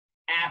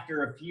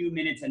after a few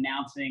minutes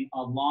announcing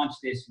a launch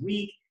this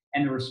week,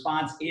 and the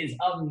response is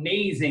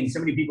amazing. So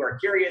many people are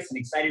curious and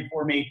excited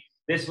for me.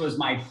 This was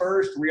my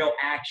first real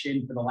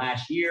action for the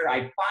last year.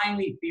 I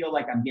finally feel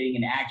like I'm getting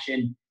into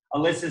action.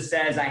 Alyssa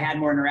says, I had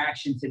more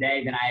interaction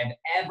today than I have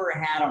ever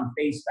had on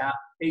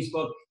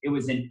Facebook. It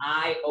was an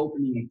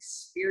eye-opening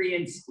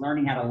experience,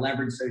 learning how to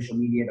leverage social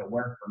media to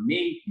work for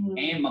me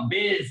and my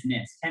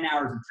business. 10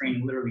 hours of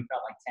training literally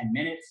felt like 10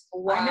 minutes.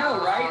 Wow. I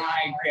know, right?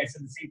 I agree. I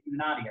said the same thing to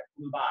Nadia.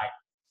 Flew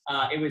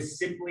by. It was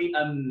simply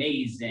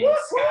amazing.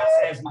 Scott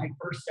says, my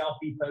first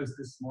selfie post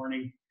this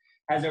morning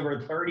has over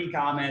 30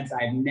 comments.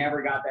 I've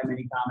never got that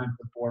many comments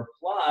before.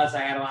 Plus,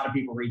 I had a lot of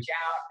people reach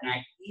out, and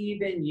I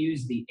even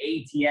used the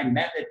ATM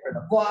method for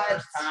the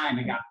first time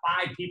and got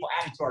 5 people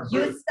added to our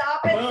group. You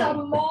stop it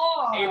some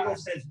more. April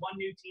says 1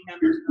 new team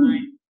member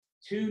signed,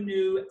 2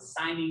 new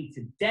signing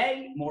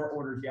today, more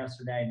orders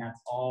yesterday, and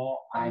that's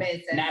all.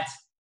 Amazing.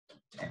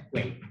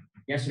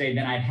 Yesterday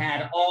than I've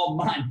had all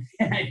month,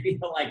 and I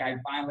feel like I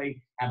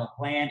finally have a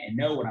plan and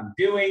know what I'm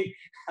doing.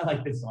 I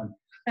like this one.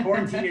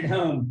 Quarantine at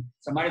home,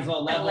 so might as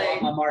well level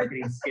up my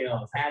marketing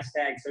skills.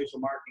 Hashtag social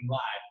marketing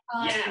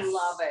live. Yes. I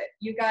love it.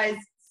 You guys,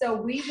 so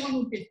we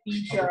wanted to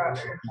feature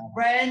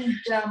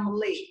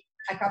randomly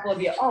a couple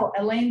of you. Oh,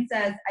 Elaine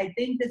says, I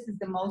think this is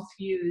the most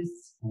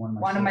views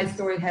one of my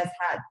stories has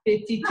had.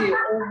 52.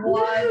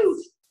 What?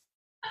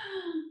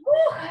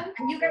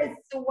 And you guys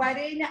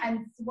sweating?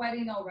 I'm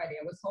sweating already.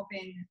 I was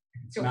hoping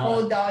to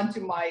hold on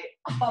to my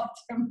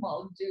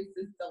optimal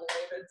juices till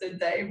later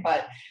today,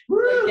 but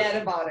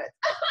forget about it.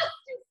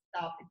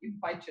 Stop it, you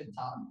bite your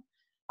tongue.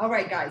 All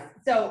right, guys.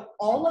 So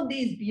all of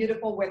these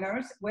beautiful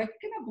winners, we're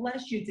gonna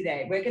bless you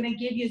today. We're gonna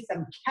give you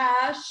some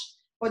cash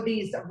for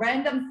these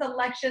random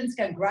selections.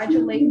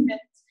 Congratulations.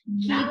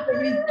 Keep the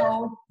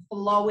results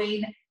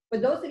flowing. For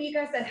those of you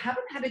guys that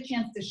haven't had a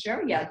chance to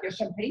share yet your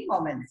champagne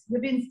moments,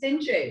 we've been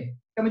stingy.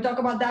 Can we talk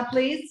about that,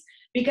 please?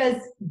 Because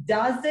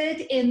does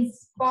it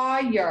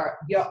inspire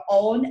your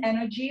own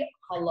energy?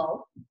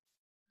 Hello.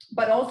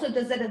 But also,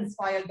 does it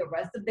inspire the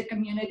rest of the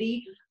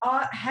community?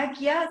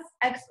 Heck yes,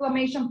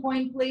 exclamation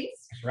point,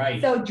 please.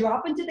 Right. So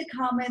drop into the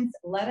comments,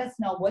 let us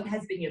know what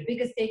has been your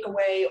biggest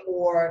takeaway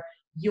or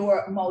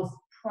your most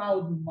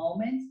proud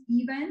moment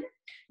even.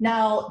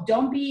 Now,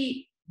 don't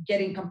be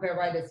getting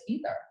comparatives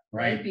either,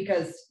 right?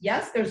 Because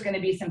yes, there's gonna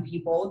be some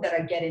people that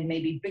are getting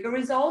maybe bigger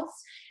results.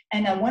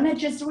 And I wanna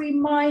just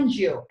remind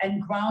you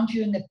and ground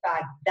you in the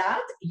fact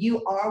that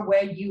you are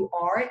where you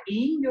are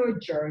in your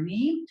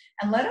journey.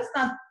 And let us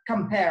not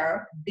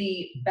compare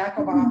the back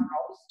of our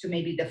house to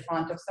maybe the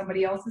front of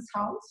somebody else's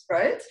house,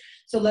 right?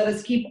 So let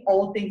us keep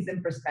all things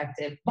in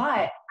perspective.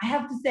 But I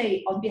have to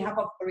say, on behalf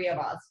of 3 of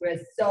us, we're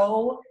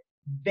so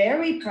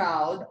very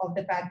proud of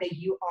the fact that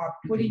you are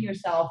putting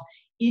yourself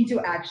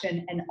into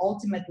action and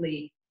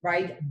ultimately,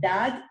 right?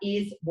 That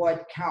is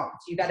what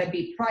counts. You got to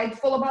be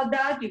prideful about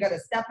that. You got to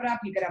step it up.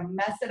 You got to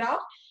mess it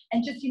up.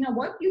 And just, you know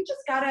what? You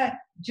just got to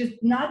just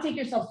not take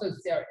yourself so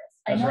serious.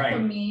 That's I know right. For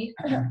me,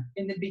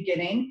 in the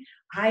beginning,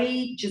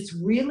 I just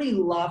really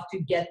love to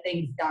get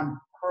things done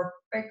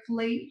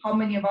perfectly. How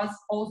many of us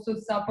also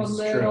suffer a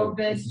little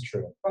bit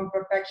from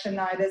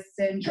perfectionitis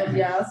syndrome?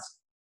 Yes.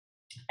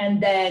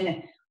 And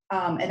then,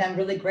 and I'm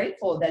really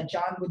grateful that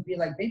John would be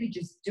like, baby,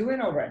 just do it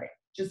already.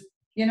 Just,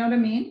 you know what I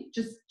mean?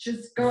 Just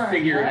go ahead.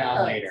 Figure it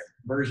out later.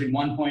 Version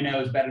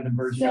 1.0 is better than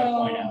version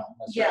 0.0.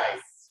 That's right.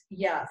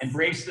 Yes.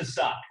 Embrace the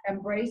suck.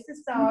 Embrace the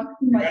suck.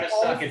 You gotta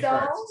suck at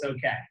first. It's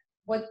okay.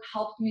 What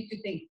helped me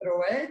to think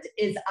through it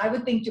is I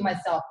would think to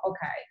myself,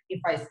 okay,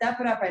 if I step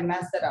it up, I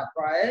mess it up,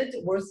 right?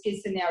 Worst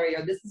case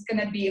scenario, this is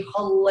going to be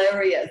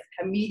hilarious,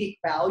 comedic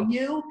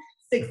value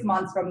 6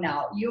 months from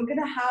now. You're going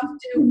to have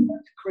to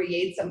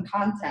create some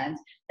content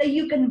that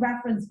you can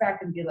reference back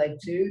and be like,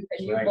 dude,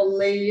 can you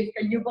believe?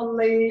 Can you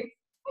believe?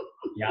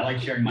 Yeah, I like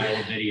sharing my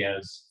old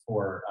videos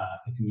for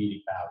the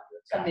comedic value.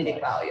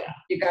 Comedic value.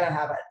 You got to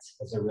have it.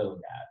 Because they're really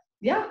bad.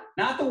 Yeah.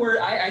 Not the word,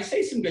 I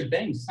say some good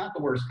things. It's not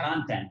the worst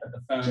content, but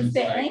the phone's just the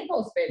like,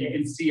 angles, baby. you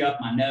can see up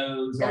my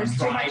nose. There's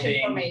too much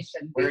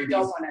information. We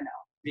don't want to know.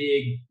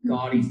 Big,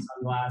 gaudy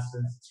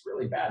sunglasses. It's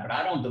really bad, but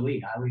I don't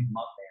delete. I leave them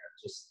up there.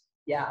 Just,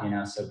 you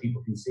know, so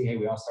people can see, hey,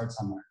 we all start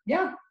somewhere.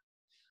 Yeah.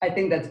 I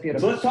think that's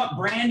beautiful. So let's talk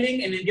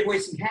branding and then give away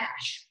some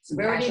cash.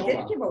 We already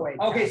did give away.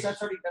 Okay, so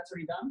that's already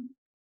done?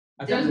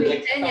 I thought we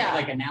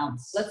like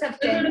announce. Let's have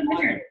those were the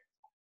winners.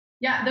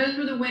 Yeah, those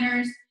were the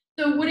winners.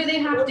 So what do they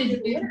have to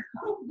do?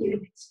 Oh, you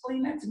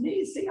explain that to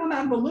me. See, I'm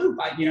out of the loop.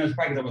 It's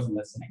probably because I wasn't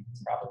listening.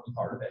 It's probably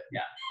part of it.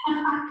 Yeah.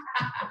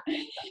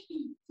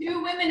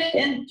 2 women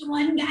and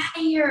 1 guy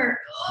here.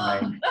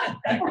 Right.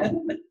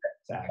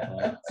 Exactly.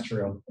 That's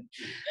true.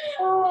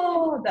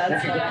 Oh,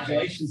 that's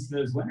congratulations to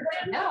those winners.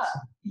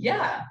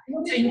 Yeah.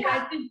 So you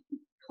have to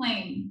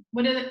claim?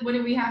 What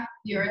do we have to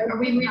do? Are we What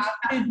reaching have out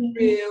to to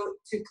do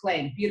to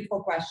claim?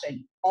 Beautiful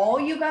question. All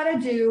you gotta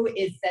do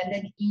is send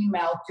an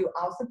email to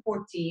our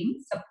support team,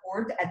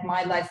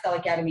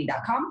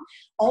 support@mylifestyleacademy.com.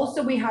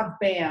 Also, we have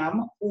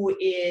Bam, who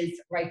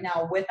is right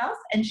now with us,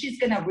 and she's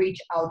gonna reach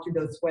out to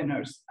those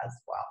winners as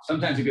well.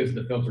 Sometimes it goes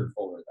to the filtered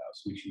folder though,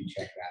 so make sure you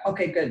check that.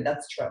 Okay, good.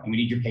 That's true. And we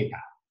need your PayPal.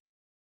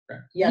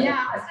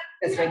 Yeah,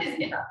 that's so right.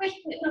 especially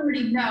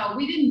already know,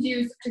 we didn't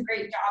do such a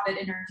great job at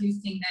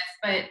introducing this,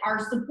 but our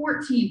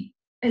support team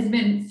has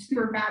been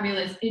super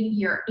fabulous in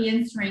here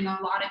answering a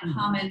lot of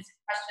comments,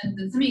 questions,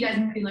 and some of you guys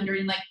might be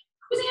wondering like,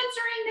 who's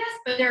answering this?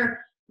 But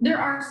there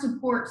are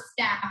support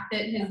staff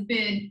that has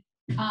been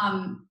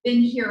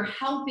in here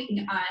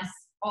helping us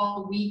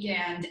all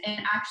weekend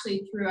and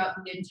actually throughout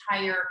the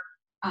entire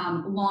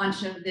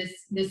launch of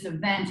this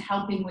event,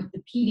 helping with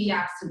the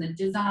PDFs and the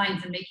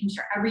designs and making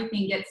sure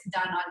everything gets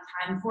done on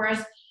time for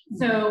us.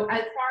 So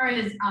as far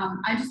as,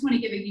 I just want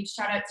to give a huge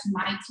shout out to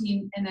my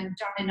team, and then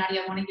John and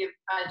Nadia, I want to give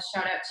a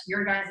shout out to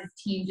your guys'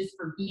 team just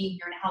for being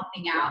here and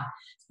helping out.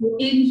 So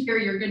in here,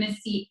 you're going to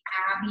see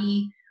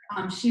Abby.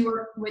 She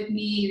worked with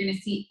me. You're going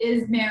to see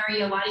Ismary.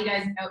 A lot of you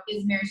guys know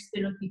Ismary. She's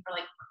been with me for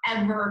like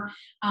forever.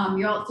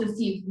 You also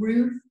see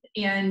Ruth,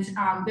 and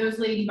those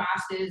lady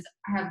bosses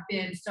have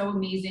been so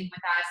amazing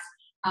with us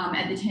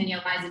at the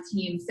Tanya Eliza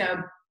team.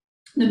 So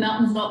the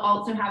Meltons will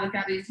also have a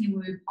fabulous team.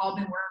 We've all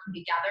been working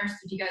together. So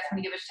do you guys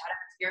want to give a shout out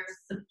to your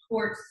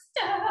support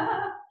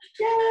staff?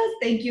 Yes,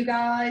 thank you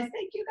guys.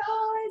 Thank you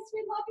guys.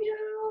 We love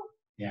you.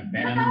 Yeah,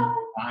 Ben,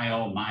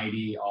 Kyle,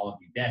 Mighty, all of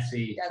you,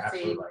 Desi,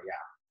 absolutely,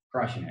 yeah,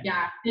 crushing it.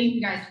 Yeah, thank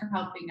you guys for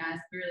helping us.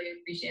 We really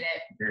appreciate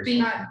it.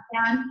 Seriously.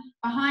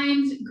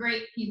 Behind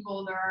great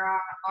people, there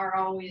are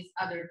always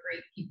other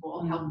great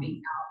people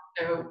helping out.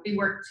 So we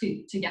work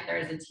together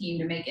as a team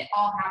to make it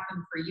all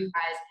happen for you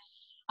guys.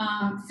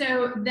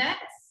 So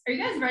are you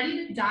guys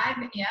ready to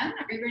dive in?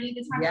 Are you ready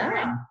to talk about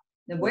it?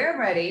 Yeah, we're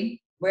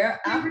ready. We're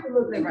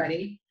absolutely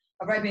ready.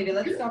 All right, baby,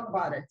 let's talk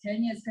about it.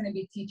 Tanya is going to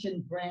be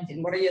teaching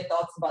branding. What are your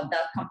thoughts about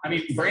that? I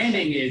mean,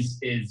 branding is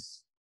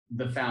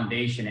the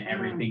foundation of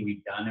everything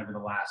we've done over the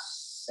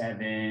last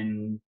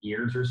 7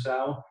 years or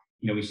so.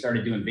 You know, we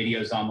started doing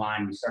videos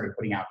online. We started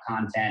putting out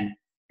content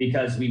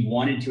because we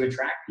wanted to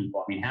attract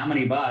people. I mean, how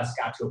many of us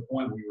got to a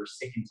point where we were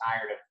sick and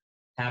tired of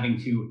having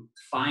to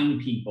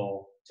find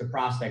people to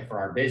prospect for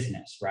our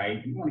business,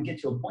 right? You want to get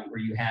to a point where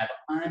you have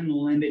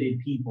unlimited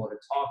people to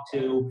talk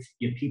to,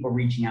 you have people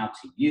reaching out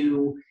to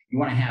you. You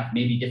want to have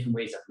maybe different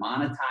ways of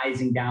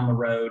monetizing down the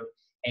road.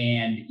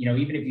 And, you know,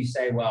 even if you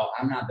say, well,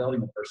 I'm not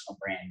building a personal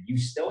brand, you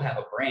still have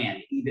a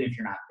brand, even if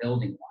you're not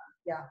building one.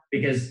 Yeah.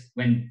 Because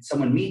when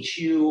someone meets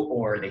you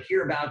or they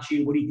hear about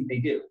you, what do you think they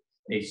do?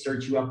 They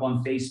search you up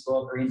on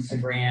Facebook or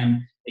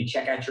Instagram. They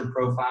check out your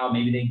profile.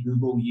 Maybe they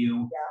Google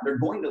you. Yeah. They're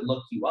going to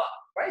look you up.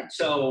 Right.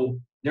 So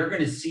they're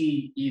going to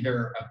see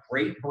either a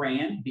great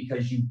brand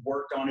because you've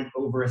worked on it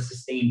over a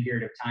sustained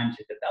period of time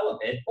to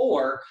develop it,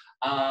 or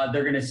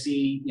they're going to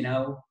see, you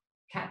know,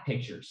 cat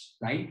pictures,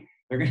 right?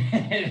 They're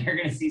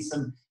going to see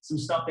some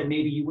stuff that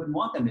maybe you wouldn't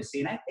want them to see.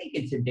 And I think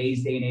in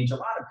today's day and age, a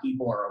lot of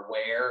people are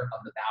aware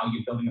of the value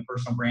of building a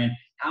personal brand.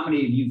 How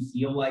many of you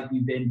feel like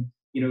you've been,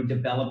 you know,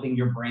 developing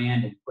your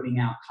brand and putting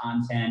out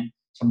content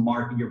to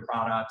market your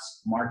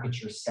products,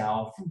 market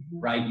yourself,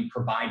 right? You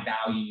provide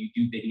value, you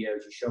do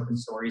videos, you show up in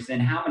stories.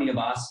 Then how many of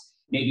us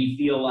maybe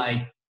feel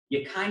like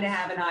you kind of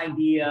have an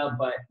idea,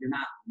 but you're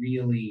not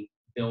really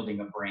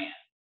building a brand?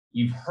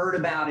 You've heard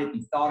about it,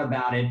 you've thought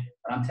about it,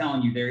 but I'm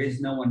telling you, there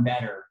is no one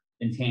better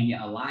than Tanya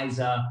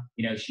Eliza.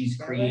 You know, she's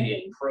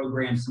created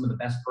programs, some of the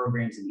best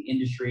programs in the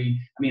industry.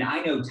 I mean,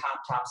 I know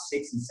top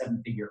 6 and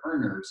 7 figure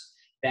earners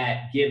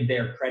that give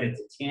their credit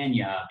to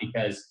Tanya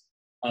because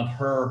of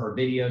her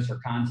videos, her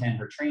content,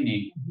 her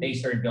training. They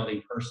started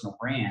building personal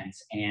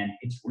brands. And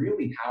it's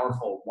really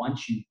powerful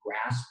once you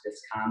grasp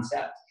this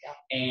concept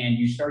and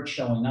you start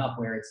showing up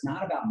where it's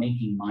not about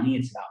making money,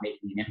 it's about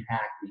making an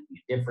impact, making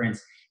a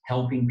difference,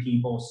 helping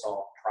people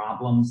solve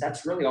problems.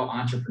 That's really all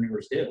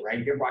entrepreneurs do, right?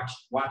 If you ever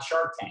watch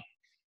Shark Tank,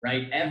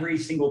 right? Every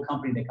single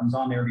company that comes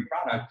on there, every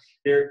product,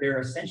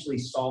 they're essentially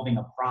solving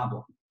a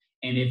problem.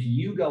 And if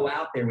you go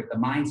out there with the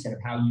mindset of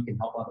how you can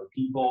help other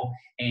people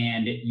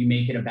and you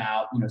make it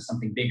about, you know,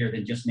 something bigger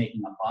than just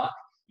making a buck,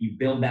 you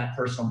build that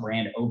personal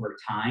brand over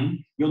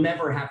time, you'll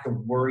never have to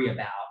worry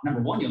about,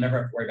 number one, you'll never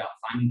have to worry about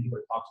finding people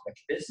to talk to about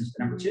your business.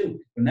 But number two,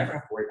 you'll never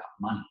have to worry about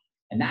money.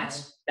 And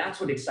that's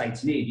what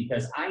excites me,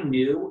 because I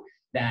knew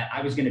that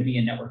I was going to be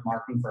in network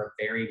marketing for a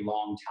very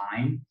long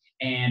time.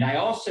 And I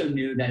also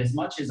knew that as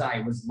much as I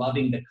was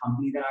loving the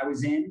company that I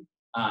was in,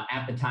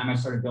 at the time I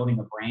started building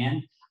a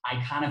brand, I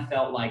kind of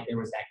felt like there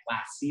was that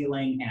glass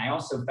ceiling. And I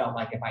also felt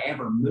like if I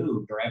ever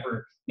moved or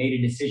ever made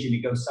a decision to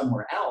go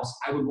somewhere else,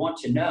 I would want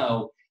to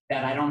know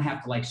that I don't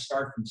have to like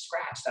start from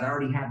scratch, that I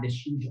already have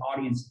this huge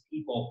audience of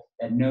people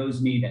that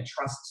knows me, that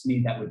trusts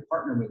me, that would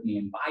partner with me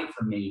and buy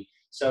from me.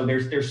 So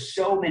there's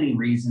so many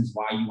reasons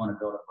why you want to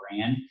build a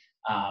brand.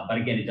 But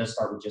again, it does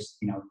start with just,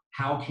 you know,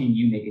 how can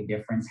you make a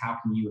difference? How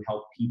can you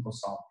help people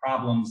solve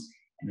problems?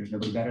 And there's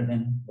nobody better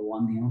than the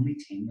one, the only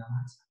Tanya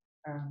Eliza.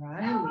 All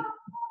right.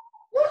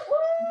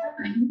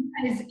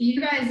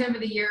 You guys over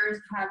the years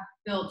have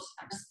built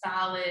a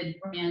solid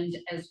brand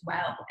as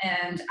well.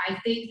 And I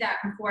think that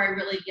before I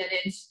really get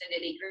into the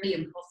nitty gritty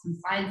and pull some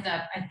slides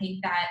up, I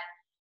think that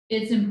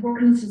it's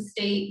important to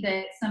state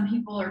that some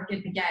people are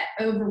going to get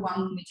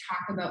overwhelmed when we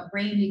talk about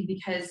branding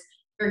because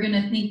they're going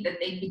to think that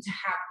they need to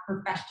have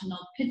professional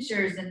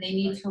pictures and they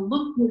need to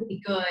look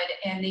really good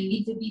and they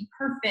need to be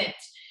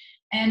perfect.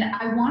 And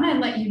I want to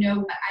let you know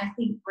what I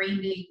think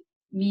branding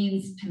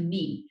means to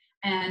me.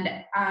 And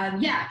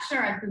yeah,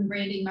 sure, I've been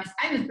branding myself.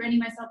 I was branding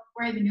myself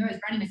before I even knew I was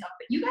branding myself,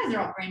 but you guys are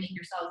all branding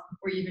yourselves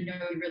before you even know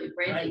you're really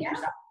branding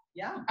yourself.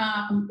 Yeah.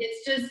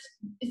 It's just,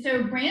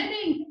 so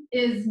branding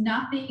is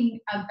nothing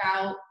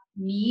about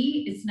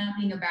me. It's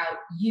nothing about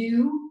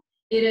you.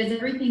 It has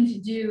everything to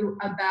do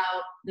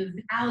about the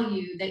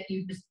value that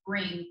you just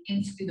bring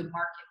into the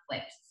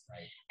marketplace.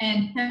 Right.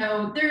 And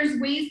so there's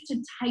ways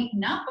to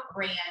tighten up a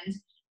brand,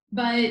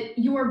 but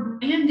your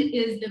brand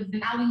is the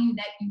value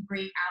that you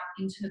bring out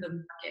into the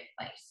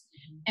marketplace.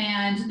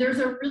 And there's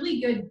a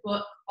really good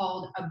book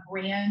called A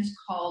Brand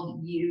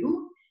Called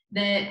You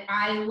that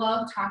I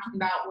love talking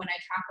about when I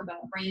talk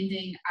about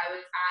branding. I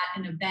was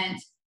at an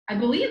event, I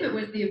believe it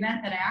was the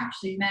event that I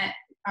actually met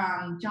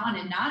John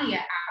and Nadia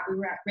at. We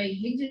were at Ray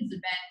Higdon's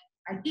event.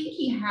 I think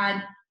he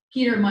had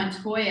Peter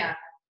Montoya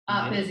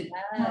up as a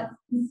guest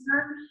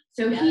speaker.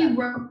 So he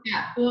wrote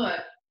that book,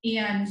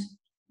 and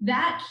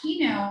that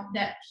keynote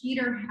that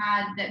Peter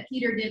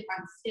did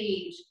on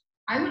stage,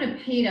 I would have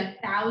paid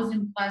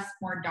 $1,000+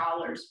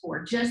 more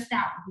for just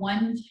that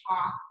one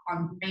talk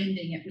on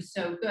branding. It was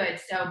so good.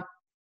 So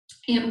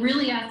it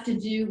really has to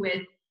do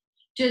with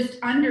just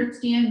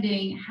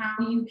understanding how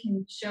you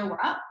can show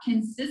up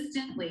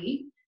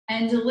consistently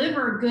and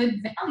deliver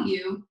good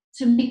value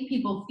to make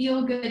people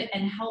feel good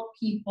and help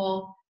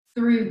people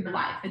through their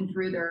life and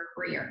through their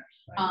career,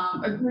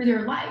 or through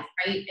their life,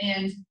 right?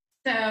 And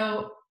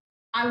so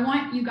I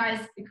want you guys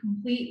to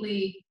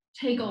completely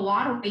take a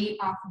lot of weight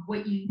off of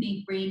what you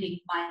think branding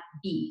might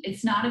be.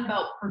 It's not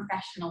about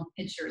professional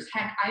pictures.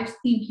 Heck, I've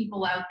seen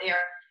people out there.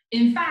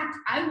 In fact,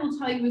 I will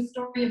tell you a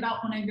story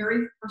about when I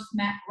very first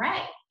met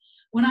Ray.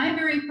 When I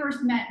very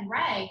first met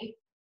Ray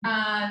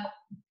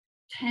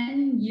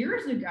 10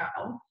 years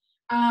ago,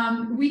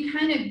 we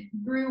kind of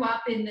grew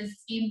up in the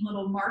same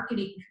little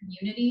marketing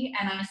community,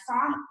 and I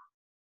saw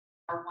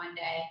her one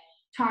day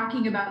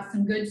talking about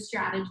some good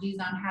strategies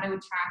on how to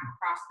attract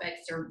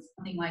prospects or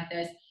something like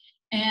this.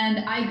 And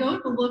I go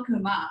to look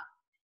him up,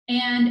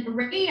 and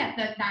Ray at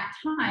that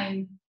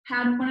time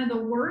had one of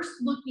the worst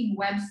looking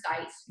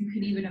websites you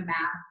could even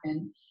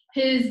imagine.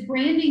 His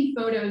branding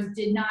photos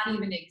did not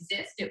even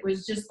exist. It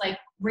was just like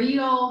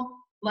real,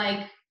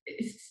 like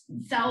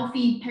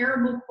selfie,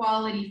 terrible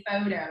quality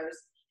photos.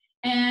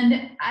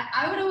 And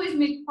I would always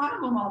make fun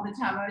of him all the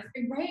time. I was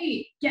like,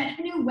 Ray, get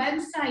a new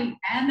website.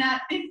 And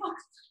that thing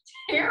looks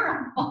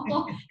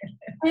terrible.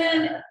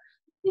 And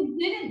it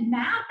didn't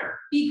matter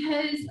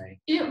because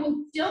it was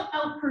still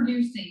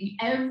outproducing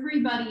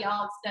everybody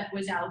else that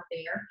was out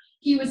there.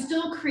 He was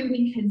still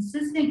creating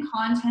consistent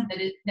content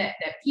that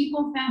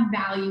people found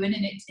value in,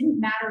 and it didn't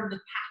matter the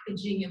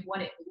packaging and what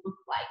it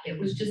looked like. It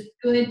was just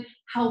good,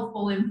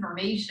 helpful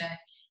information.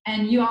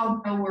 And you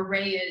all know where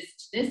Ray is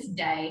to this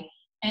day.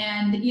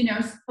 And, you know,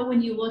 so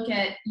when you look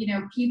at, you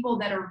know, people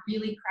that are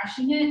really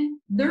crushing it,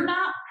 they're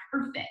not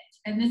perfect.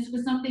 And this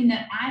was something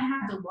that I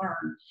had to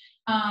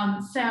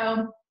learn.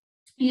 So,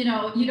 you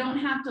know, you don't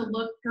have to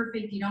look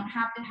perfect. You don't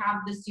have to have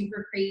the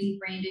super crazy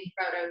branding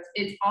photos.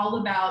 It's all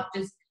about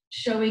just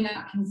showing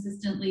up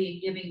consistently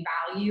and giving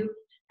value.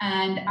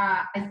 And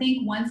I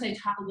think once I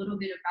talk a little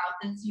bit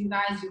about this, you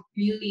guys, you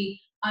really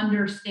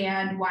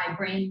understand why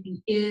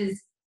branding is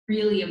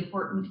really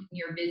important in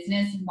your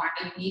business and why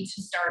you need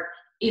to start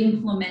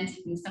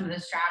implementing some of the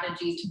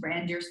strategies to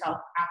brand yourself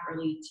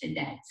properly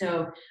today.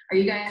 So are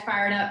you guys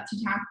fired up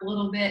to talk a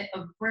little bit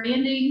of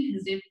branding?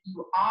 Because if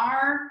you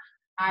are,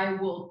 I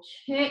will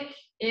kick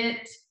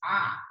it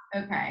off.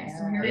 Okay,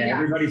 so here we go.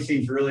 Everybody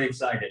seems really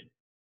excited.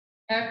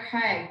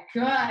 Okay,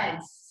 good.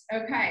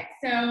 Okay,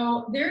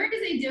 so there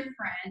is a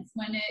difference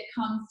when it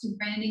comes to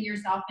branding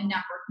yourself in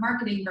network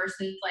marketing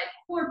versus like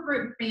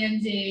corporate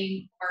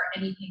branding or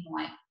anything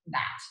like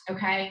that,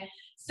 okay?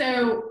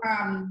 So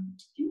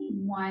give me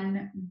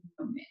one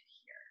moment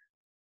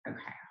here.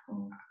 Okay,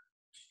 hold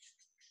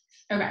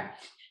on. Okay,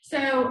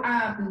 so,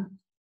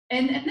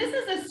 and this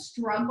is a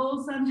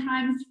struggle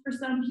sometimes for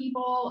some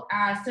people,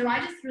 so I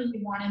just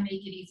really want to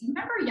make it easy.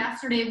 Remember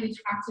yesterday we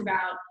talked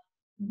about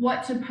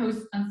what to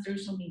post on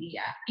social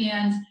media,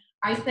 and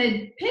I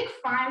said, pick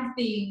 5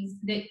 things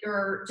that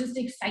you're just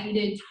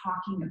excited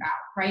talking about,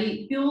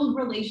 right? Build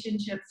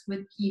relationships with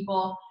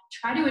people.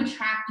 Try to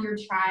attract your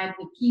tribe,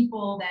 the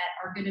people that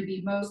are going to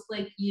be most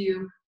like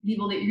you,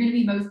 people that you're going to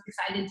be most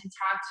excited to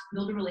talk to,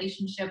 build a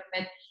relationship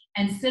with,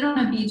 and sit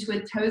on a beach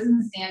with toes in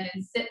the sand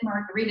and sip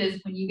margaritas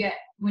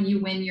when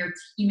you win your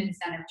team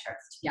incentive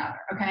trips together,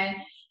 okay?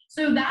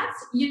 So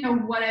that's, you know,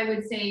 what I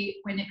would say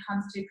when it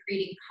comes to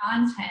creating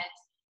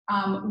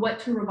content, what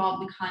to revolve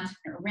the content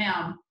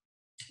around.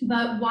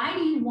 But why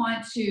do you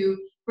want to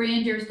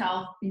brand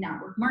yourself in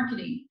network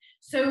marketing?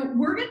 So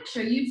we're going to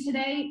show you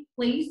today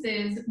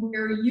places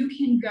where you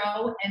can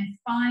go and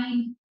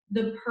find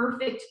the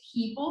perfect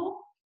people,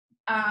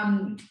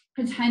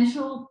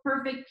 potential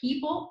perfect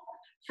people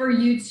for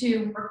you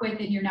to work with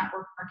in your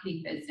network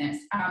marketing business.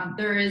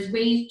 There is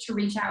ways to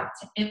reach out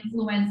to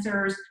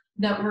influencers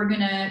that we're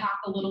going to talk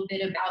a little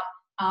bit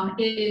about.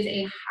 It is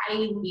a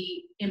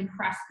highly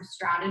impressive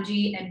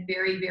strategy and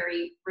very,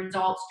 very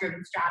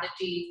results-driven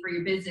strategy for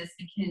your business.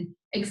 It can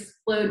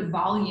explode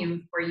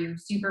volume for you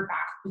super fast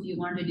if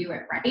you learn to do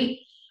it right.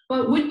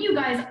 But wouldn't you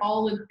guys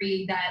all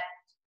agree that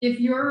if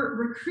you're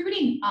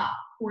recruiting up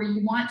or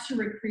you want to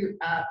recruit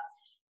up,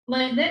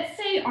 let's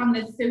say on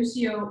the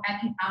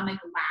socioeconomic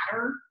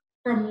ladder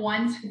from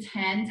 1 to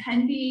 10,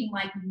 10 being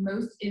like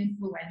most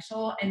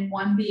influential and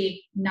 1 being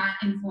not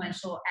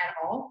influential at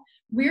all,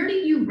 where do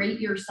you rate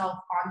yourself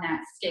on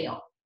that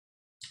scale?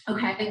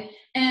 Okay,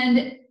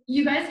 and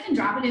you guys can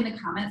drop it in the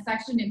comment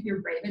section if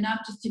you're brave enough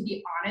just to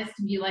be honest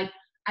and be like,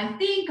 I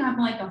think I'm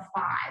like a 5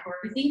 or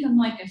I think I'm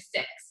like a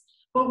 6.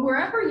 But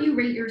wherever you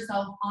rate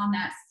yourself on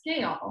that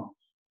scale,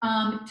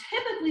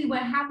 typically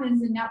what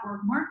happens in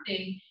network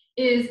marketing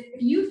is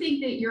if you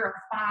think that you're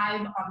a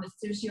 5 on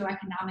the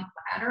socioeconomic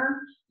ladder,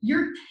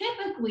 you're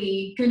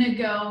typically gonna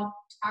go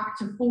talk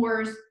to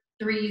 4s,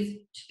 3s,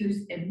 2s,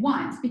 and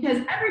 1s because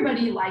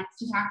everybody likes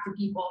to talk to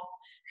people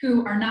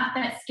who are not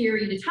that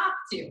scary to talk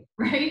to,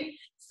 right?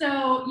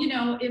 So, you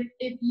know,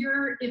 if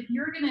you're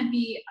gonna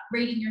be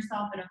rating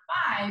yourself at a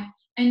 5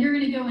 and you're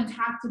gonna go and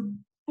talk to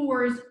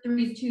 4s,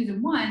 3s, 2s,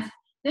 and 1s,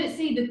 let's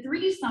say the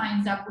 3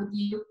 signs up with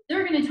you,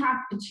 they're gonna talk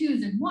to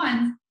 2s and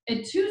 1s,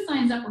 and 2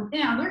 signs up with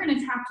them, they're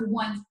gonna talk to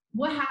 1s.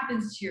 What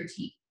happens to your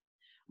team,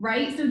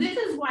 right? So this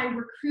is why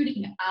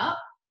recruiting up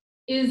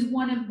is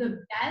one of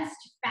the best,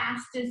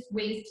 fastest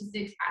ways to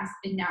success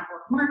in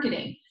network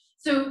marketing.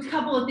 So a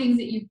couple of things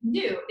that you can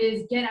do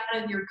is get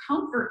out of your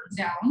comfort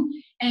zone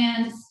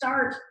and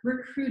start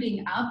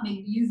recruiting up,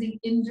 maybe using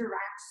indirect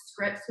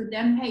scripts with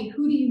them. Hey,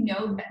 who do you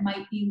know that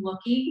might be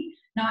looking?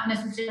 Not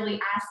necessarily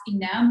asking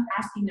them,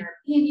 asking their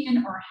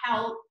opinion or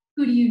help.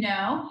 Who do you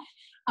know?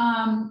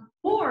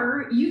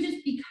 Or you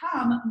just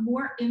become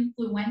more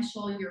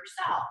influential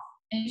yourself,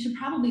 and you should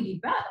probably do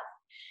both.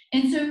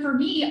 And so for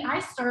me, I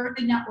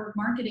started network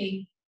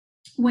marketing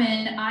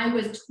when I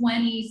was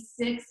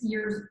 26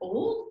 years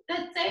old,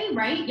 let's say,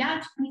 right?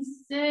 Yeah,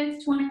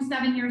 26,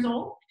 27 years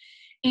old.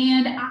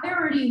 And I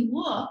already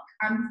look,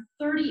 I'm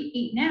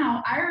 38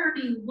 now, I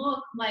already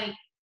look like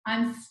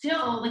I'm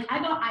still, like I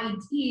got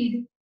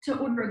ID'd to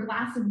order a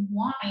glass of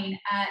wine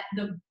at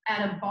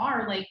a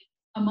bar like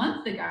a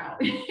month ago.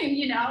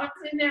 You know, I was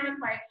sitting there with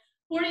my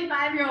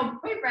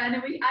 45-year-old boyfriend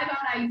and I got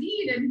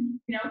ID'd and,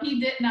 you know, he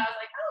didn't. I was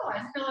like, oh,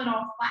 I was feeling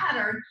all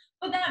flattered.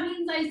 But that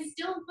means I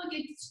still look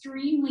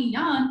extremely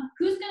young.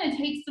 Who's going to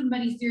take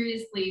somebody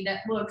seriously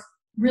that looks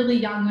really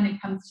young when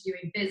it comes to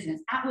doing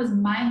business? That was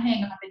my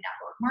hang up in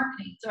network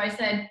marketing. So I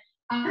said,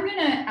 I'm going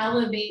to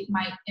elevate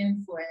my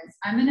influence.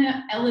 I'm going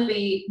to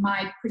elevate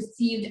my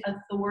perceived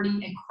authority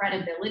and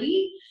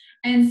credibility.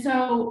 And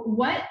so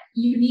what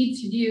you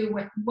need to do,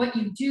 what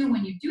you do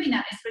when you're doing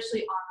that,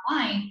 especially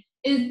online,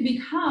 is to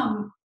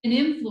become an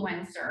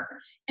influencer.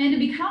 And to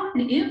become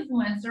an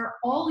influencer,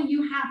 all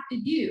you have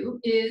to do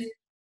is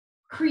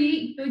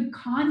create good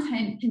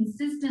content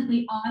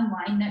consistently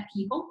online that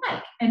people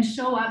like and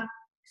show up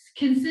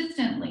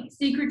consistently.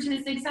 Secret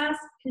to success,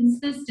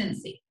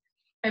 consistency.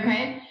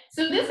 Okay,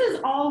 so this is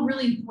all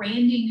really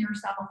branding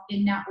yourself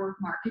in network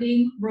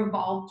marketing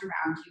revolved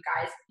around you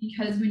guys,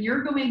 because when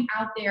you're going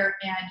out there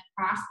and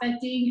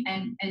prospecting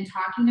and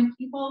talking to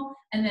people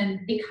and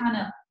then they kind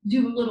of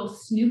do a little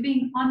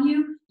snooping on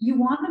you, you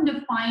want them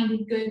to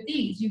find good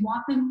things. You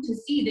want them to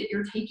see that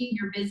you're taking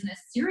your business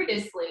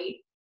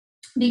seriously,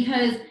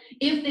 because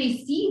if they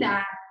see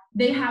that,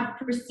 they have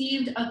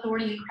perceived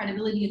authority and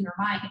credibility in their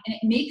mind, and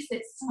it makes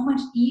it so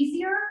much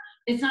easier.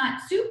 It's not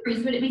super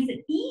easy, but it makes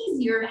it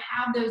easier to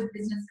have those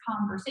business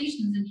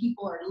conversations and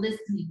people are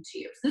listening to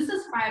you. So this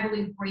is why I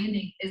believe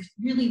branding is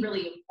really,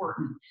 really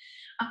important.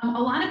 A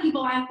lot of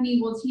people ask me,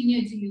 well,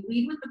 Tanya, do you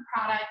lead with the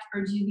product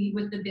or do you lead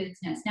with the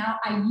business? Now,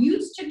 I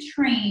used to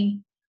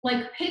train,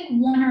 like pick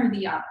one or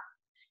the other.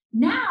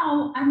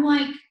 Now I'm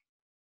like,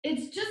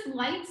 it's just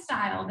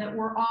lifestyle that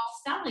we're all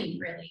selling,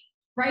 really.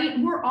 Right?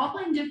 We're all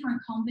in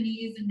different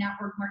companies and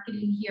network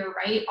marketing here,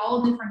 right?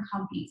 All different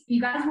companies. If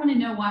you guys want to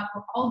know what,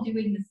 we're all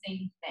doing the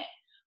same thing.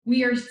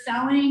 We are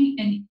selling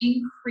an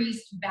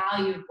increased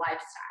value of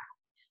lifestyle,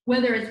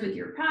 whether it's with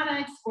your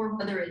products or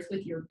whether it's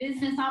with your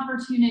business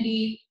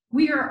opportunity.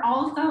 We are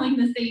all selling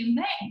the same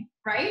thing,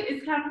 right?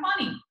 It's kind of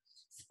funny.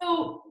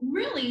 So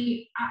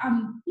really,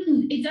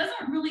 it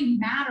doesn't really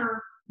matter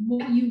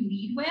what you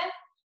lead with.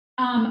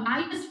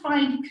 I just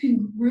find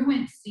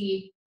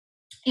congruency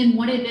in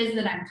what it is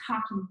that I'm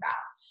talking about.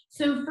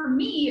 So for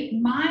me,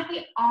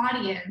 my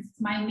audience,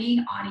 my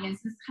main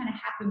audience, this kind of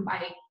happened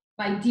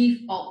by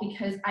default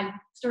because I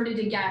started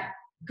to get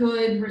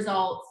good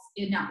results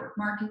in network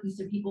marketing.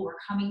 So people were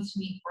coming to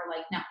me for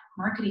like network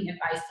marketing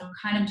advice. So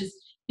kind of just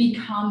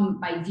become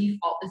by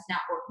default this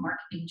network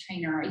marketing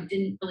trainer. I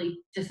didn't really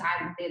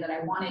decide one day that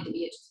I wanted to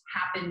be. It just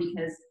happened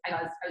because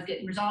I was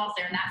getting results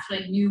there, and that's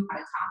what I knew how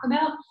to talk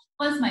about.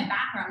 Plus, my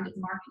background is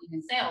marketing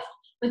and sales.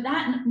 But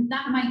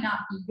that might not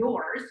be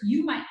yours.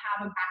 You might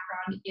have a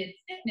background in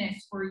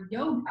fitness or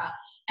yoga,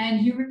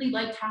 and you really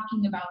like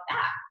talking about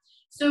that.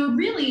 So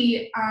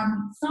really,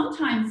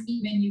 sometimes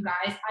even you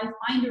guys, I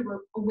find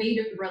a way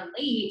to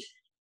relate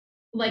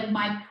like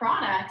my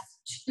products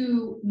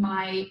to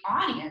my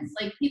audience.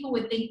 Like people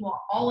would think,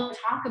 well, all I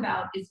talk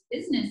about is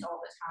business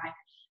all the time.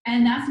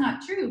 And that's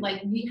not true.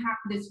 Like we have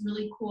this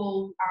really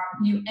cool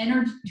new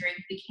energy drink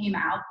that came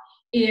out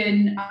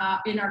in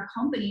our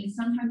company.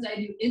 Sometimes I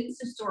do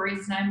Insta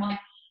stories and I'm like,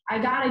 I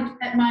gotta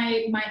get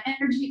my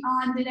energy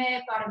on today.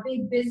 I've got a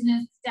big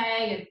business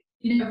day. And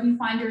you know, if you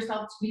find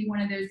yourself to be one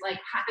of those like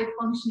high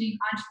functioning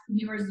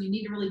entrepreneurs, you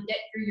need to really get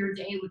through your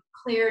day with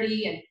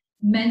clarity and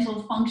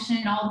mental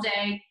function all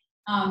day.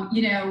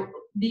 You know,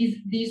 these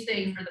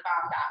things are the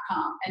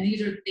bomb.com, and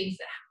these are the things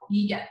that help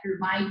me get through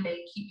my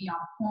day, keep me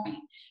on point.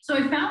 So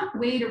I found a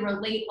way to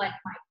relate like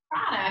my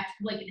product,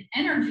 like an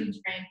energy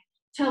drink,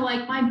 to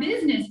like my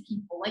business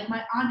people, like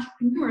my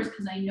entrepreneurs,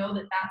 because I know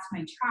that that's my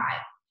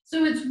tribe.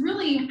 So it's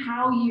really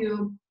how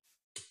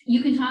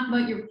you can talk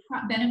about your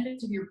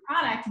benefits of your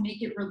product and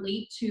make it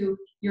relate to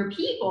your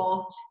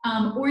people,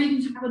 or you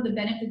can talk about the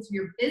benefits of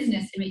your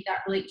business and make that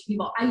relate to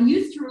people. I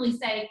used to really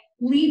say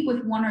lead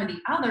with one or the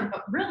other,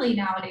 but really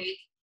nowadays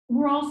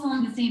we're all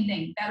selling the same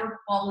thing, better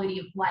quality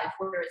of life,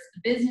 whether it's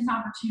the business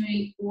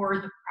opportunity or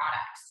the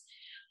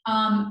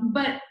products.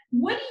 But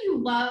what do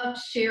you love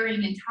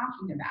sharing and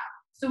talking about?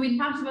 So we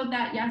talked about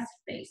that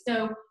yesterday.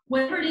 So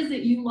whatever it is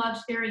that you love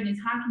sharing and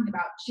talking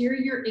about, share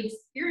your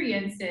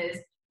experiences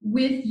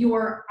with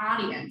your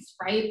audience,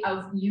 right?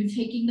 Of you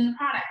taking the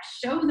product,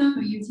 show them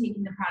you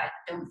taking the product.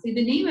 Don't say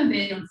the name of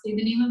it, don't say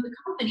the name of the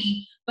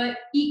company, but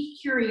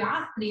pique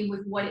curiosity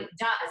with what it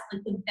does,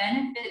 like the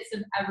benefits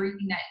of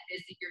everything that it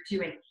is that you're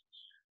doing.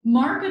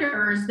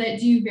 Marketers that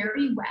do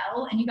very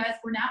well, and you guys,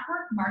 we're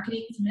network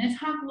marketing, so I'm gonna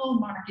talk a little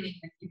marketing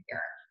with you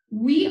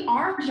here.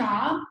 Our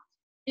job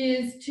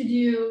is to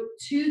do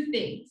two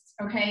things,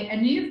 okay?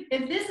 And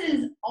if this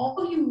is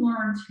all you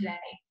learn today,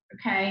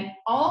 okay?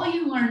 All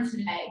you learn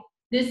today,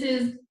 this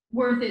is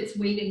worth its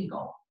weight in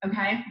gold,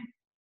 okay?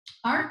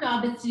 Our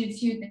job is to do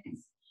two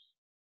things.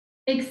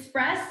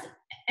 Express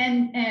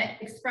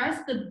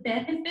the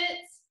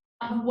benefits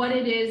of what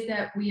it is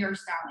that we are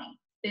selling,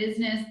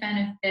 business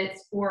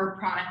benefits or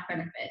product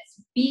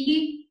benefits.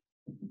 Be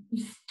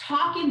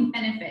talking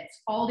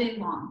benefits all day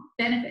long,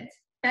 benefits,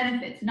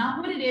 not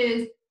what it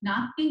is,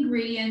 not the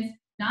ingredients,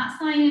 not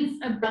science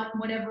about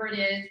whatever it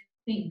is.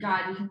 Thank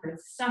God you can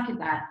suck at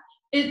that.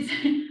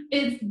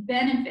 It's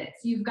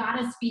benefits. You've got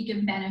to speak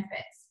of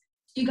benefits.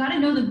 You got to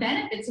know the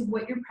benefits of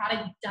what your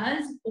product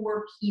does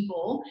for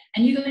people,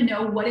 and you got to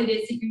know what it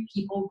is that your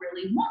people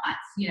really want,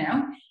 you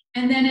know?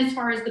 And then as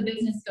far as the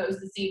business goes,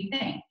 the same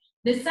thing.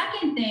 The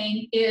second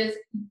thing is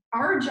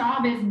our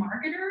job as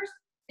marketers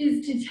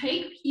is to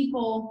take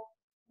people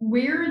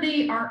where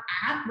they are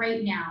at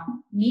right now,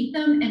 meet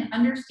them and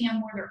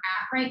understand where they're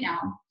at right now,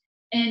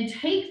 and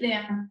take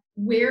them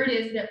where it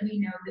is that we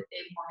know that they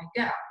want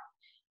to go.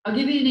 I'll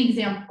give you an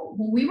example.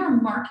 When we were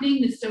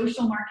marketing the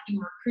social marketing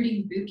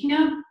recruiting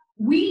bootcamp,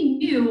 we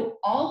knew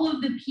all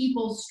of the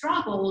people's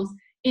struggles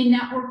in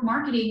network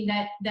marketing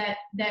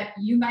that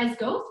you guys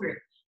go through.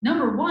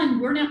 Number one,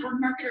 we're network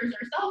marketers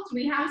ourselves.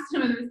 We have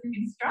some of those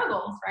same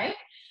struggles, right?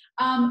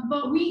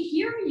 But we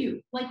hear you.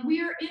 Like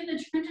we are in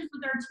the trenches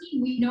with our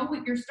team. We know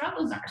what your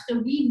struggles are. So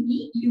we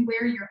meet you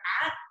where you're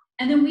at,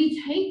 and then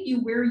we take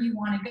you where you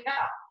want to go.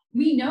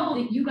 We know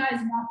that you guys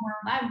want more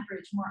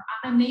leverage, more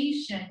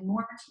automation,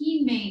 more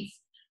teammates,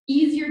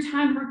 easier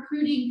time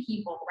recruiting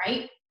people,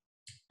 right?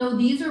 So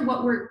these are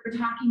what we're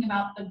talking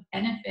about, the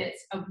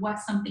benefits of what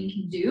something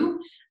can do.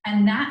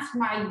 And that's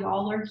why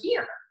y'all are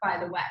here, by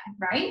the way,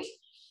 right?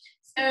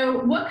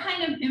 So what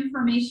kind of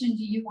information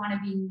do you want to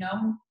be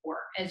known for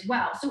as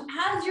well? So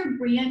as your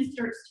brand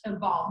starts to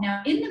evolve,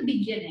 now in the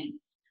beginning,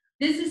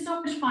 this is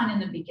so much fun in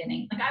the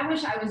beginning. Like I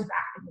wish I was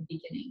back in the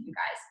beginning, you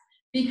guys,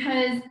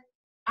 because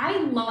I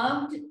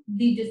loved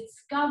the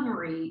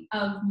discovery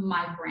of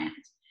my brand.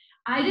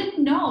 I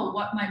didn't know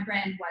what my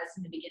brand was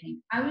in the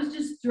beginning. I was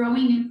just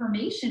throwing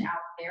information out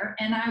there,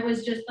 and I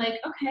was just like,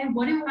 okay,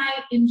 what do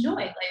I enjoy?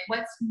 Like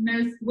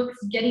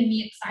what's getting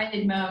me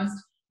excited most?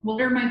 What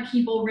are my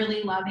people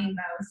really loving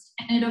most?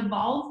 And it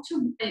evolved to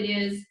what it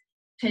is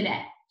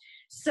today.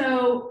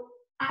 So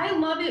I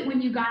love it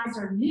when you guys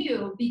are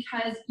new,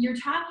 because you're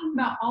talking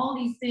about all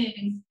these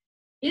things.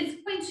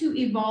 It's going to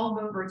evolve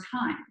over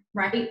time,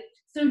 right?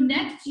 So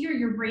next year,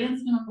 your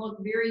brand's going to look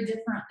very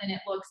different than it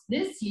looks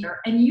this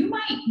year. And you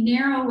might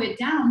narrow it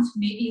down to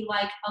maybe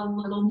like a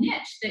little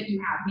niche that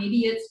you have.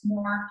 Maybe it's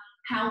more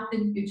health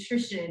and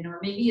nutrition, or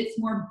maybe it's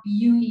more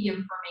beauty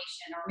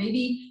information, or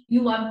maybe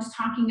you love just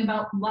talking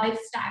about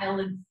lifestyle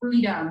and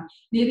freedom.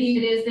 Maybe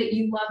it is that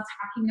you love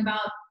talking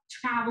about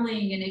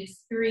traveling and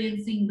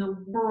experiencing the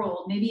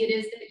world. Maybe it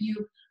is that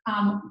you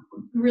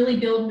really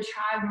build a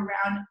tribe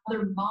around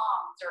other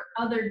moms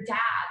or other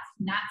dads,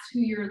 and that's who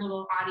your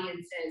little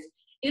audience is.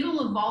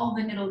 It'll evolve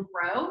and it'll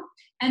grow.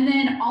 And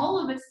then all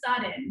of a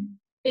sudden,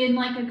 in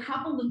like a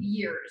couple of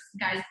years,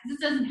 guys, this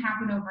doesn't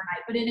happen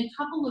overnight, but in a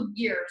couple of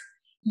years,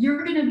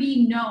 you're going to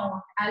be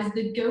known as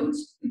the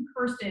go-to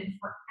person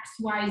for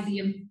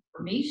XYZ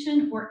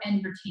information or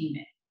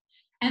entertainment.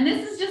 And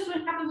this is just what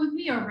happened with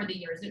me over the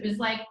years. It was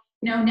like,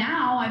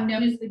 now I'm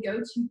known as the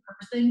go-to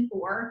person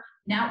for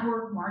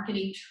network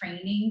marketing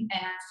training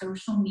and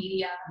social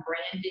media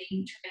branding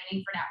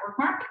training for network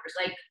marketers.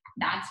 Like,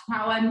 that's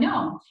how I'm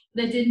known.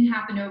 That didn't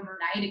happen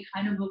overnight. It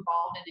kind of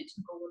evolved and it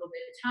took a little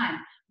bit of time.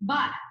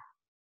 But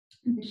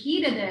the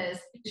key to this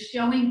is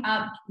showing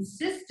up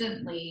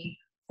consistently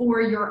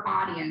for your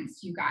audience,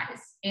 you guys.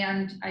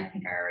 And I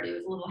think I already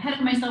was a little ahead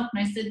of myself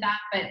when I said that,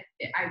 but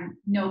I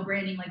know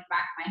branding like the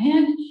back of my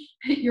hand.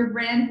 Your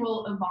brand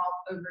will evolve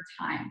over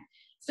time.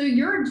 So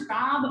your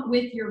job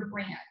with your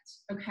brand,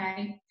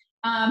 okay?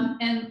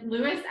 And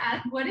Lewis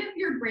asked, what if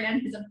your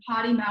brand is a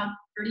potty mouth,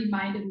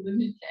 dirty-minded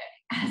lunatic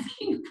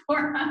asking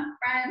for a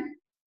friend?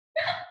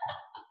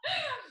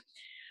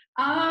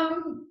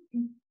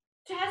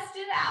 Test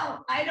it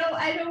out. I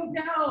don't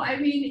know. I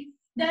mean,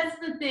 that's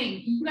the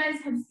thing. You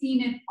guys have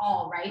seen it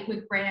all, right,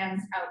 with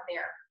brands out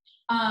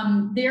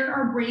there. There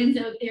are brands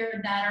out there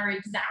that are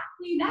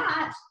exactly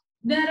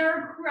that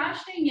are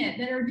crushing it,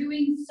 that are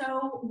doing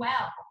so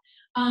well.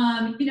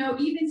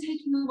 Even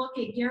taking a look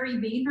at Gary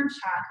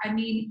Vaynerchuk, I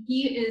mean,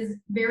 he is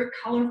very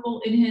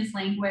colorful in his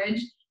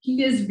language.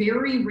 He is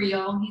very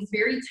real. He's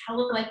very tell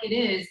it like it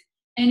is,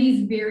 and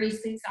he's very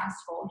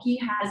successful. He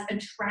has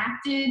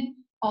attracted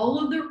all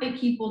of the right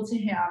people to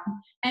him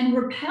and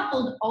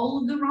repelled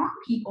all of the wrong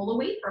people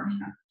away from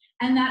him.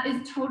 And that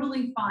is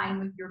totally fine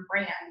with your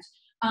brand.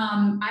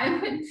 I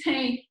would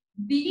say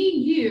be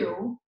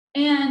you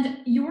and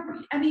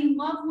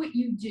love what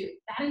you do.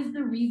 That is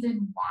the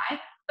reason why.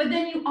 But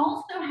then you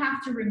also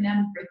have to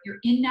remember, if you're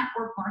in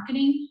network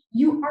marketing,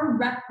 you are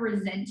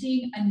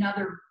representing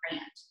another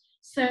brand.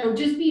 So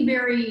just be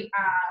very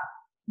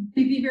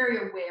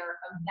aware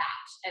of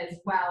that as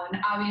well.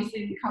 And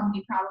obviously the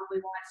company probably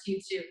wants you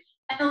to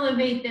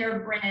elevate their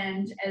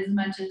brand as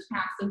much as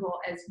possible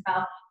as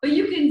well. But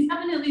you can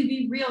definitely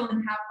be real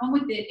and have fun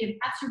with it. If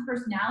that's your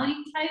personality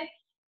type,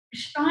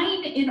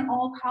 shine in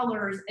all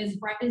colors as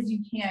bright as you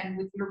can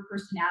with your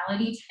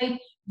personality type.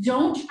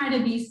 Don't try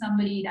to be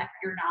somebody that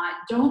you're not.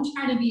 Don't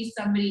try to be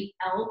somebody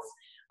else.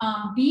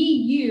 Be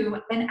you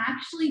and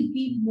actually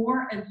be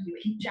more of you.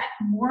 Inject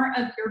more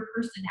of your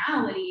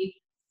personality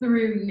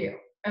through you,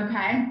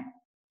 okay?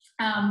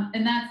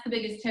 And that's the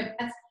biggest tip.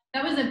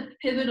 That was a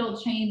pivotal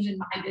change in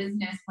my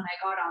business when I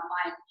got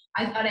online.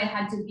 I thought I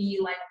had to be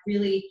like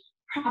really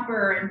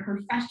proper and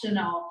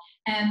professional.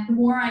 And the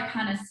more I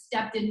kind of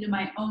stepped into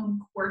my own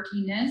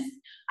quirkiness,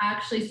 I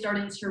actually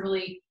started to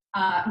really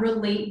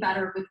relate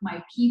better with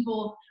my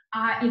people.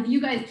 If you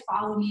guys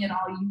follow me at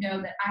all, you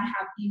know that I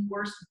have the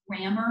worst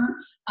grammar.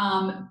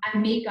 I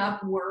make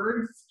up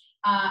words.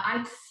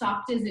 I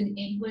sucked as an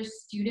English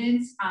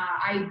student.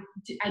 I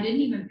didn't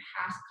even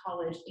pass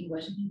college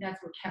English. I think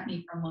that's what kept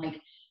me from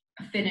like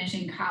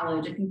finishing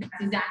college. I think that's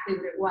exactly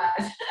what it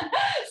was.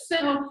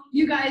 So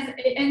you guys,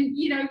 and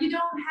you don't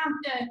have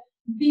to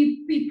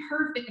be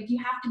perfect. You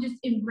have to just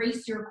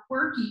embrace your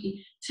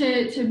quirky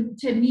to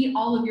meet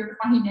all of your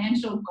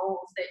financial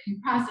goals that you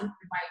possibly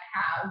might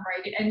have,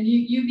 right? And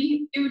you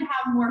would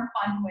have more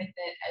fun with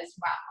it as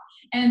well.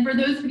 And for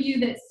those of you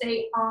that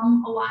say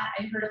a lot,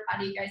 I heard a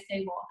lot of you guys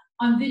say, well,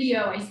 on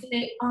video I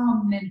say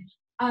and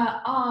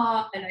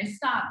and I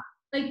stop.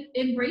 Like,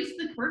 embrace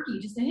the quirky.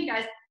 Just say, hey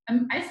guys,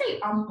 I say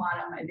a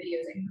lot on my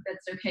videos. I think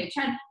that's okay.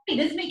 Hey,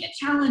 let's make a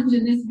challenge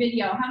in this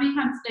video. How many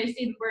times did I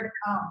say the word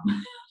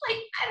like,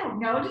 I don't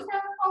know, just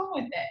have fun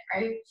with it,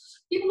 right?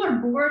 People are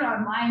bored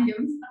online. Give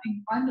them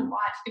something fun to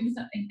watch. Give them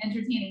something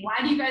entertaining.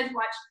 Why do you guys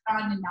watch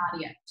John and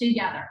Nadia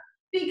together?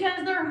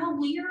 Because they're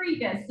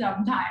hilarious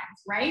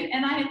sometimes, right?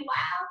 And I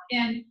laugh,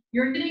 and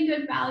you're getting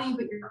good value,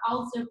 but you're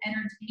also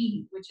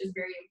entertained, which is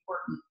very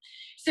important.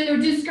 So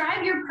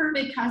describe your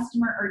perfect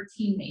customer or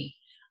teammate.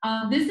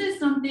 This is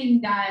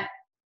something that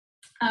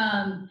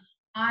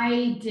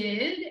I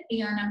did,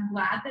 and I'm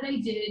glad that I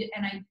did.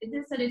 And I did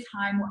this at a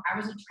time where I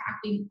was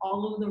attracting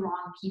all of the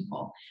wrong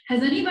people.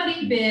 Has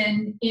anybody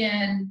been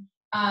in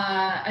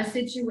a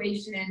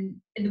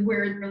situation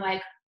where you're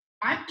like,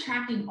 I'm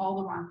attracting all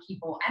the wrong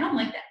people. I don't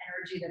like the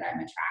energy that I'm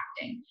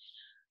attracting.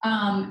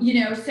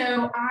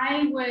 So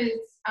I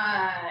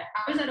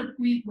was at a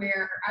point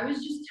where I was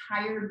just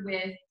tired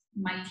with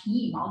my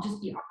team. I'll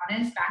just be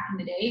honest. Back in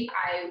the day,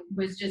 I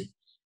was just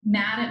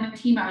mad at my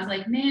team. I was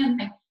like, man,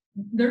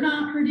 they're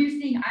not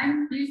producing.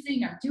 I'm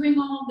producing. I'm doing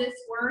all of this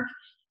work.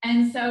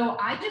 And so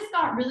I just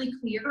got really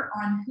clear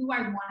on who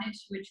I wanted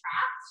to attract.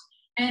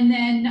 And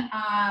then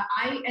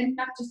I ended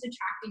up just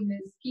attracting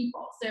those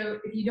people. So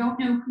if you don't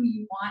know who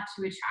you want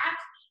to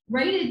attract,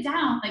 write it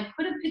down. Like,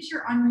 put a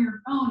picture on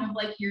your phone of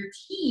like your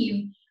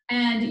team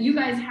and you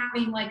guys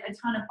having like a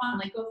ton of fun,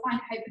 like go find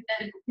a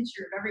hypothetical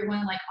picture of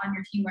everyone like on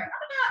your team, like,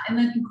 and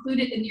then include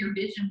it in your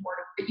vision board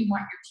of what you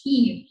want your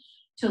team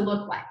to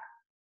look like.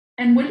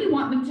 And what do you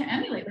want them to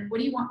emulate? Like, what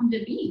do you want them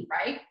to be,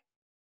 right?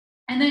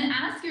 And then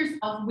ask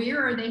yourself,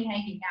 where are they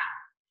hanging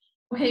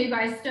out? Okay, you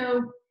guys,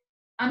 so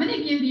I'm gonna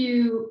give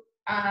you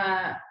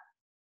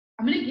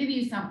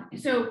something.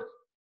 So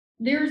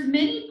there's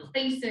many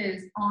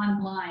places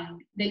online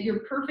that your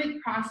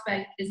perfect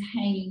prospect is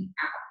hanging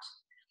out.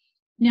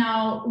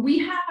 Now we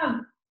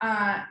have,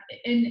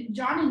 and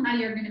John and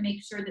I are going to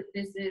make sure that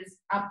this is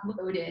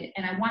uploaded,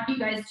 and I want you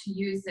guys to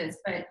use this,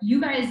 but you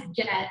guys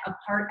get as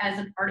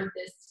a part of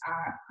this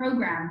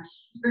program,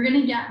 you're going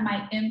to get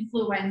my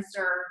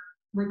influencer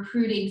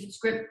recruiting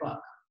script book,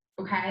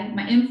 okay?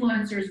 My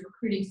influencers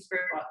recruiting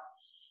script book.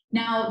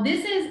 Now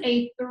this is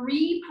a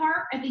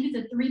I think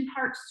it's a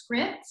three-part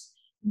script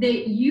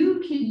that you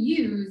can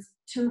use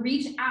to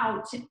reach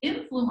out to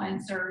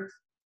influencers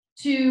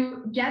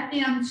to get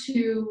them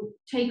to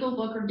take a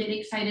look or get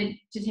excited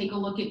to take a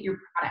look at your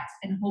products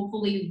and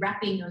hopefully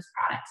repping those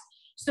products.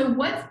 So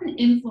what's an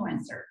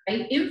influencer,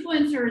 right?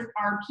 Influencers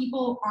are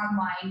people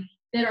online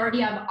that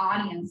already have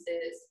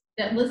audiences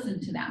that listen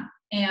to them.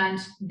 And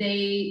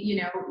they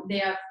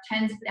have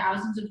tens of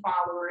thousands of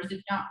followers,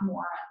 if not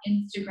more, on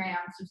Instagram,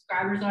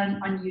 subscribers on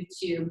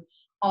YouTube,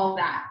 all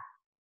that.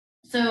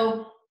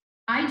 So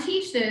I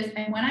teach this,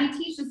 and when I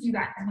teach this, you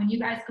guys, and when you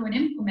guys go and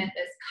implement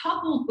this,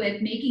 coupled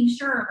with making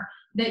sure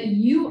that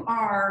you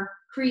are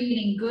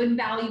creating good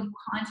value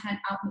content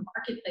out in the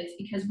marketplace,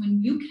 because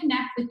when you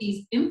connect with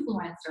these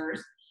influencers,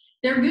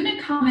 they're going to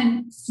come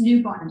and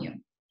snoop on you.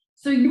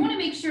 So you want to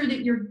make sure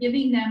that you're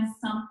giving them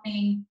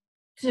something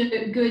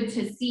good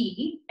to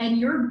see, and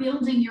you're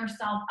building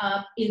yourself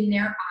up in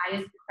their eye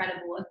as a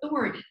credible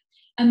authority.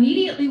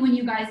 Immediately when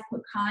you guys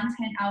put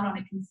content out on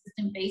a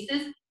consistent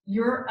basis,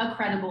 you're a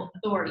credible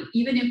authority.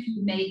 Even if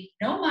you made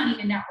no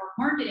money in network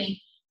marketing,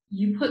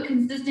 you put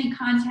consistent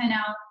content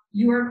out,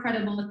 you are a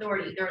credible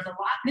authority. There's a lot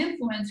of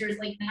influencers,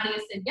 like Nadia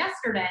said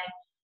yesterday,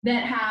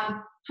 that have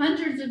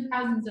hundreds of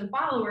thousands of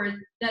followers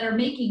that are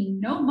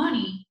making no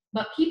money,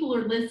 but people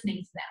are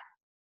listening to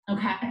them.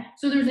 Okay,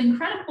 so there's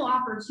incredible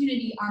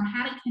opportunity on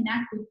how to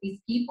connect with these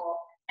people,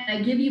 and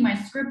I give you my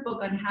script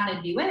book on how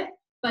to do it,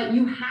 but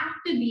you have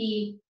to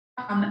be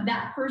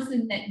that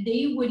person that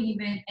they would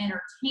even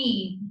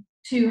entertain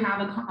to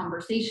have a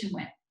conversation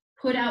with.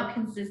 Put out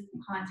consistent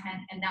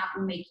content, and that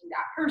will make you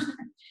that person.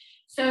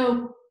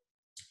 So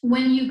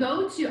when you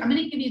go to, I'm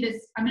going to give you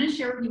this, I'm going to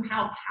share with you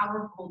how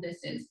powerful this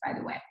is, by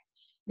the way.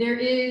 There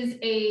is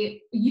a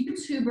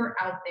YouTuber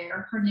out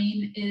there. Her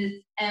name is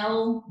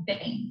Elle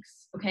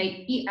Bangs,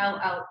 okay?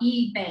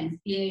 E-L-L-E Bangs,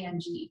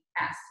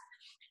 B-A-N-G-S.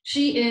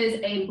 She is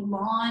a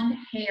blonde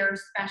hair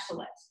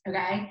specialist,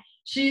 okay?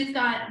 She's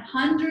got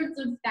hundreds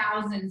of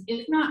thousands,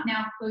 if not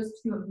now close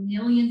to 1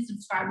 million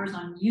subscribers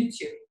on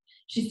YouTube.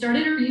 She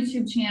started her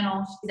YouTube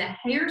channel. She's a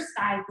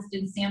hairstylist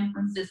in San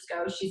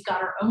Francisco. She's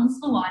got her own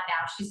salon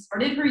now. She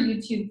started her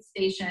YouTube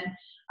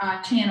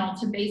channel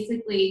to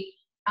basically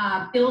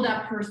build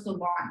up her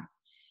salon.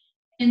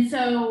 And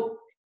so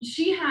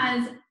she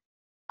has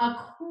a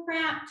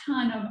crap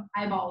ton of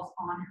eyeballs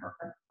on her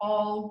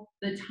all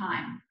the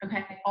time,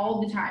 okay?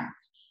 All the time.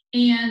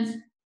 And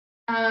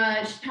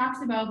she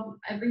talks about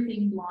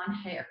everything blonde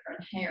hair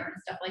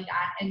and stuff like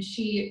that. And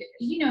she,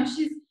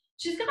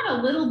 she's got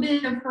a little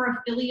bit of her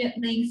affiliate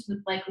links with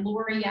like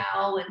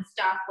L'Oreal and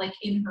stuff like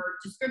in her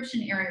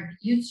description area of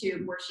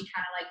YouTube, where she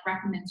kind of like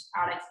recommends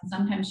products, and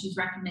sometimes she's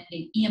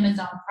recommending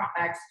Amazon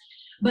products.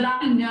 But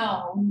I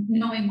know,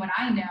 knowing what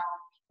I know,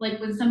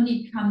 like when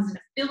somebody becomes an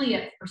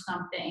affiliate for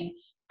something,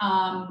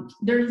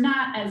 there's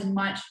not as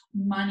much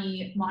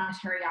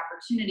monetary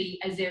opportunity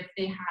as if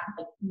they have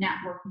a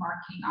network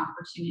marketing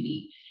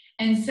opportunity.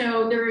 And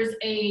so there's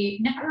a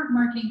network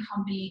marketing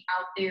company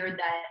out there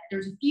that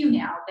there's a few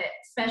now that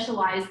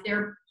specialize,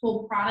 their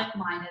whole product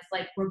line is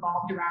like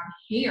revolved around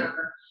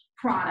hair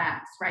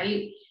products,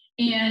 right?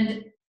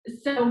 And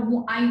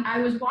so I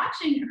was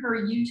watching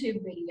her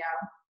YouTube video,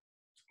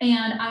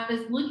 and I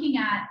was looking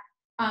at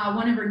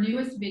one of her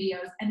newest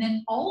videos, and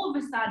then all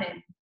of a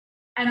sudden,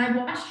 and I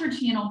watched her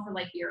channel for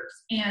like years,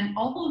 and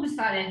all of a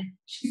sudden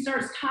she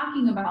starts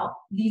talking about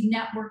these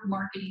network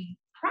marketing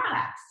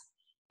products.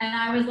 And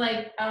I was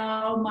like,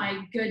 oh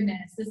my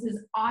goodness, this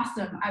is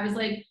awesome. I was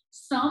like,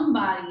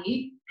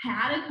 somebody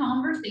had a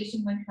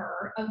conversation with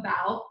her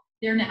about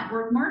their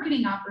network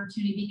marketing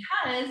opportunity,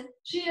 because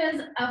she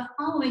has a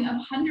following of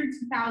hundreds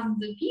of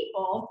thousands of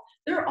people.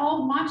 They're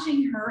all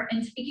watching her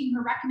and taking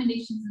her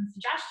recommendations and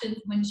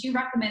suggestions when she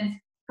recommends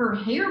her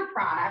hair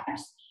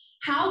products.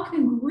 How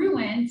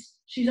congruent.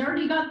 She's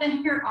already got the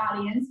hair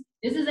audience.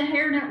 This is a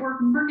hair network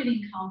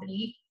marketing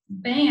company.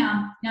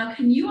 Bam. Now,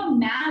 can you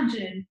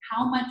imagine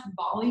how much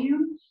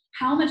volume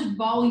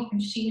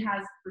she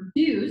has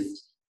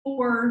produced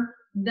for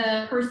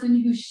the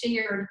person who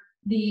shared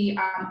the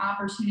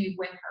opportunity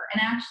with her,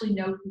 and actually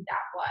know who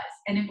that was?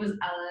 And it was a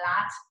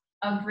lot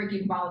of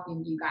freaking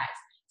volume, you guys.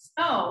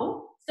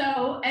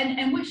 So,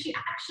 and what she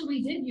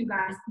actually did, you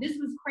guys, this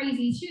was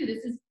crazy too.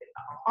 This is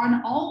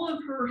on all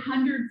of her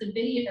hundreds of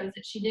videos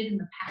that she did in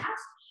the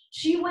past,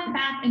 she went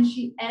back and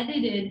she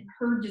edited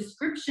her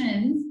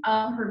descriptions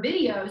of her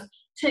videos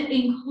to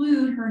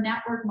include her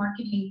network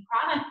marketing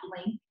product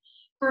link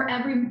for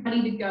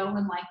everybody to go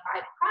and like buy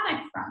the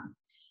product from.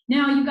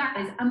 Now, you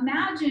guys,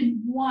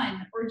 imagine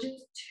one or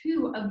just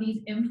two of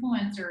these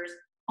influencers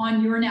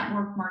on your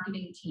network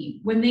marketing team.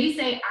 When they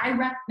say, I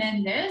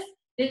recommend this,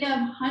 they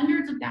have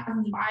hundreds of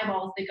thousands of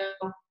eyeballs that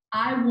go,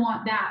 I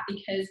want that,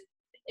 because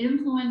the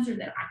influencer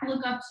that I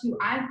look up to,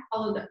 I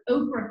follow the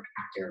Oprah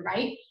factor,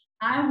 right?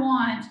 I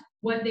want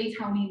what they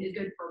tell me is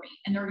good for me,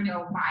 and they're gonna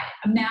go buy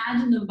it.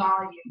 Imagine the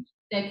volume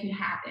that could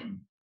happen.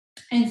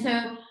 And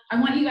so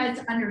I want you guys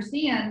to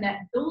understand that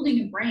building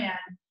a brand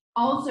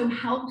also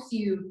helps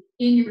you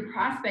in your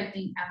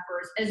prospecting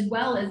efforts, as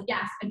well as,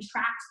 yes,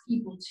 attracts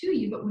people to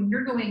you. But when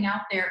you're going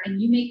out there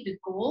and you make the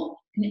goal,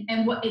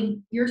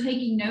 and you're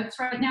taking notes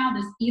right now,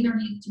 this either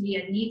needs to be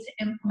a need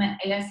to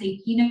implement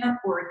ASAP note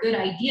or a good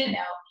idea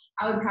note.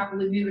 I would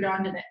probably move it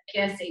on to the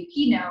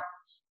ASAP note,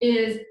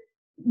 is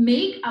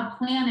make a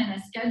plan and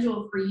a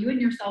schedule for you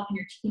and yourself and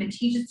your team, and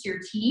teach it to your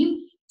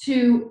team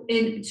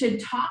to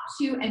talk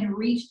to and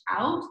reach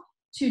out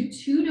to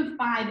 2 to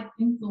 5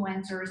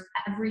 influencers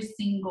every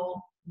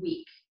single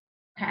week.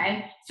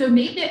 Okay, so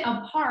make it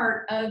a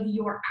part of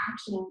your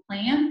actual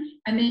plan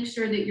and make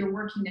sure that you're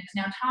working this.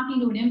 Now,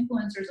 talking to an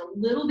influencer is a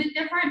little bit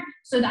different,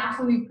 so that's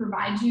why we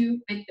provide you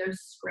with those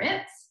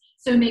scripts.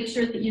 So make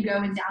sure that you go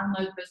and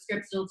download those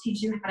scripts. It'll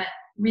teach you how to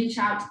reach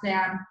out to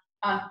them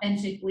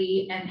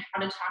authentically and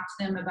how to talk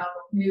to them about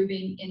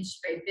moving into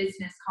a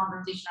business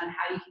conversation on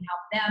how you can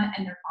help them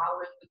and their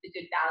followers with the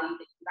good value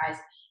that you guys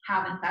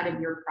have inside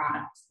of your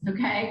products.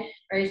 Okay,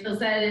 Rachel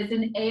said it's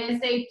an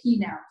ASAP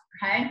note.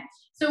 Okay,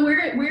 so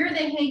where are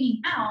they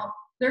hanging out?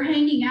 They're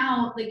hanging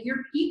out, like, your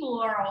people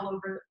are all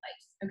over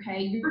the place.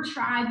 Okay, your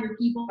tribe, your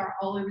people are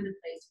all over the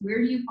place. Where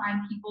do you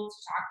find people to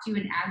talk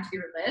to and add to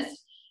your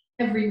list?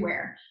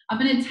 Everywhere. I'm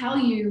going to tell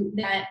you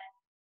that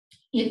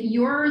if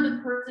you're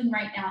the person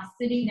right now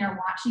sitting there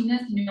watching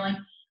this and you're like,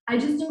 I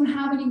just don't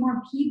have any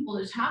more people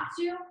to talk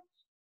to,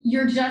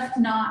 you're just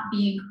not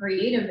being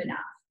creative enough,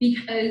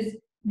 because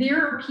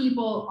there are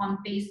people on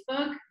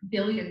Facebook,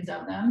 billions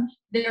of them.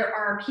 There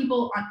are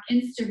people on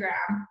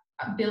Instagram,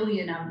 a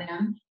billion of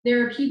them.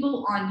 There are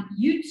people on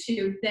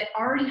YouTube that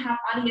already have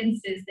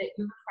audiences that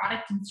your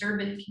product and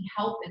service can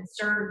help and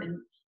serve, and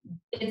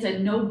it's a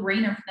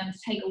no-brainer for them to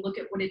take a look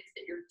at what it is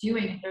that you're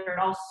doing if they're at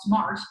all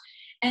smart.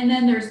 And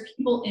then there's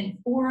people in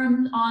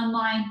forums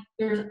online.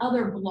 There's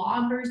other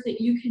bloggers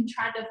that you can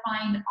try to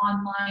find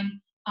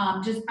online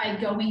just by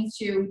going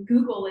to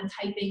Google and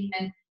typing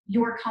in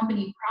your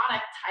company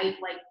product type,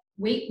 like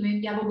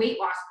maybe you have a weight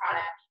loss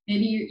product.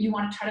 Maybe you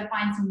want to try to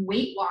find some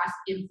weight loss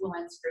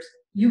influencers.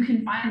 You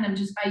can find them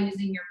just by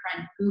using your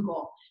friend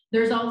Google.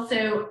 There's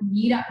also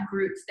meetup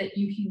groups that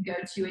you can go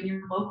to in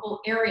your local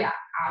area.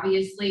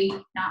 Obviously,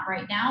 not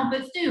right now,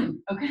 but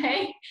soon,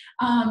 okay?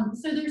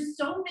 So there's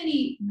so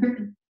many.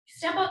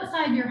 Step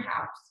outside your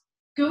house.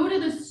 Go to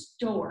the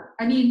store.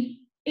 I mean,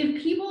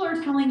 if people are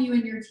telling you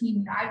in your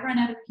team that I've run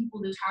out of people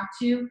to talk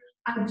to,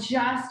 I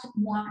just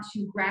want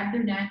to grab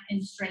their neck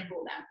and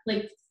strangle them.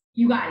 Like,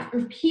 you guys,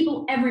 there's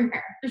people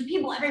everywhere. There's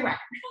people everywhere,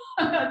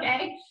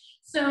 okay?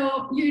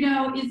 So,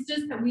 it's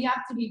just that we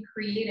have to be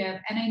creative.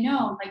 And I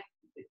know, like,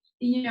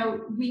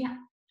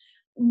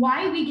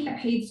 why we get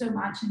paid so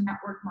much in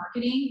network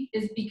marketing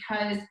is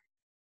because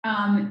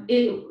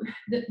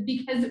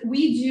because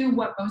we do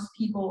what most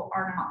people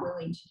are not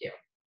willing to do.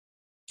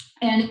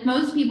 And if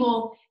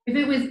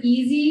it was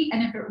easy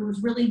and if it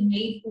was really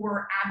made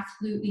for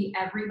absolutely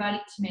everybody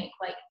to make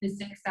like the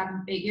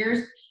 6-7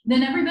 figures,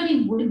 then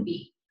everybody would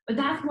be. But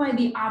that's why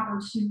the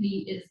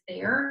opportunity is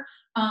there.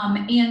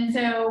 And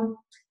so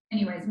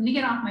anyways, I'm gonna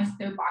get off my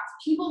soapbox.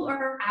 People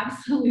are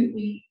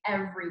absolutely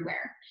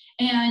everywhere.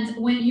 And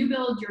when you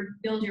build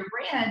your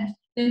brand,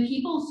 then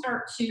people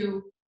start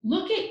to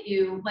look at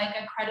you like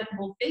a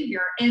credible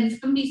figure. And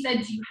somebody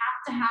said, do you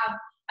have to have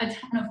a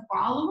ton of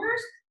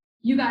followers?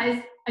 You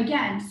guys,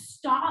 again,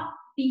 stop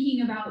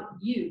thinking about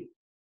you.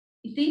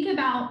 Think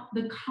about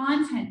the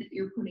content that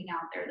you're putting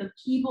out there, the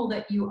people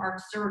that you are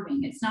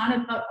serving. It's not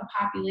about a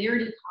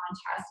popularity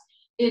contest.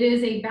 It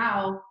is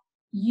about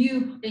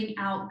you putting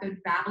out good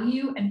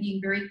value and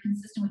being very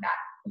consistent with that.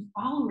 The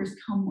followers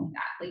come with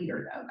that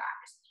later though,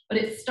 guys. But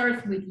it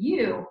starts with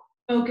you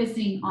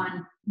focusing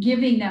on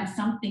giving them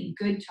something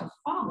good to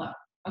follow,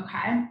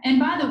 okay? And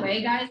by the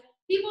way, guys,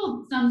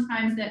 people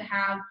sometimes that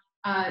have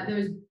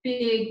those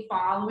big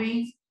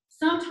followings,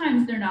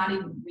 sometimes they're not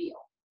even real.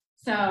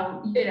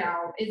 So,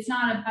 it's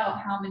not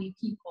about how many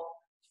people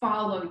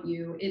follow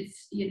you.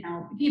 It's,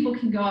 people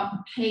can go up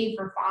and pay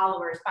for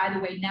followers. By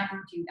the way,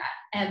 never do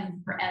that.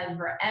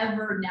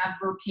 Ever,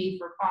 never pay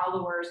for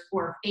followers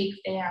or fake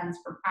fans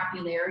for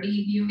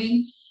popularity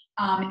viewing.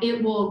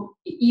 It will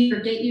either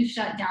get you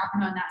shut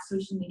down on that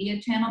social media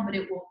channel, but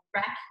it will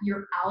wreck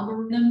your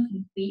algorithm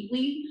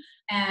completely,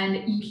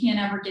 and you can't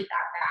ever get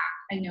that back.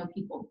 I know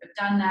people have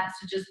done that,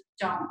 so just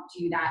don't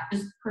do that.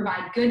 Just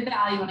provide good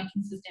value on a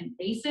consistent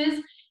basis,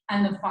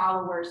 and the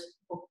followers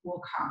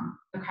will come,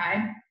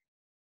 okay?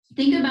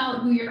 Think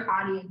about who your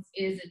audience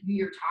is and who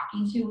you're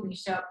talking to when you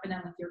show up for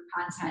them with your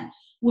content.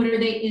 What are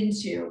they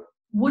into?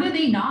 What are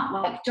they not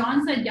like?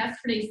 John said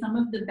yesterday some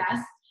of the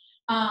best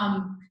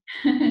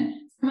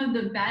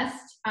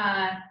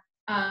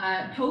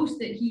posts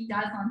that he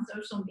does on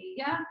social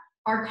media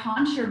are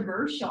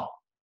controversial,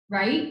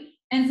 right?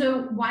 And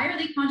so why are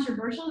they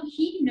controversial?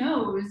 He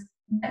knows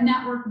that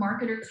network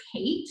marketers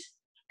hate.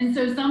 And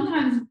so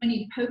sometimes when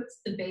he pokes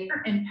the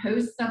bear and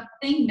posts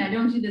something, I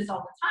don't do this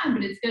all the time,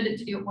 but it's good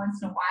to do it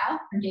once in a while,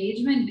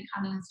 engagement, to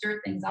kind of stir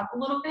things up a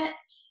little bit.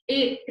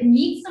 It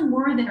meets them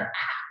where they're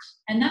at.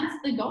 And that's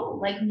the goal,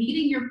 like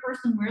meeting your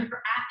person where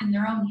they're at in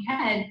their own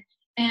head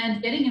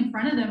and getting in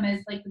front of them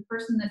as like the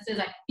person that says,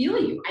 I feel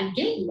you, I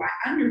get you,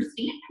 I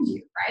understand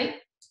you, right?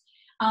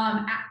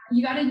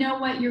 You got to know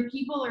what your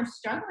people are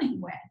struggling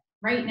with.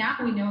 Right now,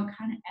 we know what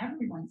kind of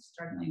everyone's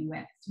struggling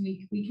with. So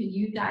we could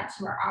use that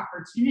to our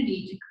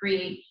opportunity to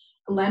create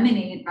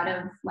lemonade out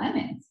of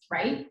lemons,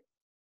 right?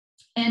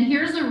 And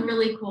here's a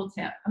really cool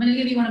tip. I'm going to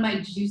give you one of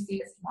my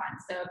juiciest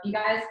ones. So if you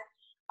guys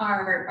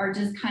are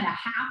just kind of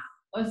half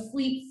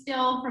asleep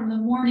still from the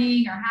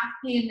morning or half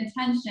paying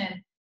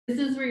attention, this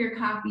is where your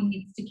coffee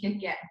needs to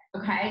kick in,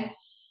 okay?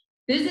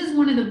 This is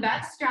one of the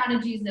best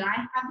strategies that I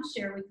have to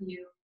share with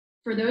you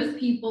for those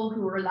people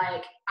who are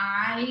like,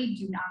 I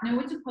do not know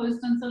what to post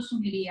on social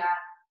media.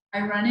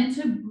 I run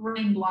into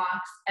brain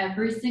blocks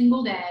every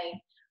single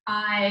day.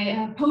 I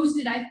have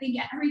posted, I think,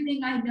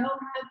 everything I know how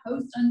to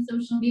post on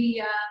social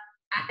media.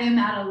 I am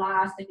at a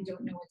loss. I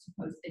don't know what to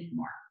post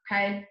anymore,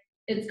 okay?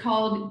 It's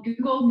called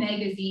Google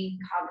Magazine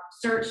cover,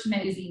 Search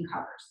Magazine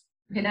Covers.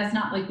 Okay, that's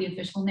not like the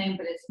official name,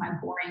 but it's my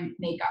boring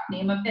makeup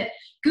name of it.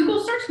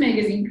 Google Search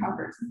Magazine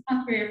Covers. It's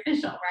not very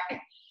official, right?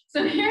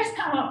 So here's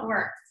how it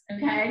works,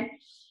 okay?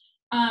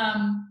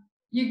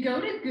 You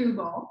go to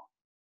Google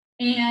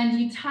and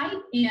you type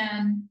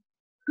in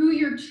who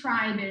your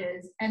tribe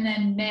is and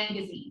then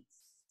magazines.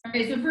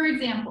 Okay, so for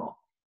example,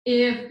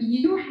 if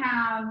you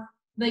have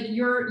like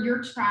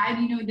your tribe,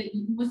 you know that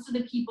most of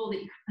the people that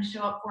you kind of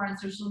show up for on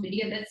social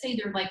media, let's say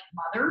they're like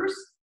mothers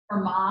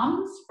or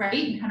moms, right?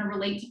 You kind of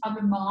relate to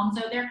other moms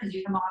out there because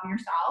you're a mom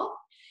yourself.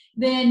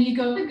 Then you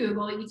go to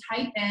Google, you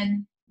type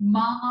in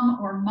mom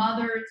or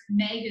mothers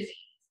magazines,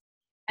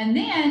 and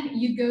then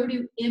you go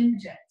to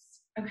images.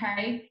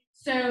 Okay,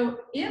 so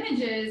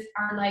images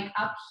are like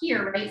up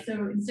here, right? So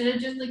instead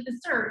of just like the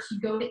search, you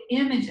go to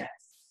images,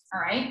 all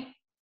right?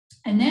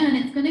 And then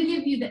it's going to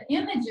give you the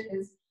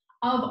images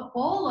of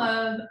all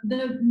of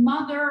the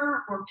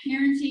mother or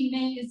parenting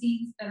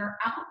magazines that are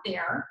out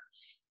there.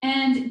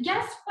 And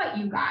guess what,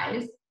 you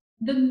guys?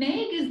 The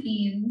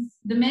magazines,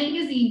 the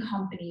magazine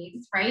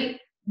companies, right?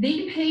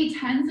 They pay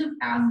tens of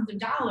thousands of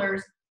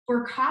dollars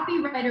for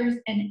copywriters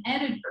and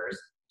editors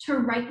to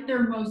write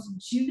their most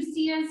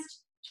juiciest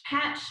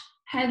catch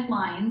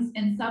headlines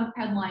and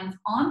sub-headlines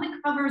on the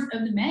covers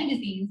of the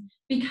magazines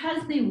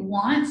because they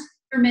want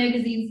their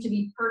magazines to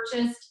be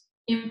purchased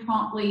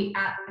impromptu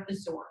at the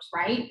source,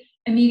 right?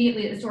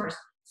 Immediately at the source.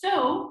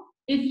 So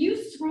if you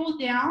scroll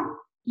down,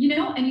 you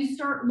know, and you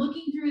start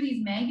looking through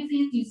these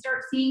magazines, you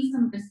start seeing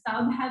some of the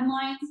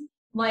sub-headlines,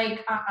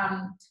 like,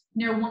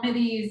 you know, one of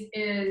these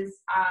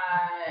is,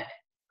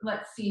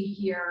 let's see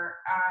here,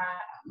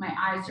 my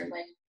eyes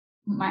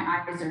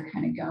are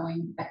kind of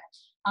going, but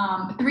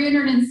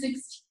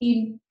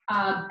 316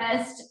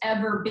 best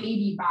ever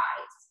baby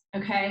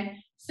buys, okay?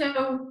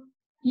 So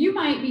you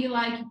might be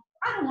like,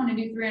 I don't want to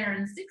do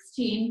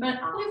 316, but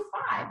I'll do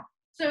 5.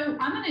 So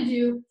I'm going to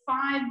do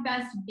 5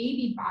 best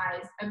baby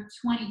buys of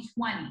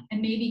 2020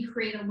 and maybe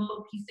create a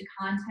little piece of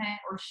content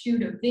or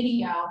shoot a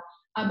video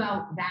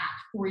about that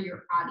for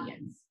your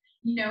audience.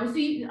 You know, so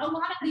a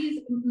lot of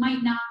these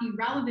might not be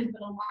relevant,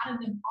 but a lot of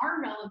them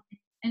are relevant.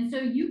 And so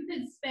you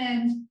could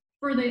spend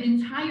for the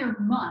entire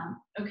month,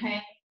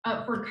 okay,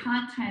 for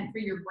content for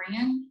your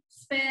brand,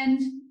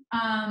 spend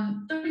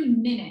 30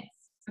 minutes,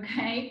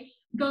 okay,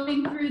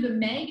 going through the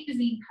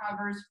magazine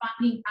covers,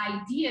 finding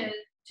ideas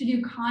to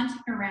do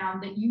content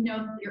around that you know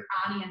that your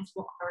audience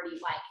will already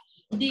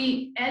like.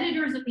 The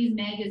editors of these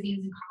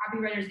magazines and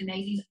copywriters and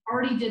magazines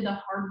already did the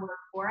hard work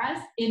for us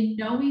in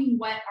knowing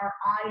what our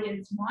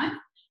audience wants,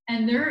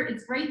 and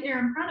it's right there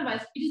in front of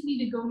us. We just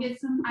need to go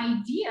get some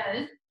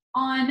ideas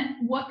on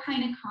what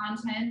kind of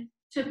content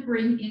to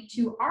bring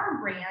into our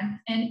brand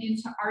and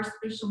into our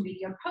social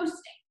media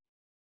posting.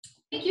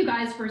 Thank you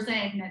guys for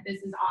saying that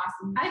this is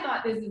awesome. I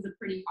thought this is a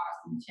pretty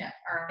awesome tip,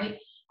 all right?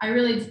 I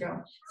really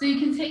do. So you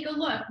can take a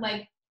look,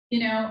 like, you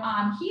know,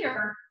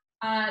 here,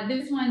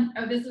 this one's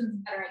better,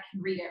 I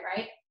can read it,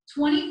 right?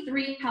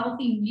 23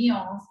 healthy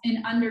meals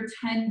in under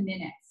 10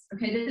 minutes.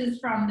 Okay, this is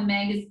from the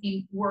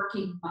magazine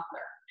Working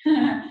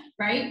Mother,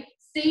 right?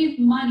 Save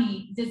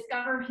money,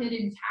 discover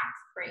hidden tax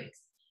breaks.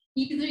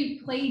 Easy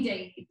play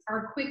dates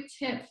are quick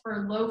tips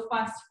for low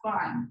fuss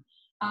fun.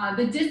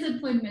 The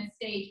discipline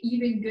mistake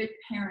even good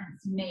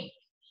parents make.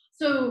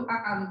 So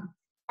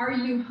are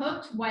you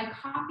hooked? Why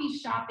coffee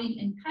shopping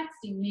and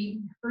texting may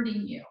be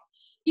hurting you?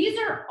 These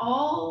are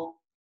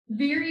all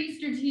very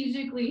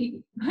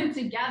strategically put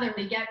together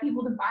to get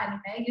people to buy the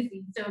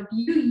magazine. So if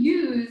you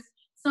use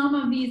some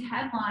of these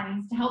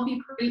headlines to help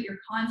you create your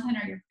content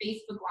or your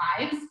Facebook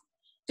Lives,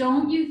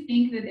 don't you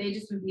think that they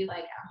just would be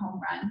like a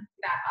home run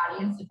for that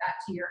audience, if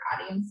that's who your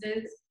audience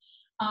is?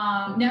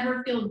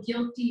 Never feel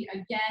guilty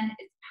again.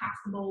 It's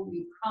passable,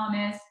 we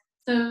promise.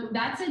 So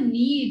that's a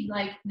need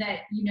like that,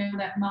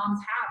 that moms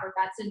have, or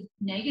that's a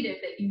negative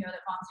that that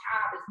moms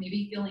have, is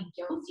maybe feeling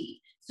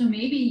guilty. So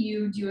maybe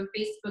you do a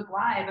Facebook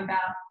Live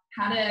about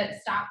how to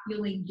stop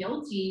feeling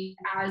guilty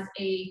as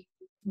a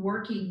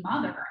working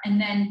mother. And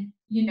then,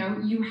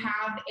 you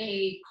have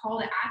a call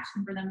to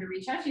action for them to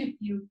reach out to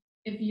you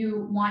if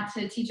you want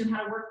to teach them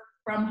how to work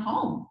from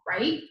home,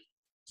 right?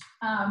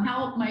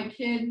 How my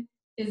kid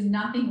is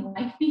nothing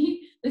like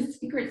me. The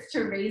secrets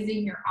to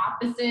raising your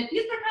opposite.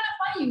 These are kind of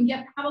fun. You can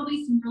get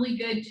probably some really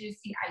good,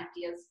 juicy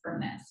ideas from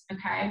this,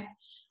 okay?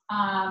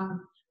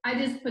 I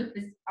just put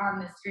this on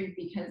the screen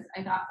because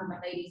I thought for my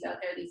ladies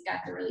out there, these guys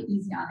are really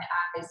easy on the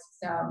eyes.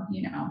 So,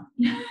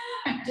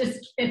 I'm just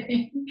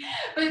kidding.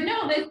 But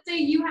no, let's say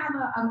you have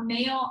a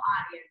male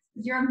audience.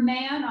 You're a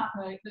man on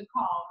the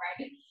call,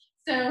 right?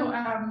 So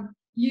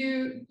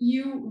you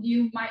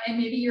might, and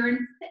maybe you're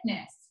in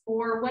fitness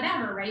or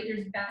whatever, right?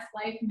 There's Best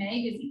Life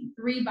magazine,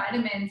 3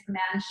 vitamins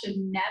men should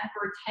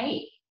never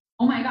take.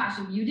 Oh my gosh,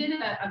 if you did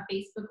a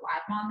Facebook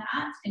Live on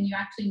that and you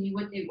actually knew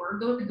what they were,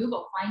 go to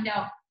Google, find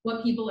out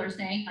what people are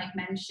saying, like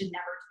men should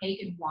never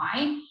take and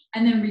why,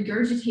 and then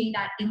regurgitate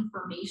that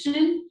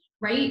information,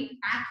 right,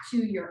 back to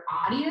your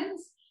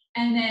audience.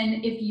 And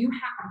then if you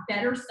have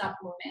better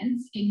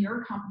supplements in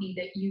your company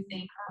that you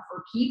think are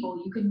for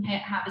people, you can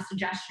have a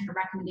suggestion or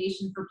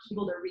recommendation for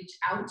people to reach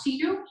out to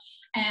you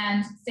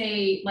and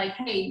say like,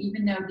 hey,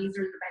 even though these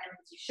are the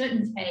vitamins you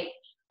shouldn't take,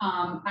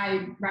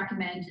 I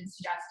recommend and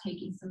suggest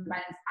taking some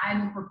vitamins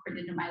I've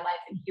incorporated into my life,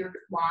 and here's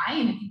why.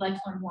 And if you'd like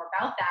to learn more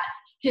about that,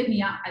 hit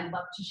me up. I'd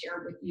love to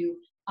share with you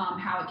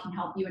how it can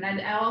help you. And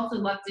I'd also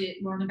love to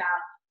learn about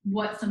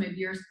what some of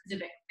your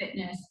specific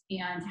fitness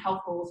and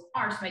health goals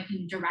are, so I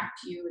can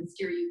direct you and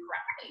steer you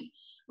correctly,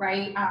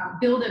 right?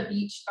 Build a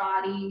beach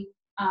body,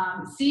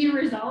 see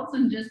results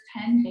in just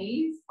 10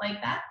 days.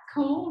 Like, that's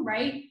cool,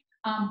 right?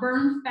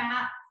 Burn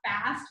fat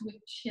fast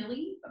with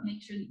chili, but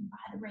make sure that you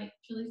buy the right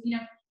chilies,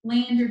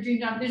 land your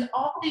dream job. There's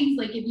all things,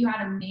 like if you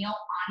had a male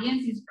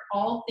audience, these are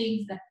all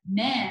things that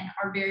men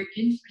are very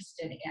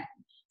interested in.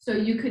 So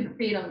you could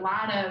create a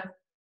lot of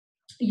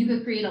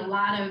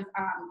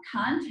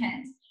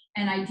content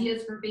and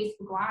ideas for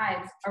Facebook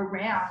Lives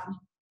around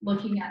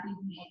looking at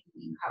these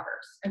magazine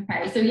covers.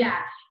 Okay, so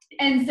yeah.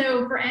 And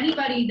so for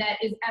anybody that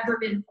has ever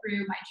been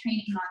through my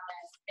training on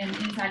this and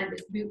inside of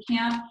this boot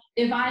camp,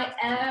 if I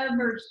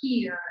ever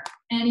hear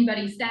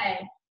anybody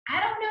say,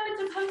 I don't know what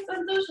to post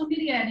on social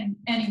media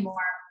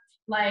anymore,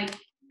 like,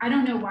 I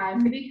don't know why,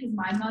 maybe because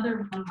my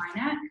mother won my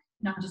neck.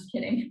 No, I'm just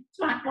kidding.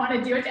 So I want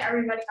to do it to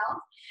everybody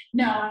else.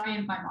 No, I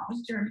mean, my mom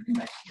was German,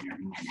 but she didn't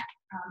win my neck.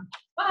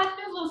 But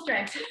it was a little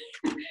strict.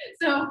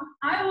 So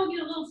I will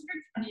get a little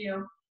strict on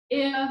you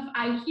if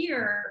I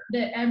hear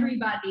that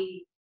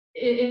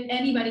if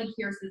anybody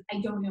here says,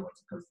 I don't know what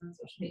to post on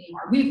social media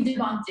anymore. We've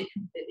debunked it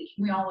completely.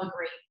 We all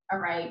agree, all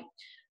right?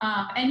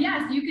 And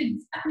yes, you could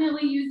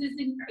definitely use this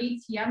in your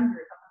ATM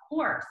group.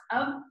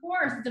 Of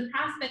course, it's a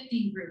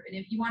prospecting group. And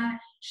if you want to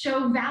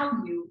show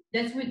value,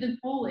 that's what the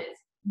goal is.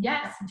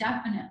 Yes,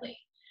 definitely.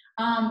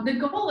 The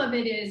goal of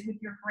it is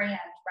with your brand,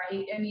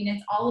 right? I mean,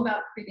 it's all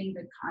about creating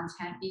good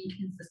content, being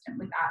consistent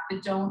with that,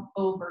 but don't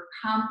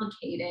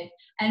overcomplicate it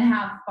and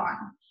have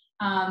fun.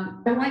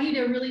 I want you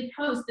to really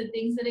post the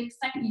things that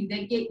excite you,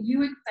 that get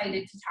you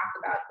excited to talk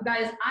about. You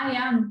guys, I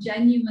am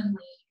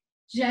genuinely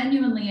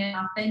and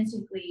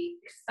authentically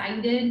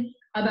excited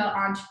about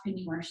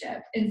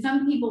entrepreneurship. And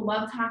some people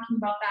love talking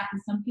about that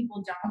and some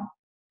people don't.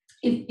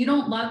 If you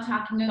don't love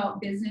talking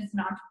about business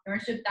and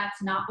entrepreneurship,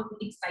 that's not what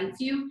excites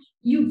you.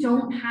 You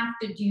don't have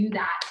to do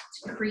that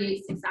to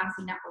create success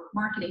in network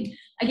marketing.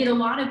 I get a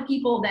lot of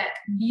people that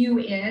view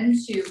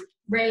into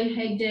Ray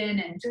Higdon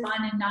and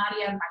John and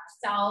Nadia and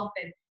myself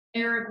and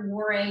Eric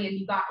Worre, and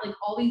you got like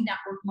all these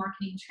network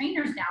marketing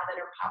trainers now that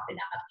are popping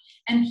up.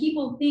 And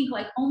people think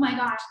like, oh my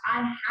gosh,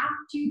 I have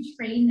to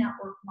train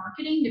network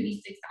marketing to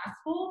be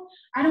successful.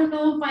 I don't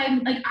know if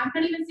I'm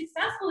not even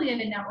successful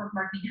yet in network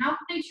marketing. How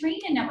can I train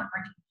in network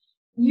marketing?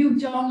 You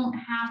don't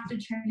have to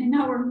train in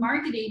network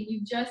marketing. You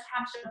just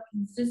have to show up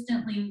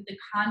consistently with the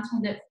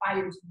content that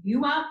fires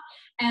you up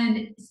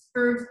and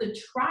serves the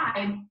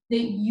tribe that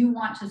you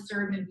want to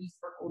serve and be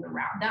circled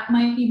around. That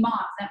might be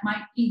moms, that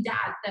might be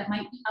dads, that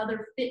might be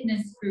other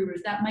fitness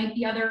gurus, that might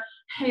be other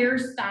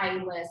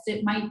hairstylists,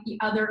 it might be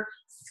other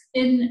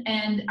skin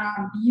and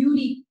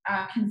beauty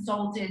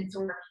consultants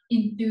or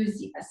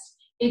enthusiasts.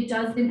 It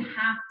doesn't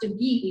have to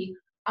be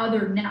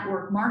other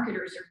network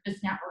marketers or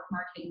just network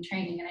marketing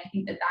training. And I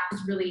think that that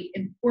is really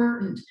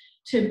important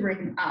to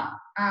bring up.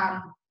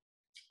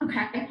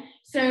 Okay,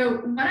 so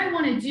what I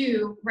want to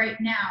do right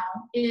now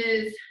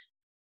is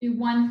do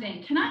one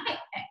thing.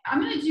 I'm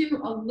going to do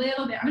a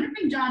little bit, I'm going to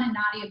bring John and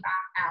Nadia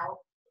back out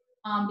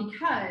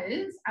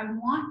because I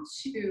want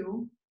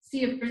to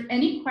see if there's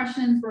any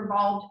questions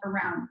revolved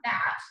around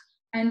that.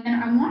 And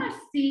then I want to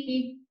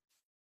see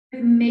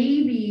if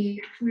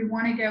maybe we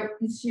want to go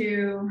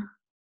into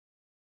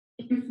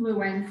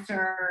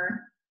influencer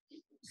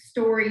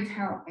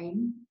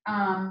storytelling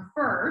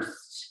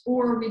first,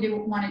 or we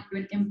do want to do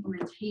an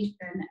implementation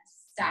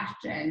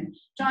session.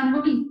 John,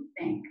 what do you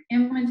think?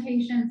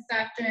 Implementation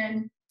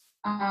session?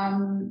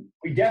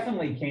 We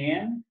definitely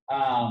can.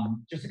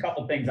 Just a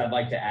couple things I'd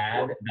like to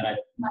add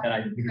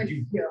because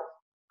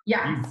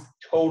you've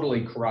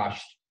totally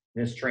crushed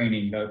this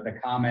training. The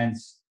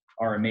comments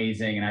are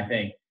amazing, and I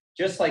think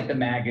just like the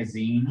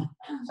magazine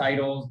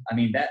titles, I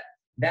mean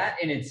that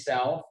in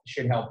itself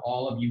should help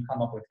all of you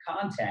come up with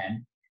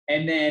content.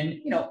 And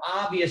then,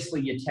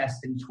 obviously you test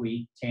and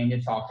tweak.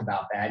 Tanya talked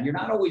about that. You're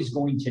not always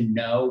going to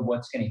know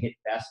what's going to hit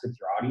best with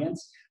your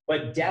audience,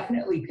 but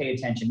definitely pay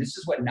attention. This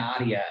is what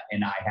Nadia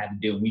and I had to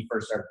do when we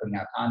first started putting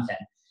out content.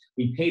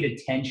 We paid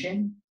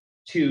attention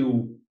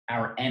to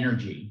our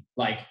energy.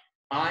 Like,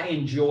 I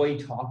enjoy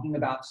talking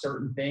about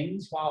certain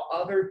things, while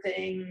other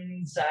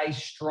things I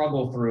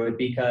struggle through it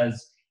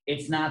because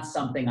it's not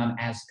something I'm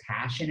as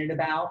passionate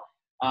about.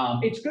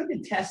 It's good to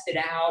test it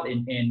out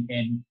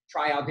and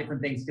try out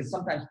different things, because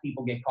sometimes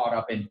people get caught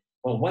up in,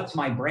 well, what's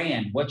my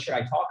brand? What should I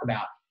talk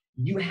about?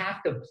 You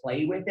have to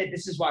play with it.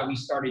 This is why we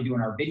started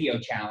doing our video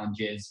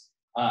challenges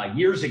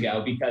years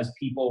ago, because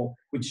people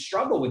would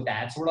struggle with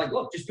that. So we're like,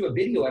 look, just do a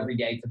video every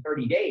day for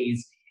 30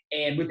 days.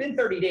 And within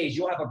 30 days,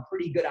 you'll have a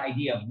pretty good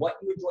idea of what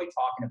you enjoy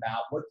talking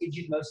about, what gives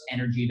you the most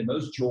energy, the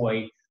most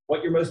joy,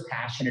 what you're most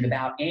passionate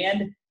about.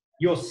 And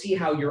you'll see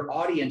how your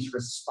audience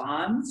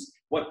responds,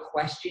 what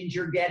questions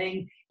you're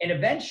getting. And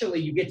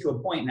eventually you get to a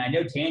point, and I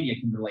know Tanya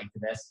can relate to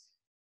this,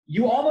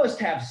 you almost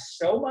have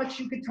so much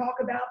you could talk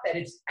about that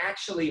it's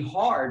actually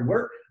hard.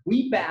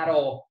 We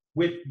battle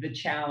with the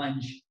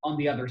challenge on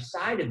the other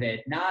side of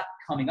it, not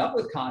coming up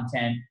with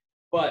content,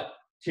 but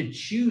to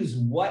choose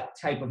what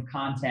type of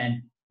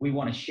content we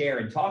want to share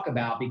and talk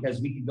about,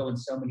 because we can go in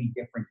so many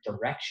different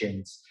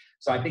directions.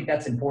 So I think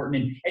that's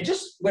important. And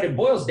just what it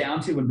boils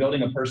down to when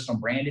building a personal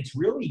brand, it's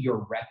really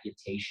your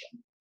reputation.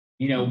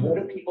 What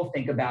do people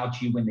think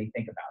about you when they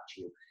think about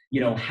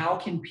you? How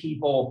can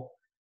people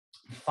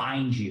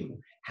find you?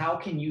 How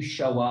can you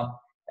show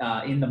up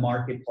in the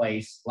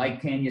marketplace?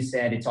 Like Tanya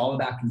said, it's all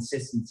about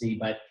consistency,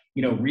 but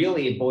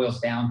really it boils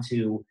down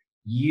to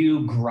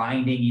you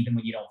grinding even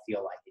when you don't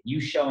feel like it. You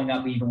showing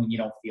up even when you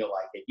don't feel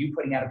like it. You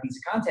putting out a piece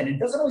of content. It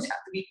doesn't always have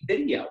to be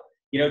video.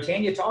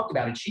 Tanya talked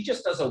about it. She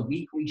just does a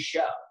weekly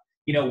show.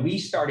 We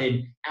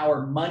started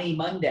our Money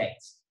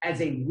Mondays as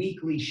a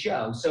weekly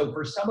show. So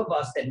for some of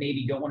us that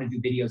maybe don't want to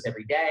do videos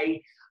every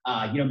day,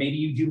 maybe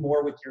you do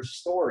more with your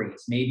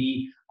stories.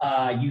 Maybe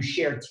you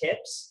share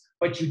tips,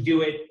 but you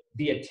do it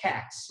via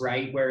text,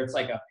 right? Where it's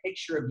like a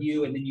picture of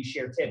you and then you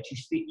share tips.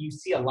 You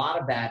see a lot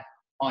of that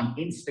on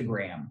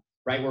Instagram,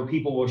 right? Where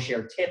people will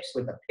share tips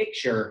with a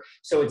picture.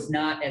 So it's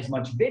not as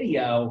much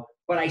video,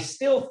 but I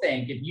still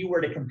think if you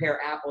were to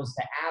compare apples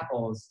to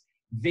apples,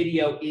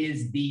 video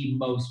is the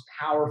most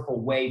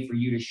powerful way for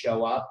you to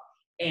show up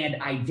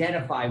and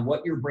identify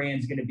what your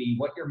brand's going to be,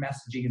 what your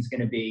messaging is going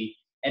to be.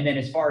 And then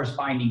as far as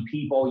finding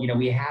people,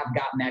 we have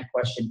gotten that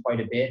question quite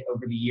a bit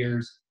over the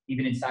years,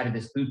 even inside of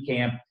this boot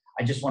camp.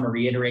 I just want to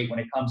reiterate, when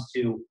it comes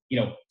to,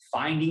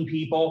 finding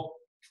people,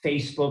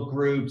 Facebook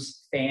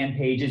groups, fan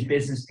pages,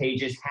 business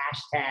pages,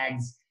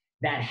 hashtags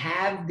that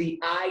have the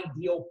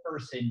ideal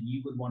person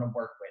you would want to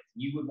work with,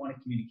 you would want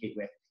to communicate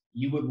with,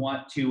 you would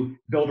want to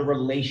build a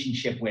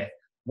relationship with.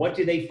 What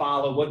do they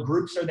follow? What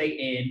groups are they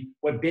in?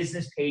 What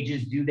business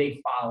pages do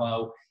they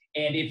follow?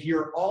 And if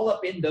you're all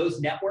up in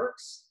those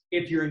networks,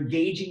 if you're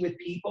engaging with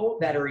people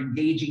that are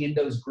engaging in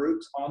those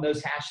groups, on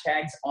those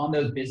hashtags, on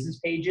those business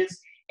pages,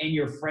 and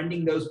you're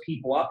friending those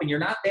people up, and you're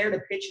not there to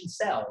pitch and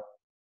sell,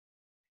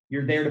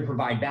 you're there to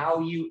provide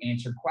value,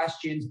 answer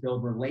questions,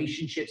 build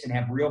relationships, and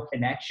have real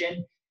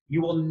connection,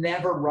 you will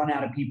never run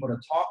out of people to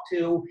talk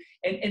to.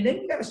 And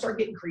then you got to start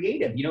getting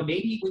creative.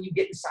 Maybe when you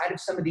get inside of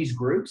some of these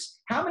groups,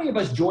 how many of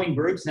us join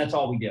groups and that's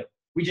all we do?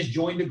 We just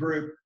join the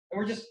group and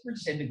we're just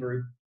in the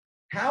group.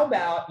 How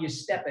about you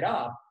step it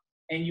up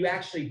and you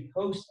actually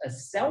post a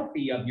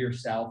selfie of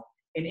yourself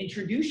and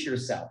introduce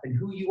yourself and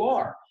who you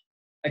are?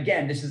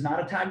 Again, this is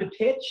not a time to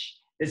pitch.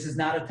 This is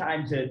not a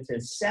time to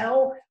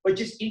sell, but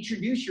just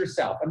introduce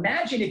yourself.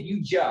 Imagine if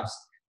you just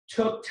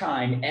took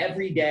time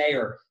every day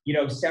or,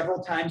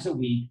 several times a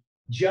week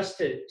just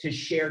to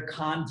share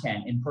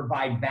content and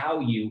provide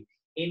value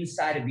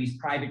inside of these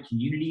private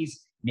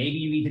communities. Maybe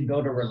you even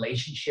go to a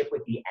relationship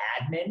with the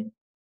admin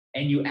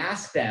and you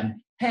ask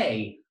them,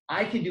 hey,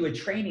 I could do a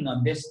training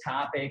on this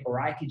topic, or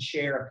I could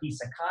share a piece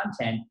of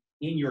content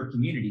in your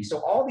community. So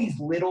all these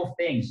little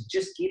things,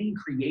 just getting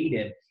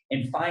creative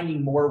and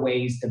finding more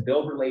ways to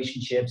build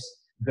relationships,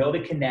 build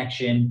a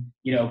connection,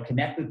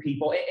 connect with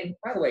people. And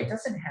by the way, it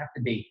doesn't have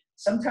to be.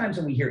 Sometimes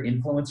when we hear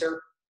influencer,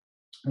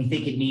 we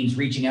think it means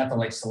reaching out to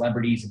like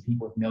celebrities and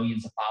people with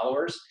millions of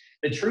followers.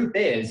 The truth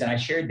is, and I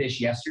shared this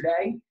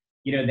yesterday,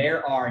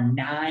 there are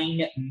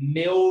 9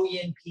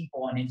 million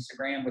people on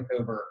Instagram with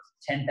over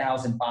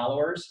 10,000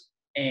 followers.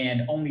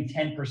 and only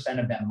 10%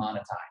 of them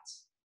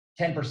monetize.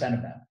 10%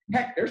 of them.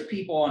 Heck, there's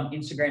people on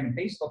Instagram and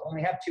Facebook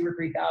only have 2,000 or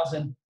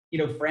 3,000,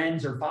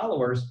 friends or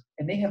followers,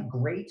 and they have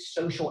great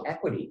social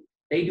equity.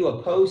 They do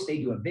a post, they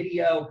do a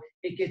video,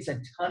 it gets a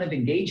ton of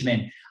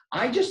engagement.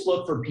 I just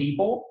look for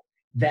people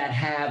that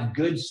have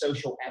good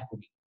social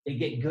equity. They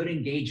get good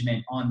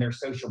engagement on their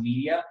social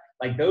media.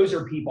 Like those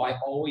are people I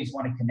always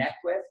want to connect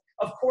with.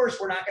 Of course,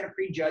 we're not going to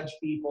prejudge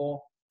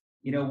people.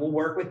 We'll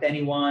work with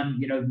anyone.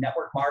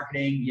 Network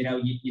marketing.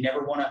 You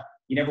never want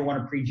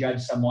to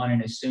prejudge someone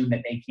and assume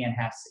that they can't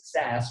have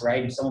success,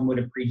 right? If someone would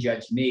have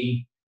prejudged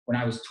me when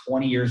I was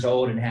 20 years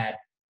old and had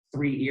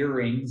 3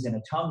 earrings and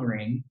a tongue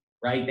ring,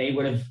 right? They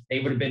would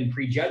have been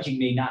prejudging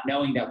me, not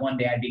knowing that one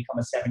day I'd become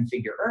a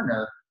 7-figure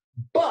earner.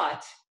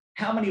 But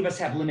how many of us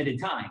have limited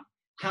time?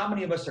 How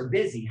many of us are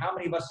busy? How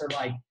many of us are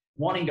like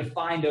wanting to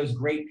find those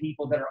great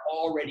people that are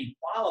already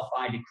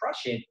qualified to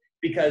crush it?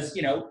 Because,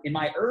 in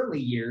my early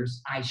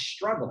years, I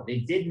struggled.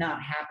 It did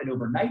not happen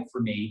overnight for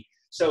me.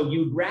 So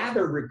you'd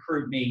rather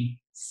recruit me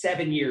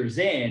 7 years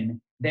in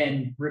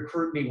than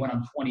recruit me when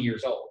I'm 20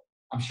 years old.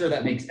 I'm sure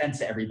that makes sense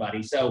to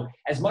everybody. So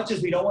as much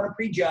as we don't want to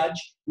prejudge,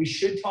 we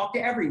should talk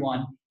to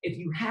everyone. If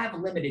you have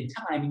limited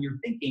time and you're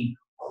thinking,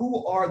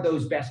 who are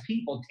those best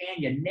people?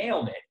 Tanya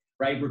nailed it,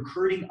 right?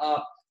 Recruiting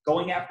up,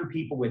 going after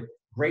people with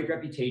great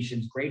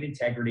reputations, great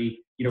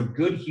integrity,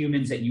 good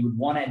humans that you would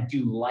want to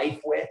do life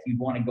with, you'd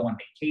want to go on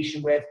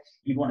vacation with,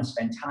 you'd want to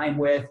spend time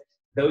with.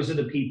 Those are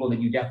the people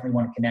that you definitely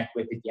want to connect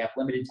with. If you have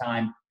limited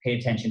time, pay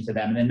attention to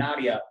them. And then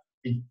Nadia,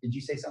 did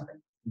you say something?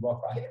 You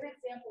walked by. Give an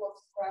example of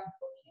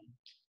scrapbooking.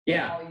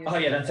 Yeah. Oh,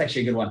 yeah, that's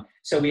actually a good one.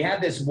 So we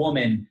had this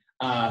woman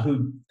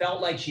who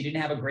felt like she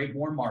didn't have a great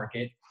warm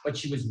market, but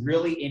she was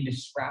really into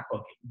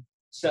scrapbooking.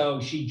 So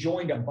she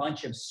joined a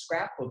bunch of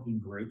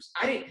scrapbooking groups.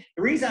 The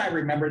reason I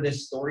remember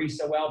this story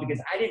so well,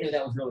 because I didn't know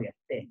that was really a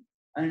thing.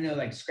 I didn't know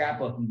like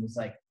scrapbooking was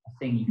like a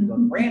thing you could go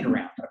brand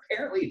around. But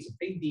apparently it's a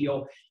big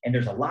deal, and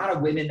there's a lot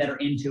of women that are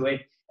into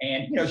it.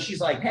 And she's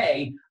like,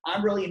 hey,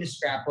 I'm really into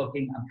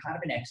scrapbooking. I'm kind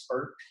of an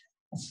expert.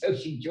 So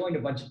she joined a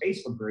bunch of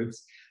Facebook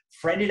groups,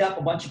 friended up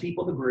a bunch of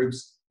people in the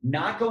groups,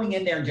 not going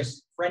in there and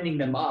just friending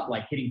them up,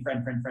 like hitting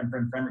friend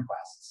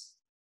requests,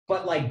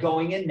 but like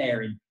going in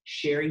there and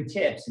sharing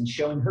tips and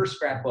showing her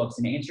scrapbooks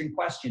and answering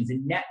questions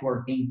and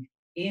networking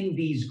in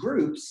these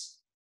groups.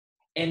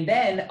 And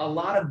then a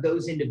lot of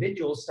those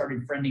individuals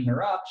started friending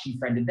her up. She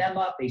friended them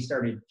up. They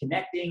started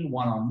connecting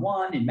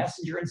one-on-one in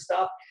Messenger and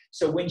stuff.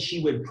 So when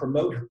she would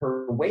promote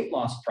her weight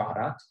loss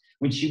product,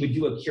 when she would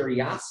do a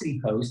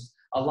curiosity post,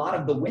 a lot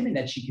of the women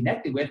that she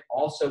connected with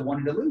also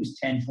wanted to lose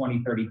 10,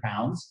 20, 30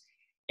 pounds.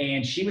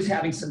 And she was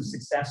having some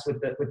success with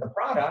the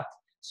product.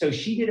 So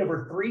she did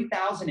over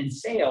 3,000 in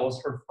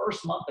sales her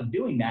first month of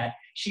doing that.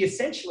 She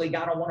essentially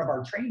got on one of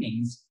our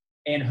trainings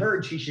and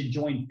heard she should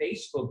join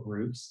Facebook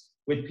groups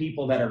with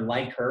people that are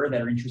like her,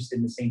 that are interested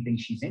in the same thing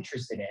she's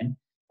interested in.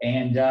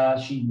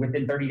 And she,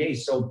 within 30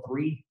 days, sold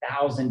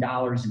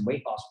 $3,000 in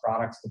weight loss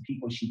products to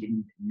people she didn't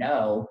even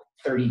know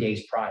 30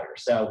 days prior.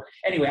 So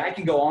anyway, I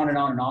could go on and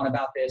on and on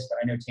about this, but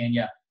I know,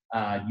 Tanya,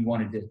 you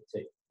wanted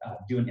to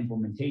do an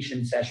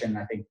implementation session.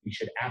 I think we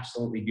should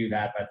absolutely do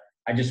that. But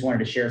I just wanted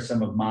to share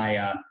some of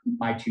my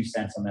 2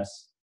 cents on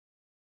this.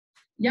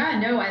 Yeah,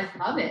 no, I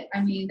love it.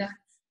 I mean,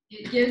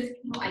 it gives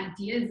people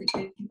ideas, it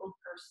gives people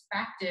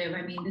perspective.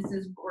 I mean, this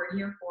is what we're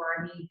here for.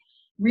 I mean,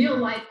 real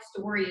life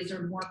stories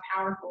are more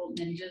powerful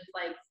than just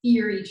like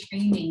theory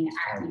training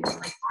at you.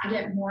 Like I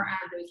get more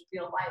out of those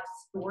real life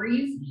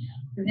stories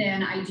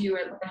than I do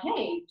at like,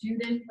 hey, do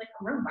this like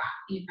a robot.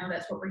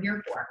 That's what we're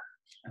here for.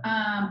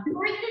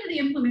 Before we get into the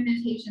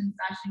implementation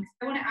session, because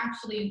I want to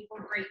actually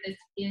incorporate this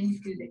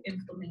into the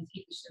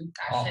implementation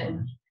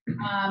session.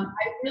 I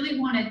really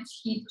want to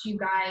teach you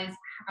guys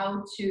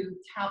how to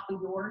tell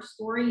your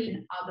story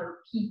and other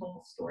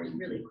people's story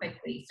really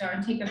quickly. So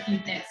I'm going to take a few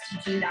minutes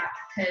to do that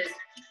because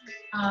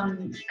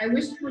I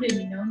wish I would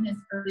have known this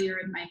earlier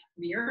in my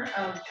career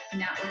of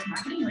network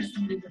marketing, or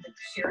somebody would have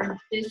shared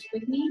this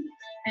with me.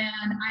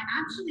 And I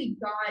actually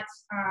got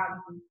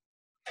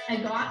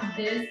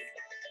this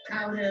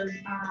out of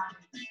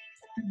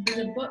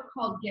there's a book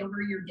called Get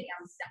Over Your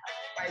Damn Self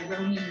by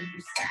Romy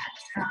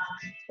Musette.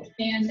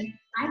 And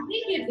I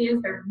think it is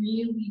a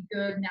really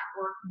good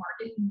network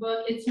marketing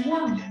book. It's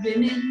more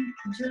women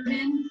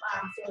driven.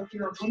 So if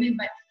you're a woman,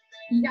 but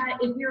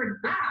if you're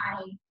a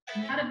guy,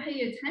 you gotta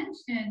pay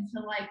attention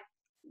to like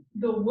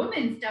the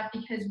women stuff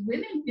because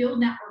women build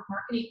network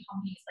marketing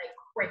companies like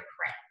crazy,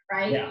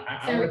 right? Yeah,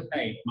 I would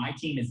say my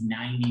team is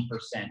 90%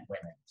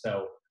 women.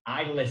 So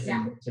I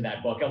listened to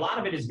that book. A lot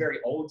of it is very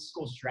old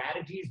school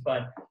strategies,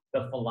 but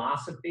the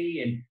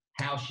philosophy and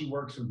how she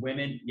works with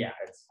women,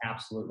 it's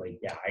absolutely,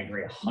 I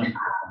agree 100%.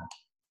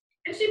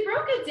 And she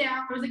broke it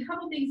down. There was a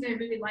couple things I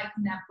really liked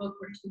in that book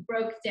where she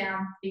broke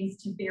down things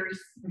to very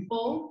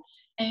simple.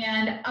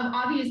 And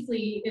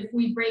obviously, if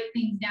we break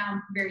things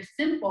down very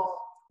simple,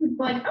 it's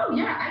like, oh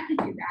yeah, I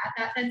can do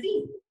that. That's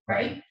easy,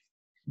 right?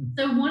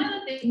 So one of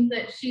the things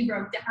that she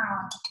broke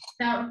down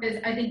that was,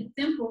 I think,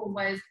 simple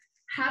was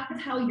how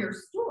to tell your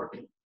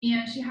story.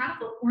 and she had a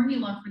little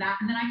formula for that.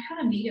 And then I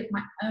kind of made it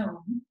my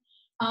own.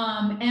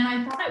 And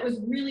I thought it was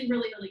really,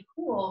 really, really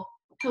cool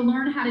to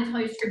learn how to tell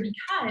your story,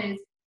 because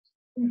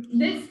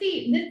let's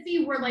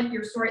see where like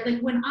your story,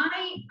 like when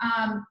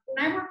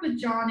I work with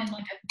John in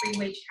like a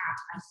three-way chat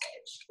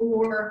message,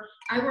 or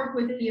I work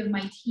with any of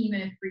my team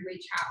in a three-way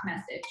chat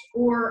message,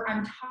 or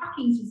I'm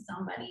talking to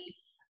somebody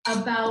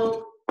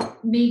about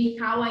maybe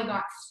how I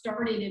got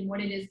started and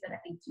what it is that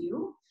I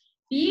do,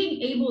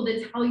 being able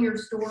to tell your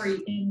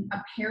story in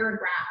a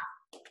paragraph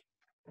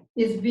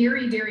is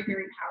very, very,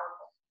 very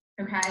powerful.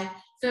 Okay.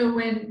 So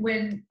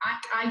when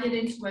I get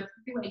into a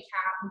three-way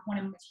chat with one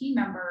of my team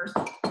members,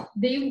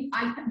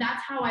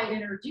 that's how I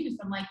introduce.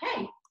 I'm like,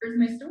 hey, here's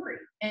my story.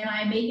 And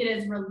I make it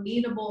as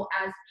relatable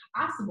as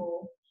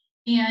possible.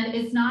 And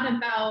it's not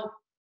about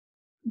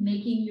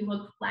making you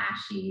look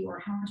flashy or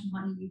how much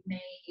money you've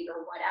made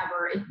or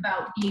whatever. It's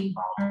about being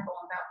vulnerable,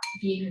 about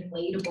being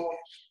relatable.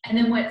 And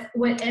then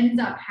what ends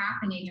up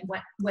happening, and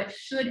what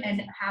should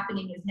end up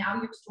happening, is now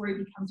your story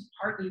becomes a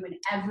part of you in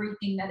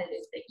everything that it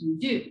is that you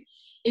do.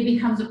 It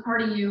becomes a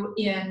part of you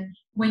in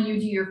when you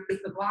do your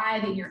Facebook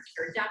Live, in your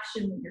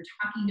introduction, when you're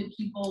talking to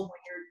people, when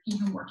you're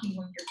even working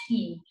with your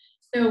team.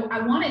 So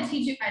I want to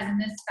teach you guys in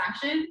this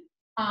session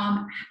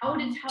how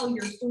to tell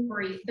your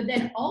story, but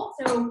then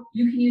also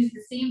you can use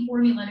the same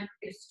formula to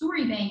create a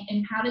story bank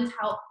and how to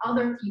tell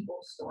other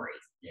people's stories.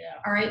 Yeah.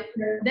 All right,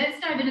 let's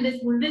dive into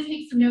this. We're going to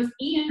take some notes,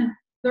 and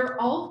there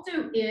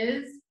also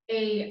is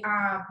a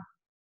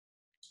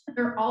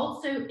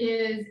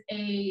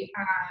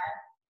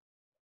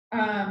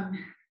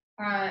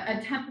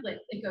template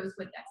that goes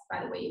with this,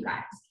 by the way, you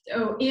guys.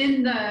 So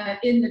in the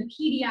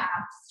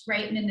PDFs,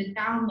 right, and in the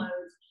downloads,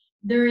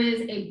 there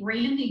is a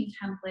branding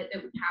template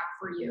that we have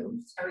for you,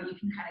 so you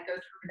can kind of go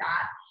through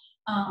that.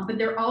 But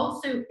there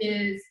also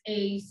is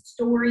a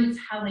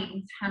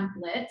storytelling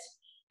template,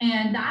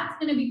 and that's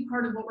going to be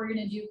part of what we're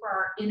going to do for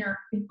our inner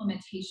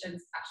implementation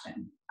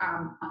session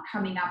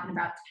coming up in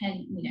about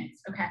 10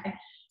 minutes. Okay,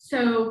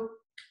 so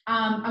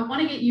I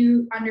want to get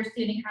you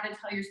understanding how to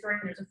tell your story.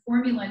 There's a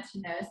formula to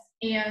this,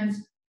 and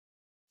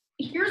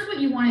here's what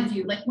you want to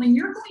do. Like when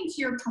you're going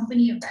to your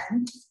company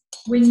events,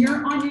 when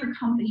you're on your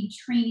company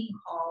training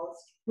calls,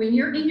 when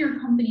you're in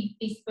your company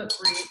Facebook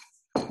groups,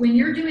 when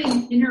you're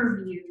doing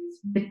interviews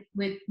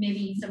with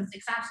maybe some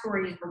success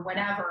stories or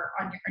whatever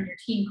on your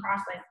team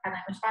Crossline,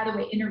 which, by the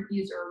way,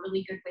 interviews are a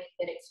really good way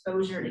to get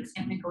exposure and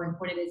examine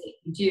what it is that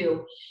you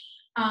do.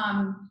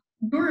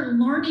 You're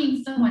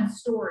learning someone's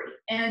story.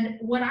 And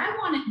what I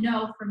want to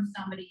know from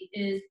somebody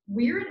is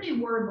where they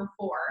were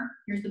before.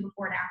 Here's the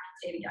before and after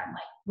state again,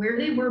 like where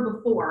they were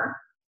before,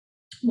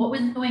 what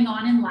was going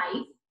on in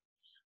life,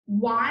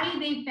 why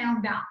they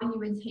found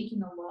value in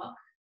taking a look,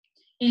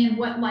 and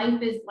what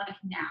life is like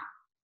now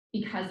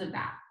because of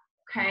that.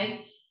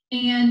 Okay.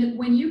 And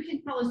when you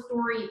can tell a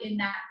story in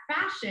that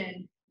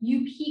fashion,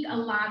 you pique a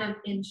lot of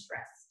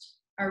interest.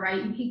 All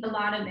right, you pique a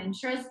lot of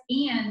interest,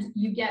 and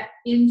you get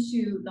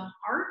into the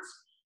heart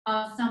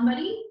of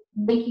somebody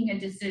making a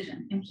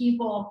decision. And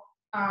people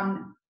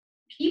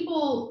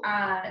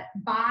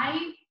buy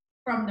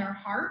from their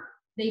heart.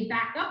 They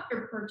back up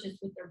their purchase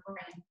with their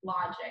brain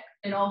logic.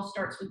 It all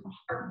starts with the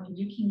heart. When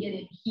you can get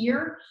in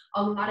here,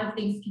 a lot of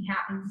things can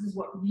happen. This is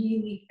what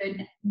really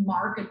good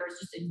marketers,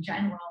 just in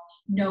general,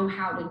 know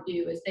how to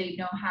do, is they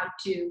know how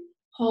to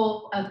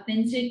pull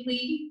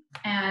authentically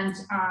and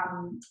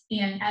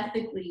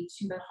ethically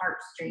to the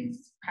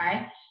heartstrings.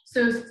 Okay,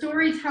 so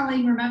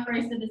storytelling, remember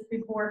I said this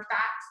before,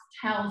 facts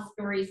tell,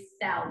 stories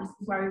sell. This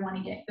is why we want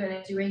to get good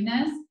at doing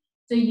this.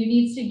 So you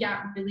need to get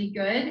really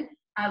good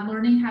at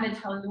learning how to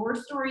tell your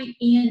story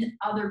and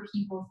other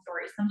people's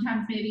stories.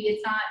 Sometimes maybe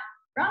it's not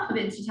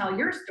relevant to tell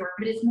your story,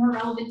 but it's more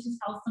relevant to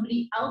tell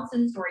somebody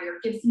else's story or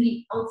give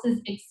somebody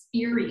else's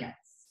experience.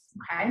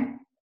 Okay,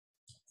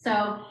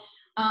 so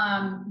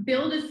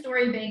build a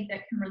story bank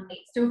that can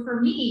relate. So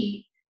for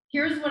me,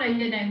 here's what I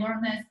did. I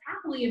learned this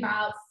probably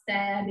about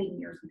 7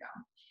 years ago.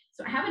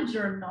 So I have a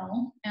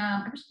journal.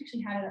 I just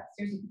actually had it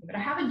upstairs with me, but I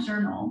have a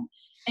journal.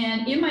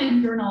 And in my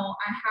journal,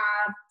 I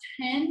have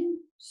 10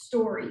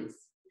 stories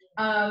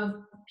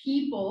of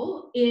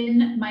people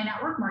in my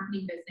network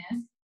marketing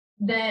business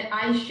that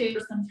I share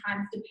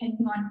sometimes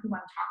depending on who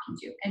I'm talking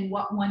to and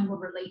what one will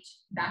relate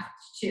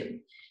best to.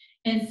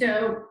 And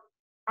so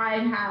I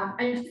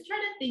just try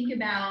to think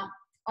about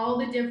all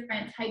the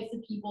different types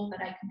of people that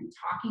I could be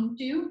talking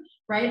to,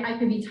 right? I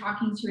could be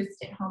talking to a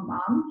stay-at-home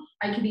mom.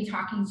 I could be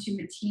talking to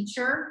a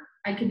teacher.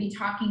 I could be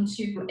talking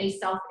to a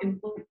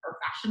self-employed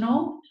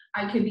professional.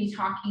 I could be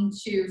talking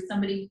to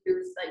somebody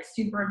who's like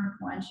super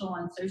influential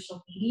on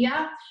social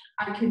media.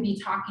 I could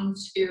be talking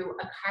to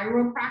a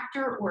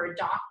chiropractor or a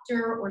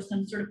doctor or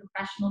some sort of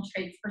professional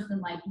tradesperson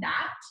like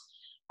that.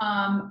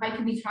 I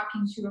could be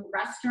talking to a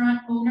restaurant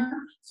owner.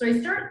 So I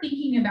start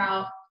thinking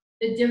about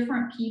the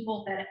different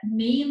people that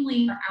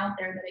mainly are out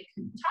there that I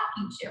could be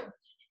talking to.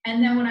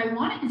 And then what I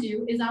want to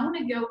do is I want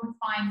to go and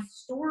find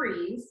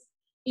stories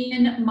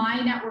in my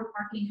network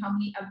marketing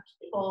company of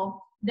people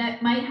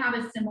that might have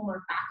a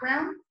similar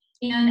background.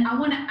 And I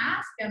want to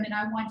ask them and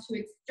I want to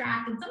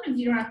extract, and sometimes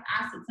you don't have to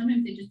ask them,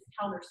 sometimes they just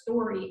tell their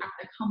story at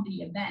the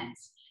company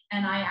events.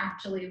 And I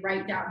actually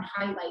write down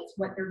highlights,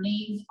 what their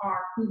names are,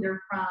 who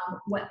they're from,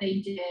 what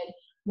they did,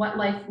 what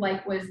life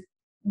was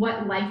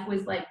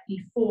like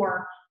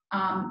before,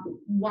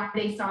 why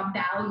they saw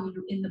value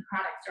in the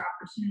products or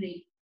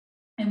opportunity,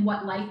 and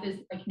what life is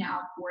like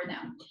now for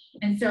them.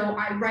 And so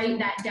I write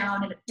that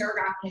down in a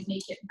paragraph and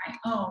make it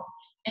my own.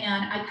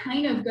 And I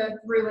kind of go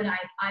through and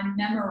I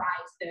memorize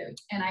those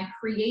and I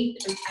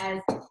create those as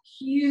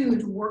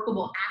huge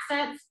workable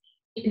assets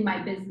in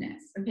my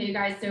business. Okay, you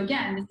guys. So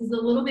again, this is a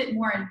little bit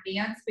more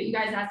advanced, but you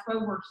guys, that's why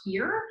we're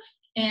here.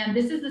 And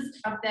this is the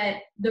stuff that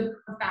the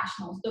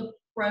professionals, the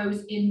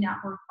pros in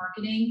network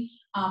marketing,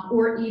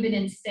 or even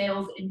in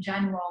sales in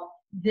general,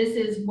 this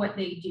is what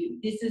they do.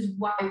 This is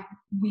why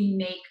we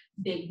make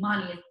big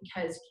money, is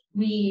because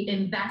we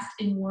invest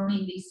in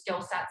learning these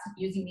skill sets of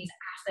using these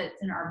assets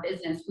in our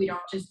business. We don't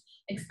just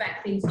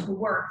expect things to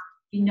work.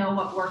 We know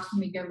what works and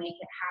we go make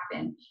it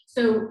happen.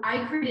 So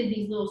I created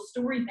these little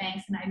story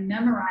banks and I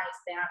memorized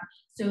them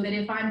so that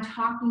if I'm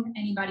talking to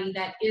anybody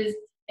that is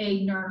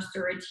a nurse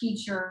or a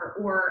teacher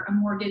or a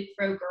mortgage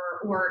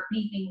broker or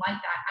anything like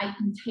that, I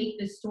can take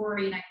this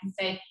story and I can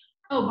say,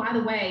 oh, by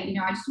the way, you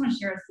know, I just want to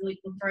share a really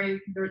cool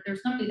story.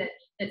 There's somebody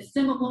that's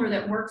similar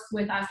that works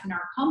with us in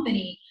our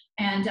company,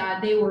 and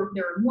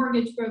they're a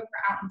mortgage broker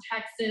out in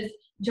Texas.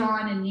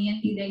 John and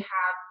Nancy, they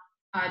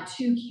have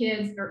 2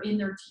 kids. They're in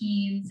their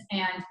teens,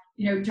 and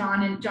you know, John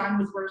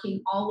was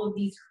working all of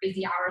these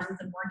crazy hours as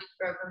a mortgage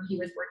broker. He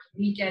was working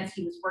weekends.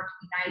 He was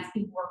working nights.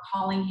 People were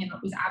calling him.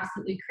 It was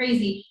absolutely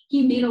crazy.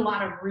 He made a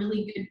lot of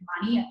really good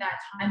money at that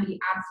time, but he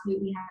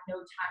absolutely had no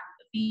time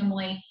with the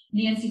family.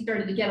 Nancy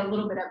started to get a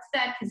little bit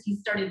upset because he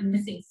started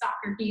missing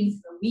soccer games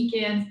for the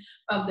weekends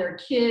of their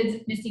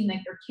kids, missing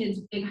like their kids'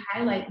 big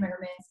highlight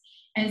moments.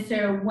 And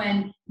so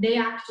when they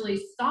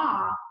actually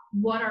saw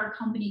what our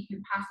company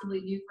could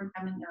possibly do for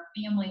them and their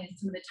family and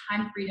some of the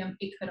time freedom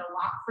it could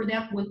unlock for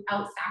them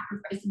without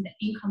sacrificing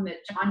the income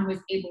that John was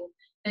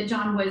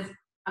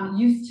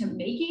used to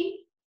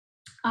making,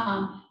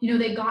 you know,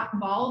 they got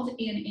involved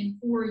in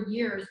 4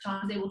 years.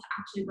 John was able to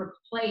actually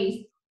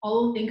replace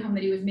all of the income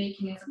that he was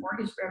making as a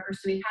mortgage broker.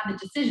 So he had the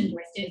decision, do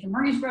I stay as a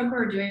mortgage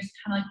broker or do I just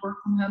kind of like work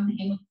from home and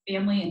hang with the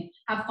family and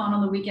have fun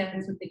on the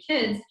weekends with the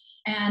kids?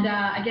 And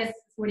I guess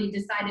that's what he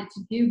decided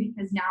to do,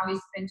 because now he's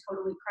been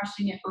totally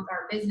crushing it with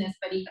our business,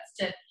 but he gets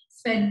to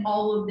spend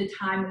all of the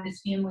time with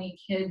his family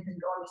and kids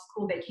and go on these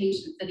cool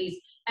vacations that he's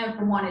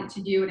ever wanted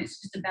to do. And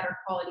it's just a better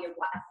quality of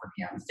life for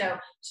him. So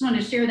just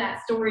wanted to share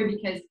that story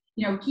because,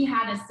 you know, he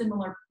had a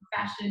similar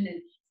profession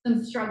and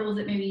some struggles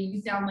that maybe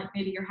you sound like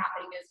maybe you're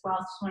having as well.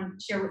 So just wanted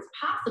to share what's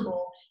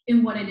possible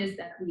in what it is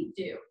that we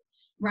do,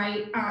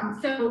 right?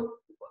 So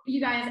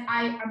you guys,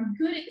 I'm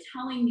good at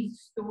telling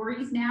these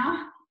stories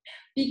now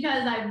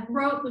because I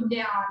wrote them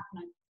down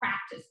and I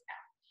practiced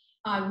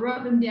them. I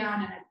wrote them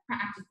down and I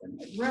practiced them.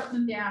 I wrote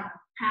them down and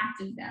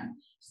practiced them.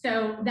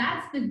 So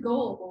that's the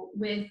goal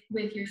with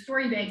your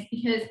story banks,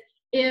 because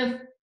if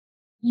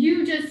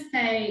you just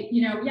say,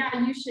 you know,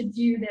 yeah, you should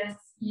do this,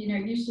 you know,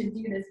 you should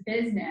do this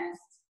business,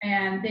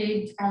 and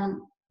they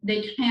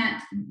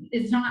can't,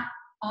 it's not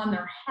on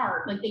their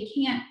heart, like they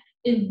can't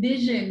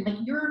envision, like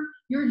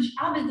your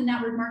job as a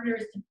network marketer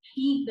is to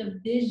paint the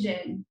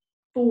vision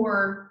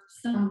for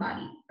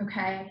somebody,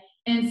 okay?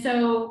 And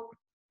so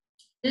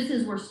this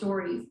is where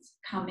stories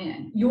come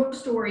in, your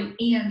story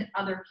and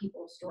other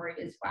people's story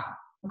as well,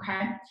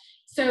 okay?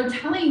 So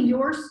telling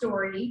your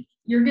story,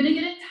 you're gonna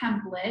get a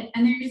template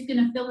and then you're just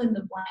gonna fill in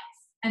the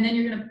blanks and then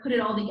you're gonna put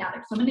it all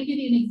together. So I'm gonna give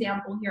you an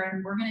example here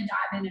and we're gonna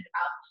dive in about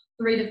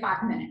 3 to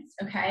 5 minutes,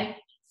 okay?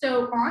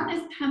 So on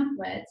this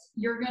template,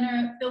 you're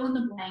gonna fill in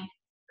the blank,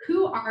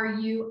 who are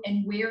you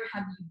and where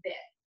have you been,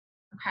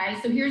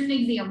 okay? So here's an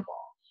example.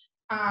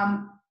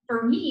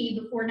 For me,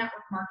 before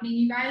network marketing,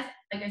 you guys,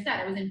 like I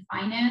said, I was in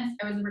finance.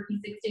 I was working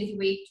 6 days a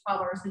week,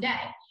 12 hours a day.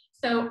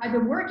 So I've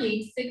been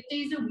working 6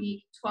 days a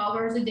week, 12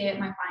 hours a day at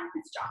my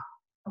finance job.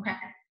 Okay,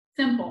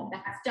 simple.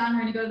 That's done.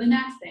 We're gonna go to the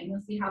next thing.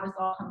 Let's see how this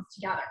all comes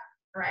together.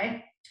 All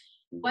right.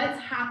 What's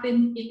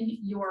happened in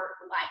your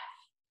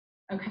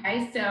life?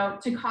 Okay, so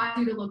to cause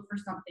you to look for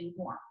something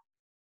more.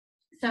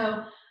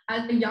 So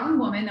as a young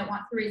woman that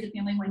wants to raise a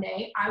family one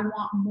day, I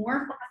want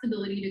more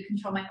flexibility to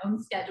control my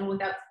own schedule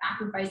without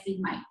sacrificing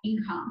my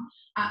income.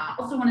 I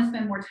also want to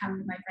spend more time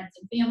with my friends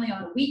and family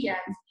on the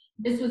weekends.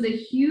 This was a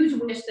huge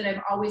wish that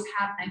I've always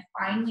had, and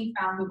I finally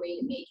found a way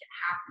to make it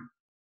happen.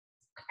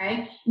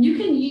 Okay, you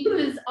can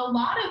use a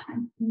lot of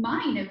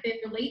mine if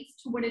it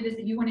relates to what it is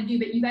that you want to do.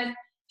 But you guys,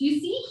 do you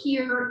see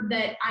here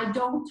that I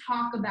don't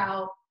talk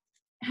about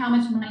how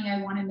much money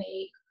I want to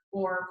make,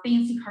 or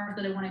fancy cars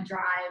that I want to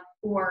drive,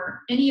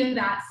 or any of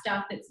that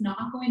stuff that's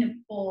not going to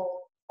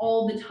pull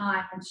all the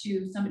time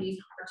to somebody's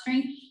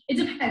heartstrings? It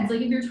depends.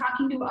 Like if you're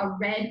talking to a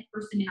red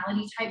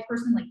personality type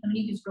person, like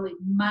somebody who's really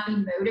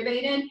money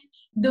motivated,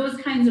 those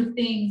kinds of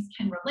things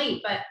can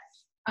relate. But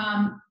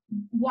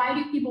why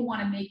do people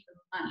want to make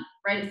the money,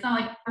 right? It's not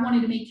like I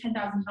wanted to make $10,000.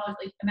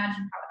 Like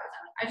imagine how that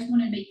sounds. I just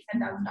wanted to make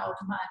 $10,000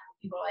 a month.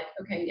 people are like,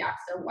 okay, yeah,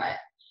 so what?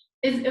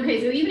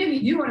 Okay, so even if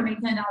you do want to make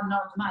 $10,000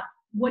 a month,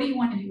 what do you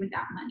want to do with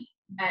that money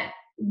that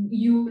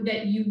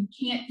you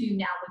can't do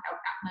now without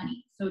that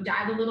money? So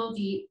dive a little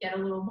deep, get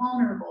a little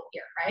vulnerable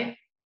here, right?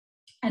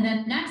 And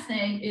then the next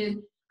thing is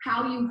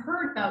how you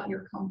heard about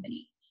your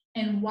company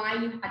and why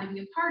you had to be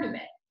a part of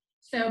it.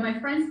 So my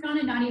friends John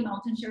and Nadia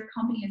Melton share a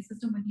company and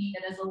system with me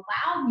that has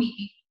allowed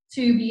me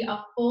to be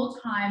a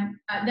full-time,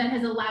 that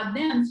has allowed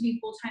them to be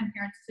full-time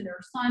parents to their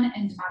son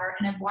and daughter,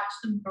 and I've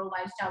watched them grow a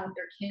lifestyle with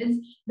their kids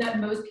that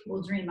most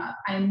people dream of.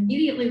 I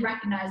immediately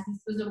recognized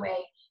this was a way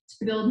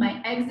to build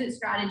my exit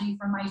strategy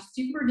from my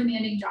super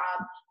demanding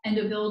job and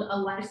to build a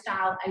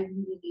lifestyle I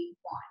really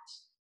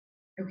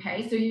want.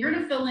 Okay, so you're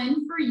gonna fill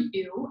in for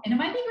you, and it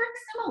might be very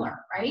similar,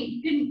 right?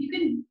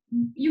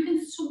 You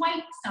can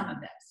swipe some of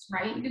this,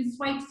 right? You can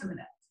swipe some of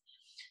this.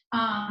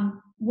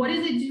 What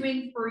is it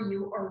doing for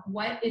you, or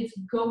what it's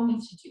going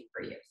to do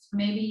for you? So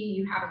maybe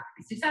you haven't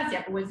had success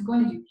yet, but what it's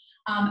going to do.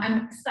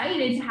 I'm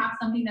excited to have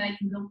something that I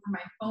can build for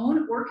my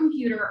phone or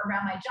computer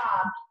around my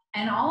job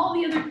and all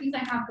the other things I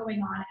have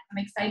going on. I'm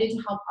excited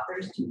to help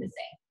others do the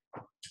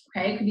same.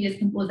 Okay, it could be as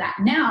simple as that.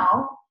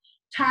 Now,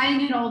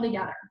 tying it all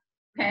together.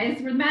 Okay, this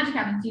is where the magic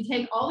happens. You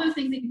take all those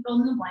things that you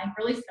filled in the blank,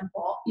 really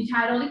simple. You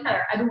tie it all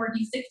together. I've been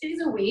working 6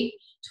 days a week,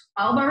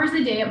 12 hours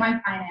a day at my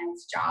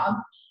finance job.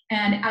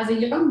 And as a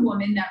young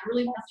woman that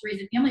really wants to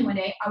raise a family one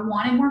day, I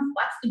wanted more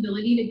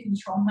flexibility to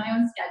control my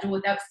own schedule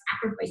without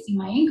sacrificing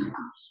my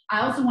income.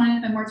 I also wanted to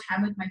spend more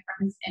time with my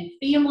friends and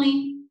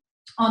family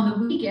on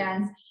the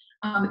weekends.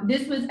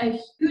 This was a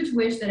huge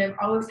wish that I've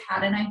always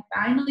had, and I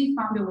finally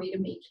found a way to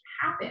make it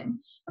happen.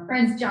 My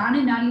friends John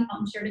and Nadia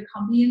Melton shared a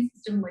company and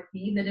system with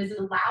me that has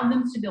allowed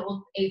them to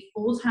build a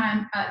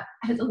full-time,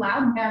 has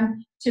allowed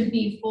them to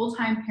be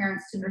full-time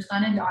parents to their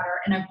son and daughter,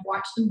 and I've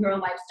watched them grow a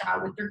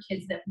lifestyle with their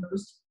kids that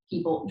most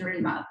people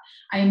dream of.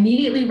 I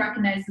immediately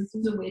recognized this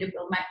was a way to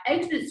build my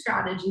exit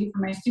strategy for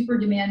my super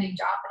demanding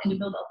job and to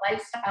build a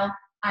lifestyle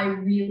I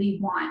really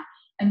want.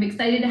 I'm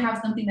excited to have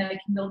something that I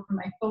can build from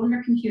my phone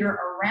or computer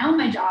around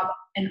my job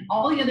and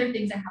all the other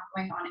things I have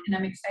going on, and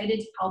I'm excited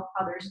to help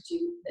others do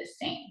the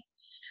same.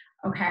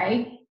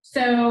 Okay,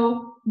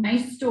 so my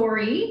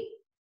story,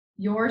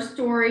 your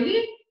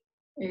story,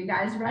 are you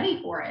guys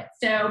ready for it?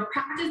 So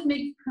practice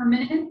makes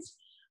permanent.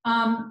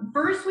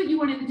 First, what you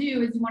want to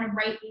do is you want to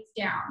write this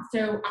down.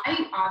 So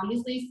I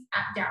obviously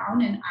sat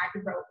down and I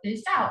wrote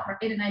this out,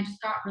 right? And I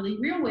just got really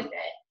real with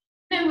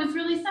it. And it was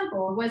really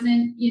simple. It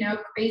wasn't,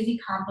 crazy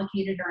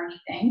complicated or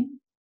anything.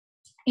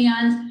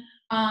 And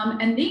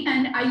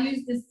then I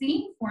used the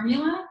same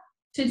formula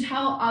to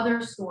tell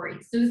other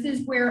stories. So this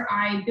is where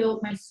I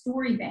built my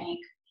story bank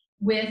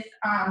with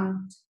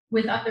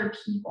other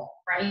people,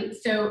 right?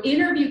 So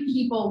interview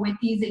people with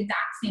these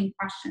exact same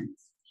questions.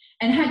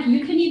 And heck,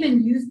 you can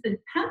even use the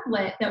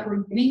template that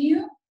we're giving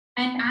you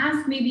and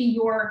ask maybe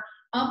your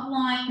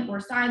upline or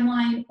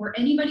sideline or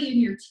anybody in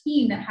your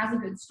team that has a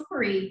good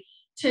story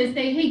to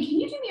say, hey, can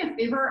you do me a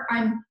favor?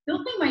 I'm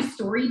building my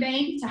story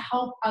bank to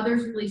help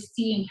others really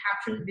see and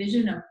capture the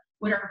vision of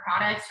what our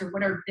products or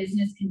what our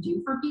business can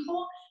do for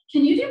people.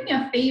 Can you do me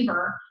a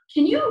favor?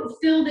 Can you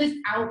fill this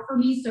out for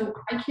me so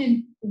I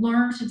can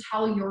learn to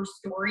tell your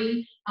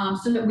story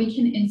so that we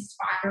can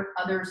inspire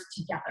others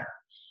together?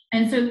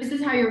 And so this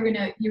is how you're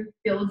gonna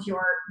build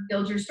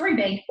your story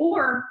bank.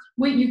 Or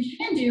what you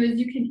can do is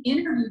you can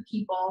interview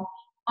people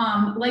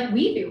like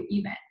we do.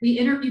 Even we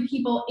interview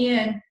people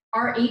in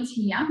our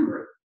ATM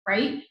group,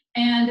 right?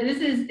 And this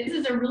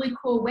is a really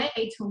cool way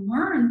to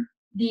learn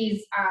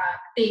these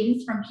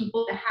things from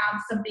people to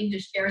have something to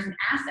share as an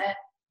asset.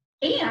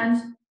 And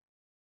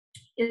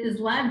it is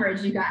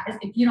leverage, you guys.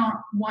 If you don't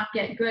want to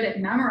get good at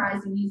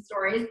memorizing these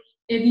stories,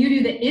 if you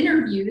do the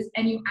interviews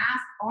and you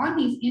ask on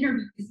these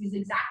interviews these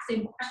exact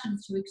same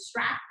questions to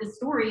extract the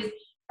stories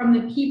from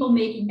the people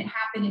making it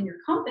happen in your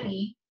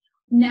company,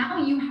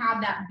 now you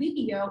have that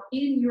video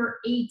in your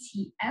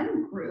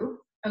ATM group,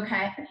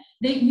 okay,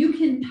 that you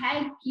can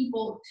tag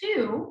people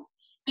to.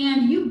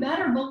 And you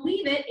better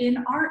believe it,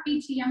 in our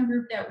ATM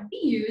group that we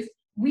use,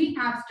 we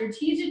have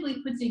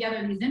strategically put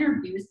together these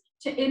interviews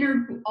to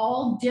interview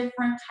all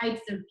different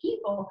types of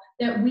people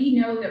that we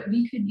know that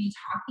we could be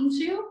talking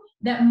to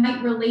that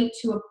might relate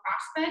to a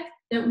prospect,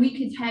 that we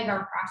could tag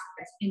our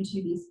prospects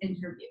into these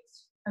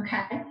interviews,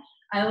 okay?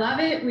 I love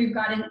it. We've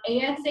got an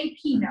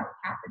ASAP note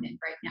happening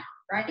right now,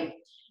 right?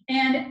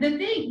 And the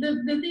thing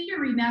to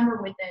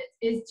remember with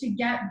it is to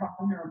get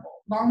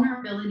vulnerable.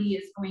 Vulnerability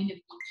is going to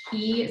be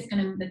key. It's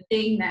going to be the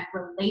thing that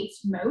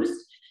relates most.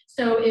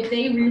 So if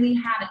they really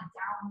had a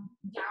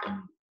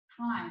down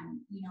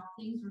time,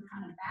 things were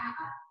kind of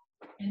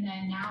bad, and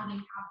then now they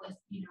have this,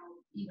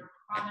 either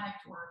product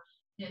or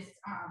this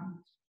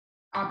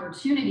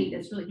opportunity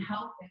that's really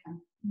helped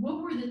them.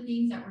 What were the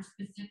things that were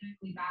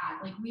specifically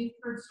bad? Like, we've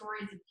heard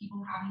stories of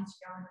people having to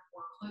go into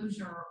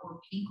foreclosure or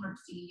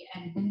bankruptcy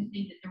and didn't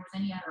think that there was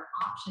any other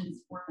options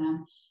for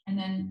them. And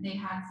then they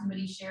had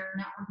somebody share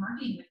network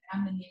marketing with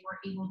them and they were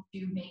able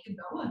to make a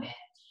go of it.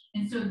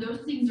 And so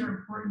those things are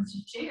important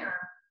to share.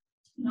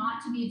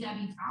 not to be a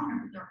Debbie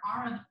Downer, but there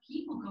are other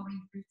people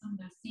going through some of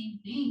those same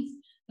things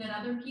that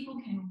other people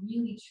can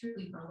really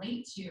truly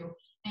relate to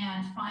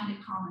and find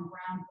a common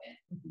ground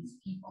with these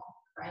people,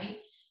 right?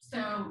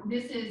 So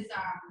this is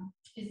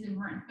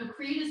important. So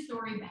create a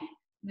story bank.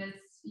 That's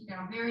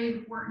very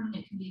important.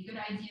 It can be a good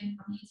idea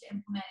for me to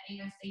implement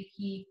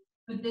ASAP,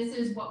 but this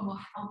is what will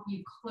help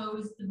you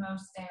close the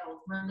most sales,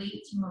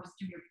 relate to most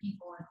of your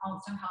people, and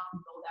also help you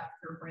build out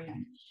your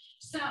brand.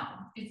 So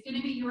it's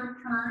going to be your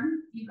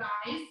turn, you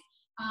guys.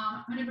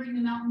 I'm going to bring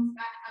the mountains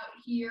back out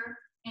here,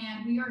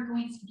 and we are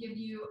going to give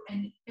you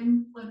an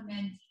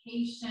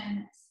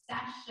implementation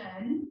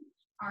session.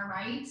 All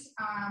right,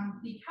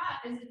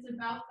 because it's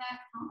about that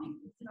time.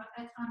 It's about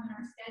that time in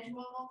our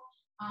schedule.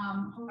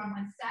 Hold on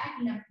one sec.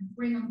 You have to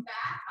bring them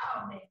back.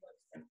 Oh, they look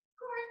so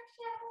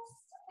gorgeous.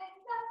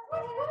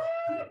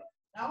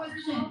 That was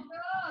so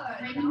good.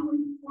 Right? That was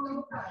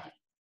so good.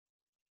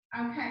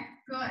 Okay,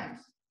 good.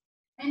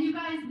 And you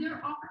guys,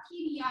 there are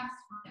PDFs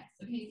for this.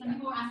 Okay, some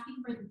people are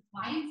asking for the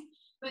slides,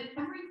 but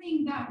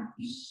everything that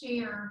we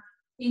share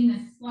in the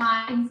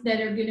slides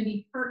that are going to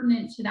be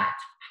pertinent to that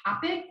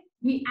topic,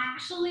 we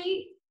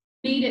actually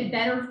made it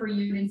better for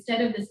you.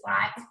 Instead of the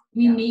slides,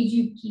 we made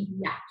you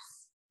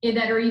PDFs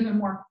that are even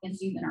more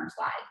fancy than our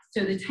slides.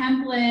 So the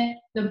template,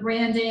 the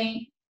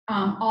branding,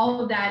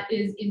 all of that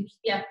is in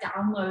PDF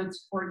downloads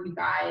for you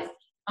guys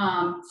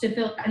to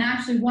fill. And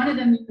actually, one of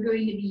them you're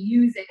going to be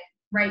using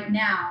right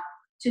now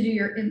to do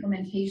your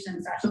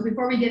implementation session. So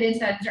before we get into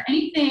that, is there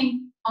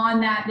anything on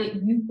that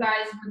you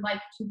guys would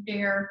like to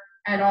share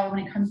at all when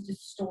it comes to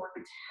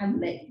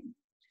storytelling?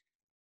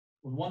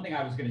 Well, one thing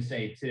I was going to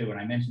say too, and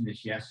I mentioned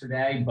this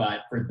yesterday,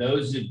 but for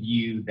those of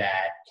you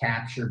that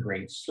capture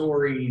great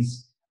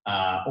stories,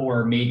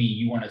 or maybe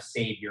you want to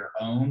save your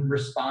own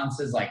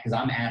responses, like, because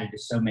I'm added to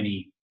so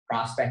many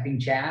prospecting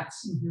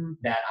chats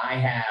that I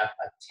have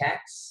a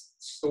text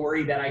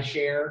story that I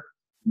share,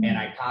 and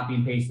I copy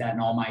and paste that in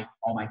all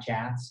my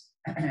chats.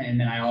 And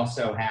then I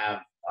also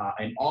have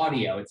an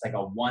audio. It's like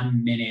a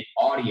 1-minute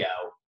audio,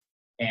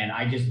 and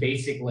I just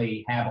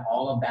basically have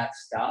all of that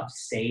stuff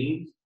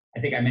saved. I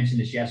think I mentioned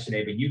this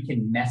yesterday, but you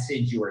can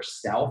message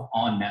yourself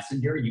on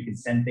Messenger. You can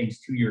send things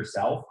to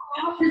yourself.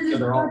 So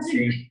they're all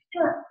saved.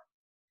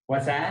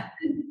 What's that?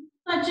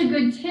 Such a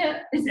good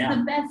tip. This is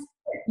the best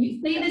tip.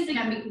 You say this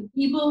again because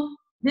people,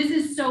 this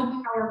is so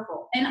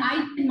powerful. And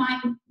I can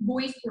mine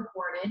voice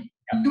recorded.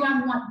 You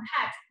have one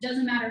text.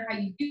 Doesn't matter how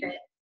you do it,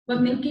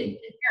 but make it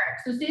generic.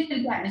 So say it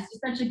again. This is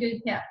such a good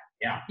tip.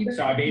 Yeah.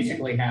 So I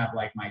basically have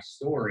like my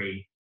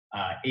story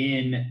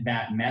in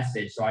that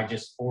message. So I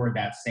just forward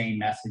that same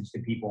message to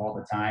people all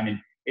the time. And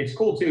it's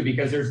cool too,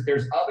 because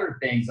there's other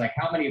things, like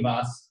how many of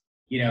us,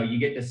 you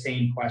get the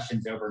same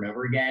questions over and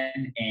over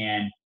again.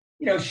 And,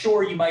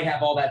 sure, you might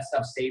have all that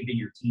stuff saved in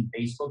your team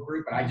Facebook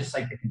group, but I just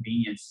like the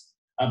convenience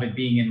of it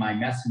being in my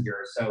Messenger.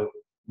 So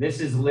this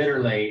is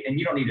literally, and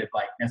you don't need to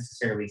like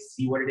necessarily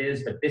see what it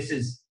is, but this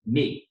is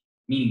me,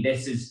 meaning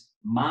this is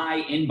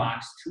my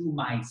inbox to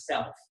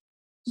myself.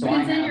 So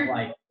I have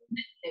like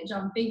message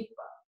on Facebook.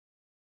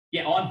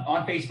 Yeah,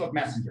 on Facebook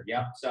Messenger.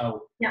 Yep.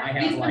 So I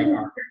have Facebook like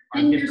our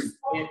different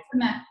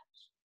kits.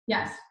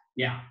 Yes.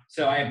 Yeah.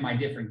 So I have my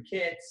different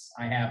kits.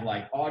 I have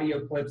like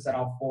audio clips that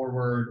I'll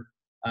forward,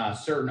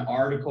 certain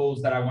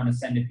articles that I want to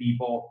send to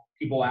people.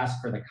 People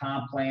ask for the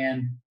comp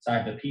plan. So I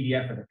have the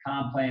PDF for the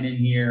comp plan in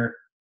here.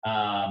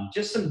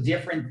 Just some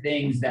different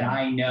things that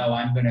I know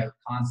I'm going to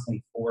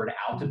constantly forward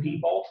out to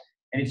people.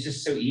 And it's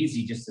just so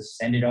easy just to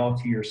send it all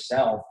to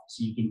yourself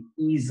so you can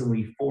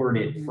easily forward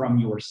it from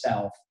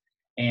yourself.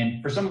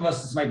 And for some of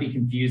us, this might be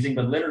confusing,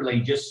 but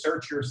literally just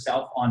search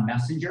yourself on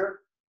Messenger.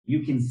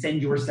 You can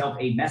send yourself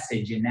a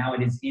message, and now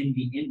it is in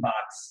the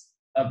inbox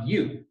of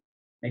you.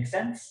 Make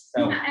sense?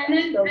 So, and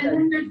then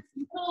there's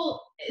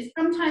people,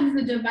 sometimes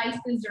the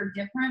devices are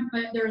different,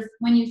 but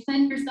when you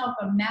send yourself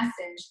a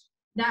message,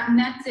 that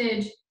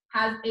message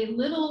has a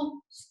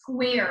little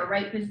square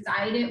right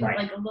beside it with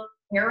like a little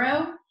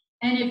arrow.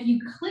 And if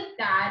you click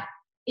that,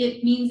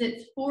 it means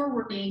it's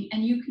forwarding,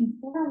 and you can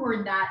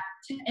forward that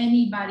to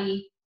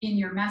anybody in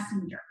your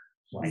Messenger.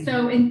 Right.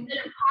 So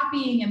instead of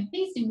copying and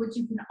pasting, which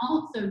you can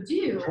also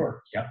do,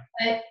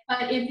 but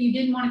if you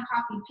didn't want to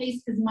copy and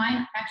paste, because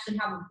mine actually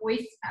have a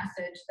voice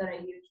message that I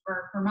use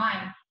for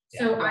mine.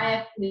 So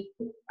I do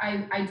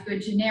a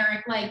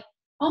generic, like,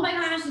 oh my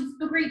gosh, it's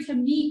so great to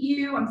meet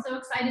you. I'm so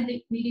excited that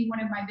you're meeting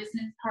one of my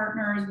business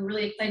partners. We're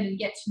really excited to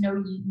get to know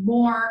you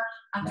more.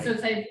 I'm so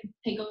excited to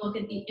take a look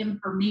at the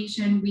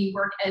information. We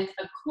work as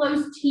a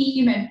close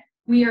team, and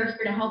we are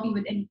here to help you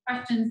with any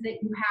questions that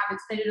you have.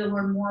 Excited to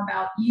learn more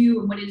about you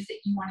and what it is that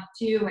you want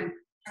to do and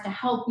to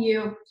help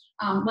you.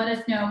 Let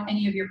us know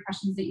any of your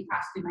questions that you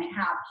possibly might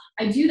have.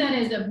 I do that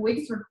as a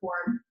voice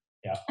record.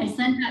 I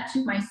send that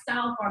to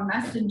myself on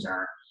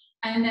Messenger,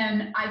 and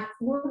then I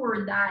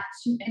forward that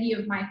to any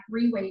of my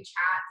three-way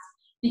chats,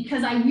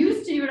 because I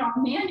used to do it all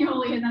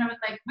manually, and then I was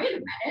like, wait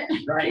a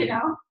minute, right?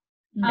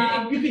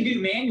 And you can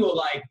do manual,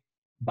 like,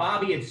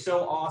 Bobby, it's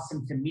so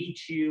awesome to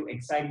meet you.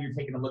 Excited you're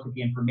taking a look at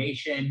the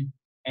information.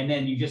 And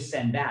then you just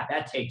send that.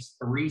 That takes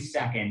 3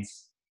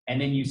 seconds. and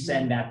then you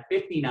send that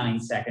 59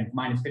 seconds,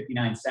 minus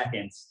 59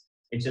 seconds.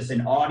 It's just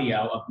an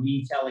audio of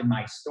me telling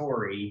my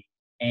story.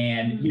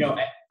 And, you know,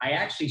 I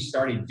actually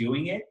started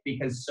doing it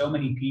because so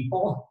many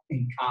people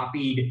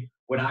copied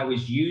what I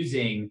was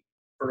using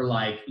for,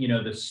 like, you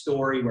know, the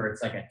story where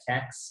it's like a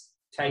text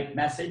type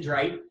message,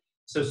 right?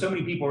 So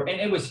many people were,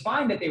 and it was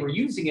fine that they were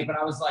using it, but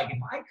I was like, if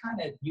I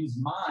kind of use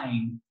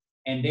mine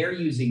and they're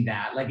using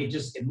that, like, it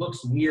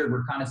looks weird.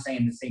 We're kind of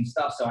saying the same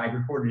stuff. So I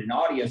recorded an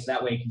audio so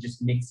that way I can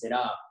just mix it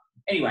up.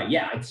 Anyway,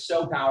 yeah, it's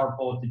so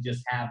powerful to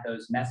just have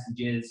those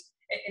messages.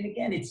 And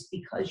again, it's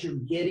because you're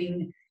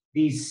getting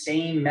these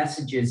same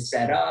messages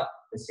set up,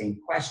 the same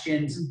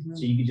questions,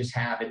 so you can just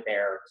have it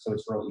there. So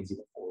it's real easy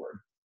to forward.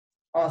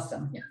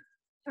 Awesome. Yeah,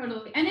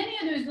 totally. And any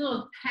of those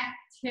little tech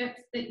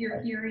tips that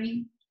you're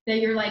hearing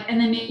that you're like,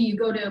 and then maybe you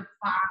go to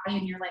apply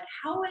and you're like,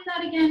 how was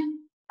that again?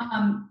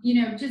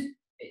 You know, just,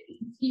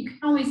 you can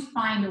always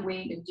find a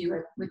way to do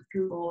it with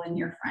Google and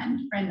your friend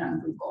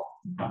on Google.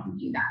 You can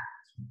do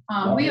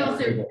that. We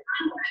also,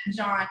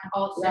 John,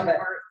 also,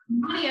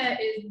 Nadia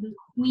is the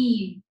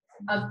queen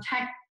of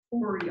tech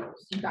tutorials,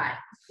 you guys.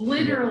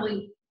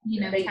 Literally,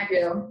 you know, thank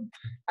you.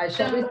 I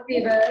shall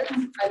receive it.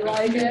 I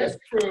like it.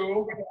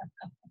 True.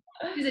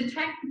 She's a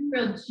tech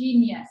tutorial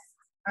genius,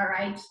 all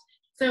right?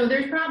 So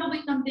there's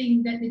probably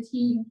something that the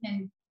team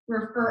can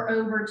refer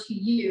over to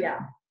you. Yeah.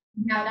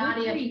 Now,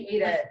 Nadia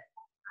created.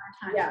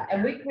 Yeah,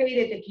 and we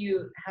created, if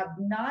you have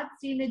not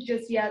seen it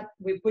just yet,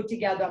 we put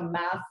together a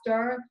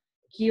master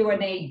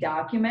Q&A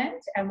document,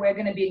 and we're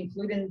going to be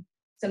including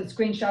some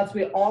screenshots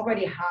we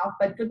already have.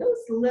 But for those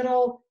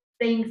little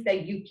things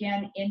that you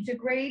can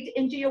integrate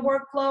into your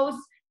workflows,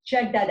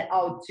 check that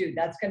out too.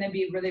 That's going to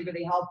be really,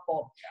 really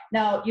helpful.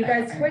 Now, you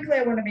guys, quickly,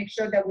 I want to make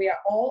sure that we are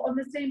all on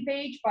the same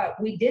page,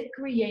 but we did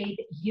create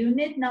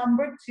unit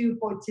number 2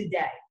 for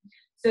today.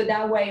 So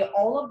that way,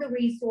 all of the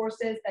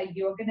resources that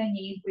you're going to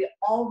need, we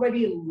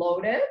already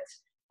loaded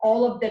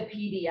all of the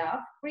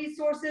PDF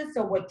resources.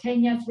 So what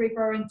Tanya's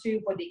referring to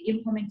for the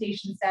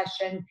implementation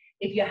session,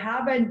 if you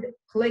haven't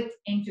clicked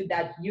into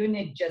that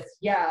unit just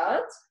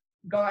yet,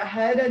 go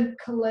ahead and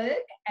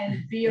click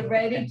and be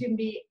ready to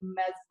be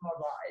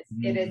mesmerized.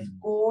 It is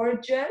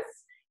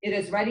gorgeous. It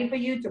is ready for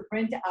you to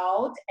print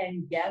out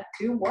and get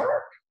to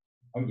work.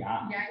 Oh,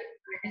 yeah. Yeah.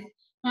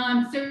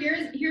 So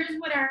here's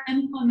what our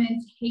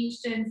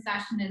implementation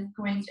session is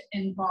going to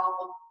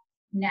involve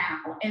now.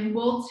 And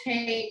we'll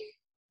take,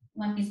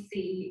 let me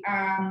see,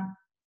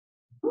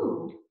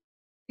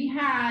 we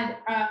had,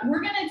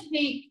 we're going to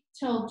take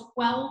till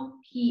 12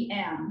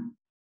 p.m.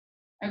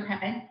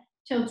 Okay,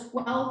 till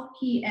 12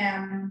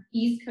 p.m.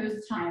 East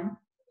Coast time.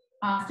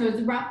 So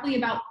it's roughly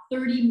about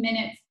 30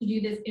 minutes to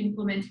do this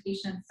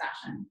implementation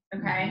session,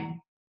 okay?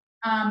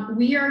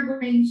 We are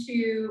going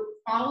to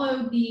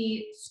follow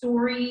the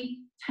story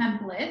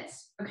template,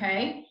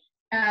 okay,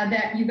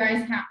 that you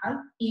guys have,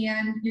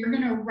 and you're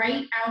gonna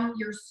write out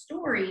your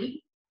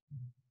story.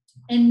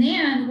 And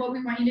then what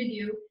we want you to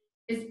do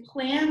is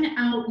plan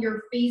out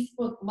your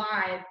Facebook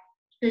Live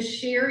to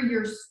share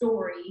your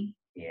story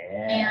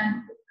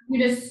and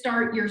you to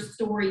start your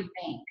story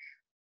bank,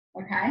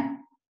 okay?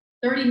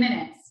 30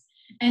 minutes.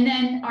 And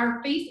then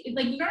our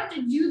you don't have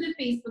to do the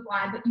Facebook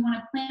Live, but you want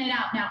to plan it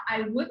out. Now,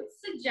 I would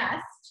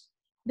suggest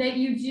that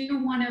you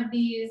do one of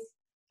these,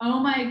 oh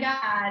my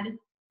God,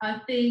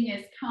 a thing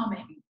is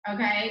coming,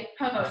 okay,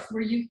 posts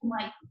where you can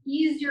like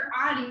ease your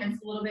audience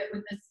a little bit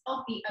with a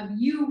selfie of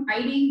you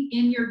writing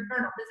in your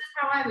journal. This is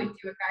how I would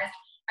do it, guys.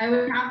 I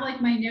would have like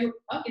my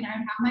notebook and I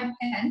would have my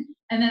pen,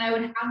 and then I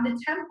would have the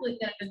template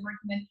that I was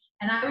working with,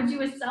 and I would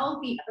do a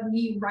selfie of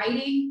me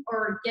writing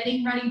or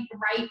getting ready to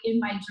write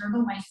in my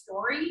journal my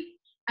story.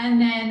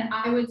 And then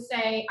I would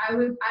say, I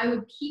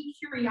would keep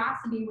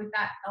curiosity with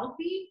that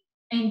selfie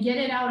and get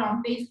it out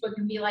on Facebook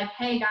and be like,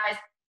 hey guys,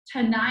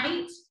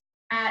 tonight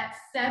at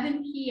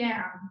 7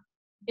 p.m.,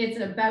 it's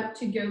about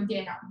to go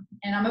down.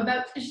 And I'm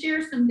about to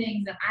share some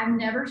things that I've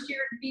never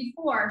shared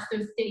before, so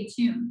stay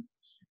tuned.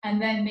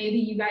 And then maybe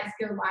you guys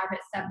go live at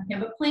 7 p.m.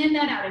 But plan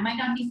that out. It might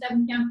not be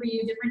 7 p.m. for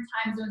you, different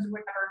time zones or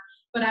whatever.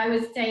 But I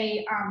would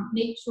say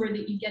make sure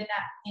that you get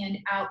that planned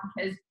out,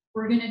 because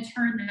we're going to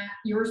turn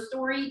your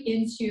story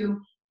into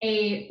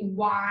a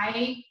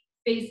why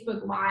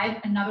Facebook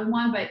Live, another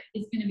one, but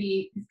it's going to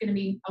be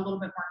a little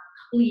bit more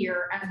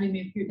clear as we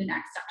move through the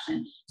next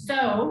section.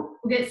 So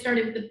we'll get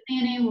started with the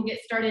planning. We'll get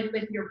started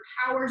with your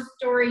power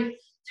story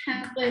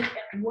template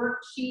and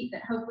worksheet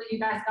that hopefully you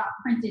guys got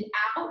printed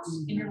out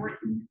and you're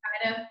working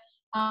inside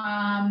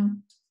of.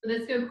 So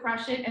let's go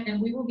crush it, and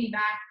then we will be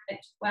back at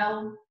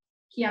 12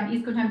 p.m.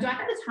 East Coast time. Do I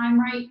have the time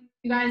right,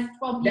 you guys?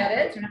 12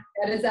 p.m.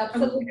 That is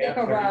absolutely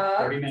correct.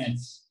 30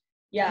 minutes.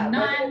 Yeah,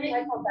 we'll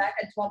cycle back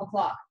at 12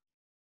 o'clock.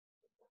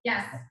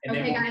 Yes. And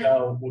okay, then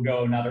guys. We'll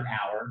go another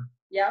hour.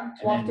 Yeah,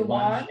 12 to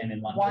 1. And then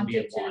lunch 1 will be to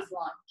at 2 1. is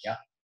lunch. Yep.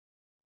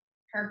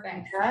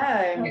 Perfect.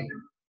 Okay.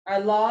 I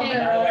love Okay. it.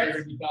 By the way, we're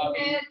going to be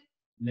talking,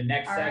 in the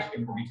next All right.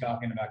 session, we'll be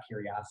talking about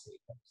curiosity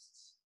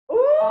posts.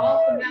 Ooh,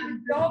 All about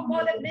you don't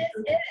want to miss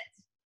it.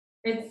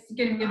 It's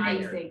going to be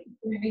amazing.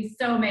 It's going to be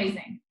so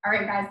amazing. All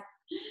right, guys.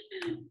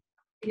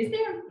 See you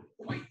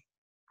soon.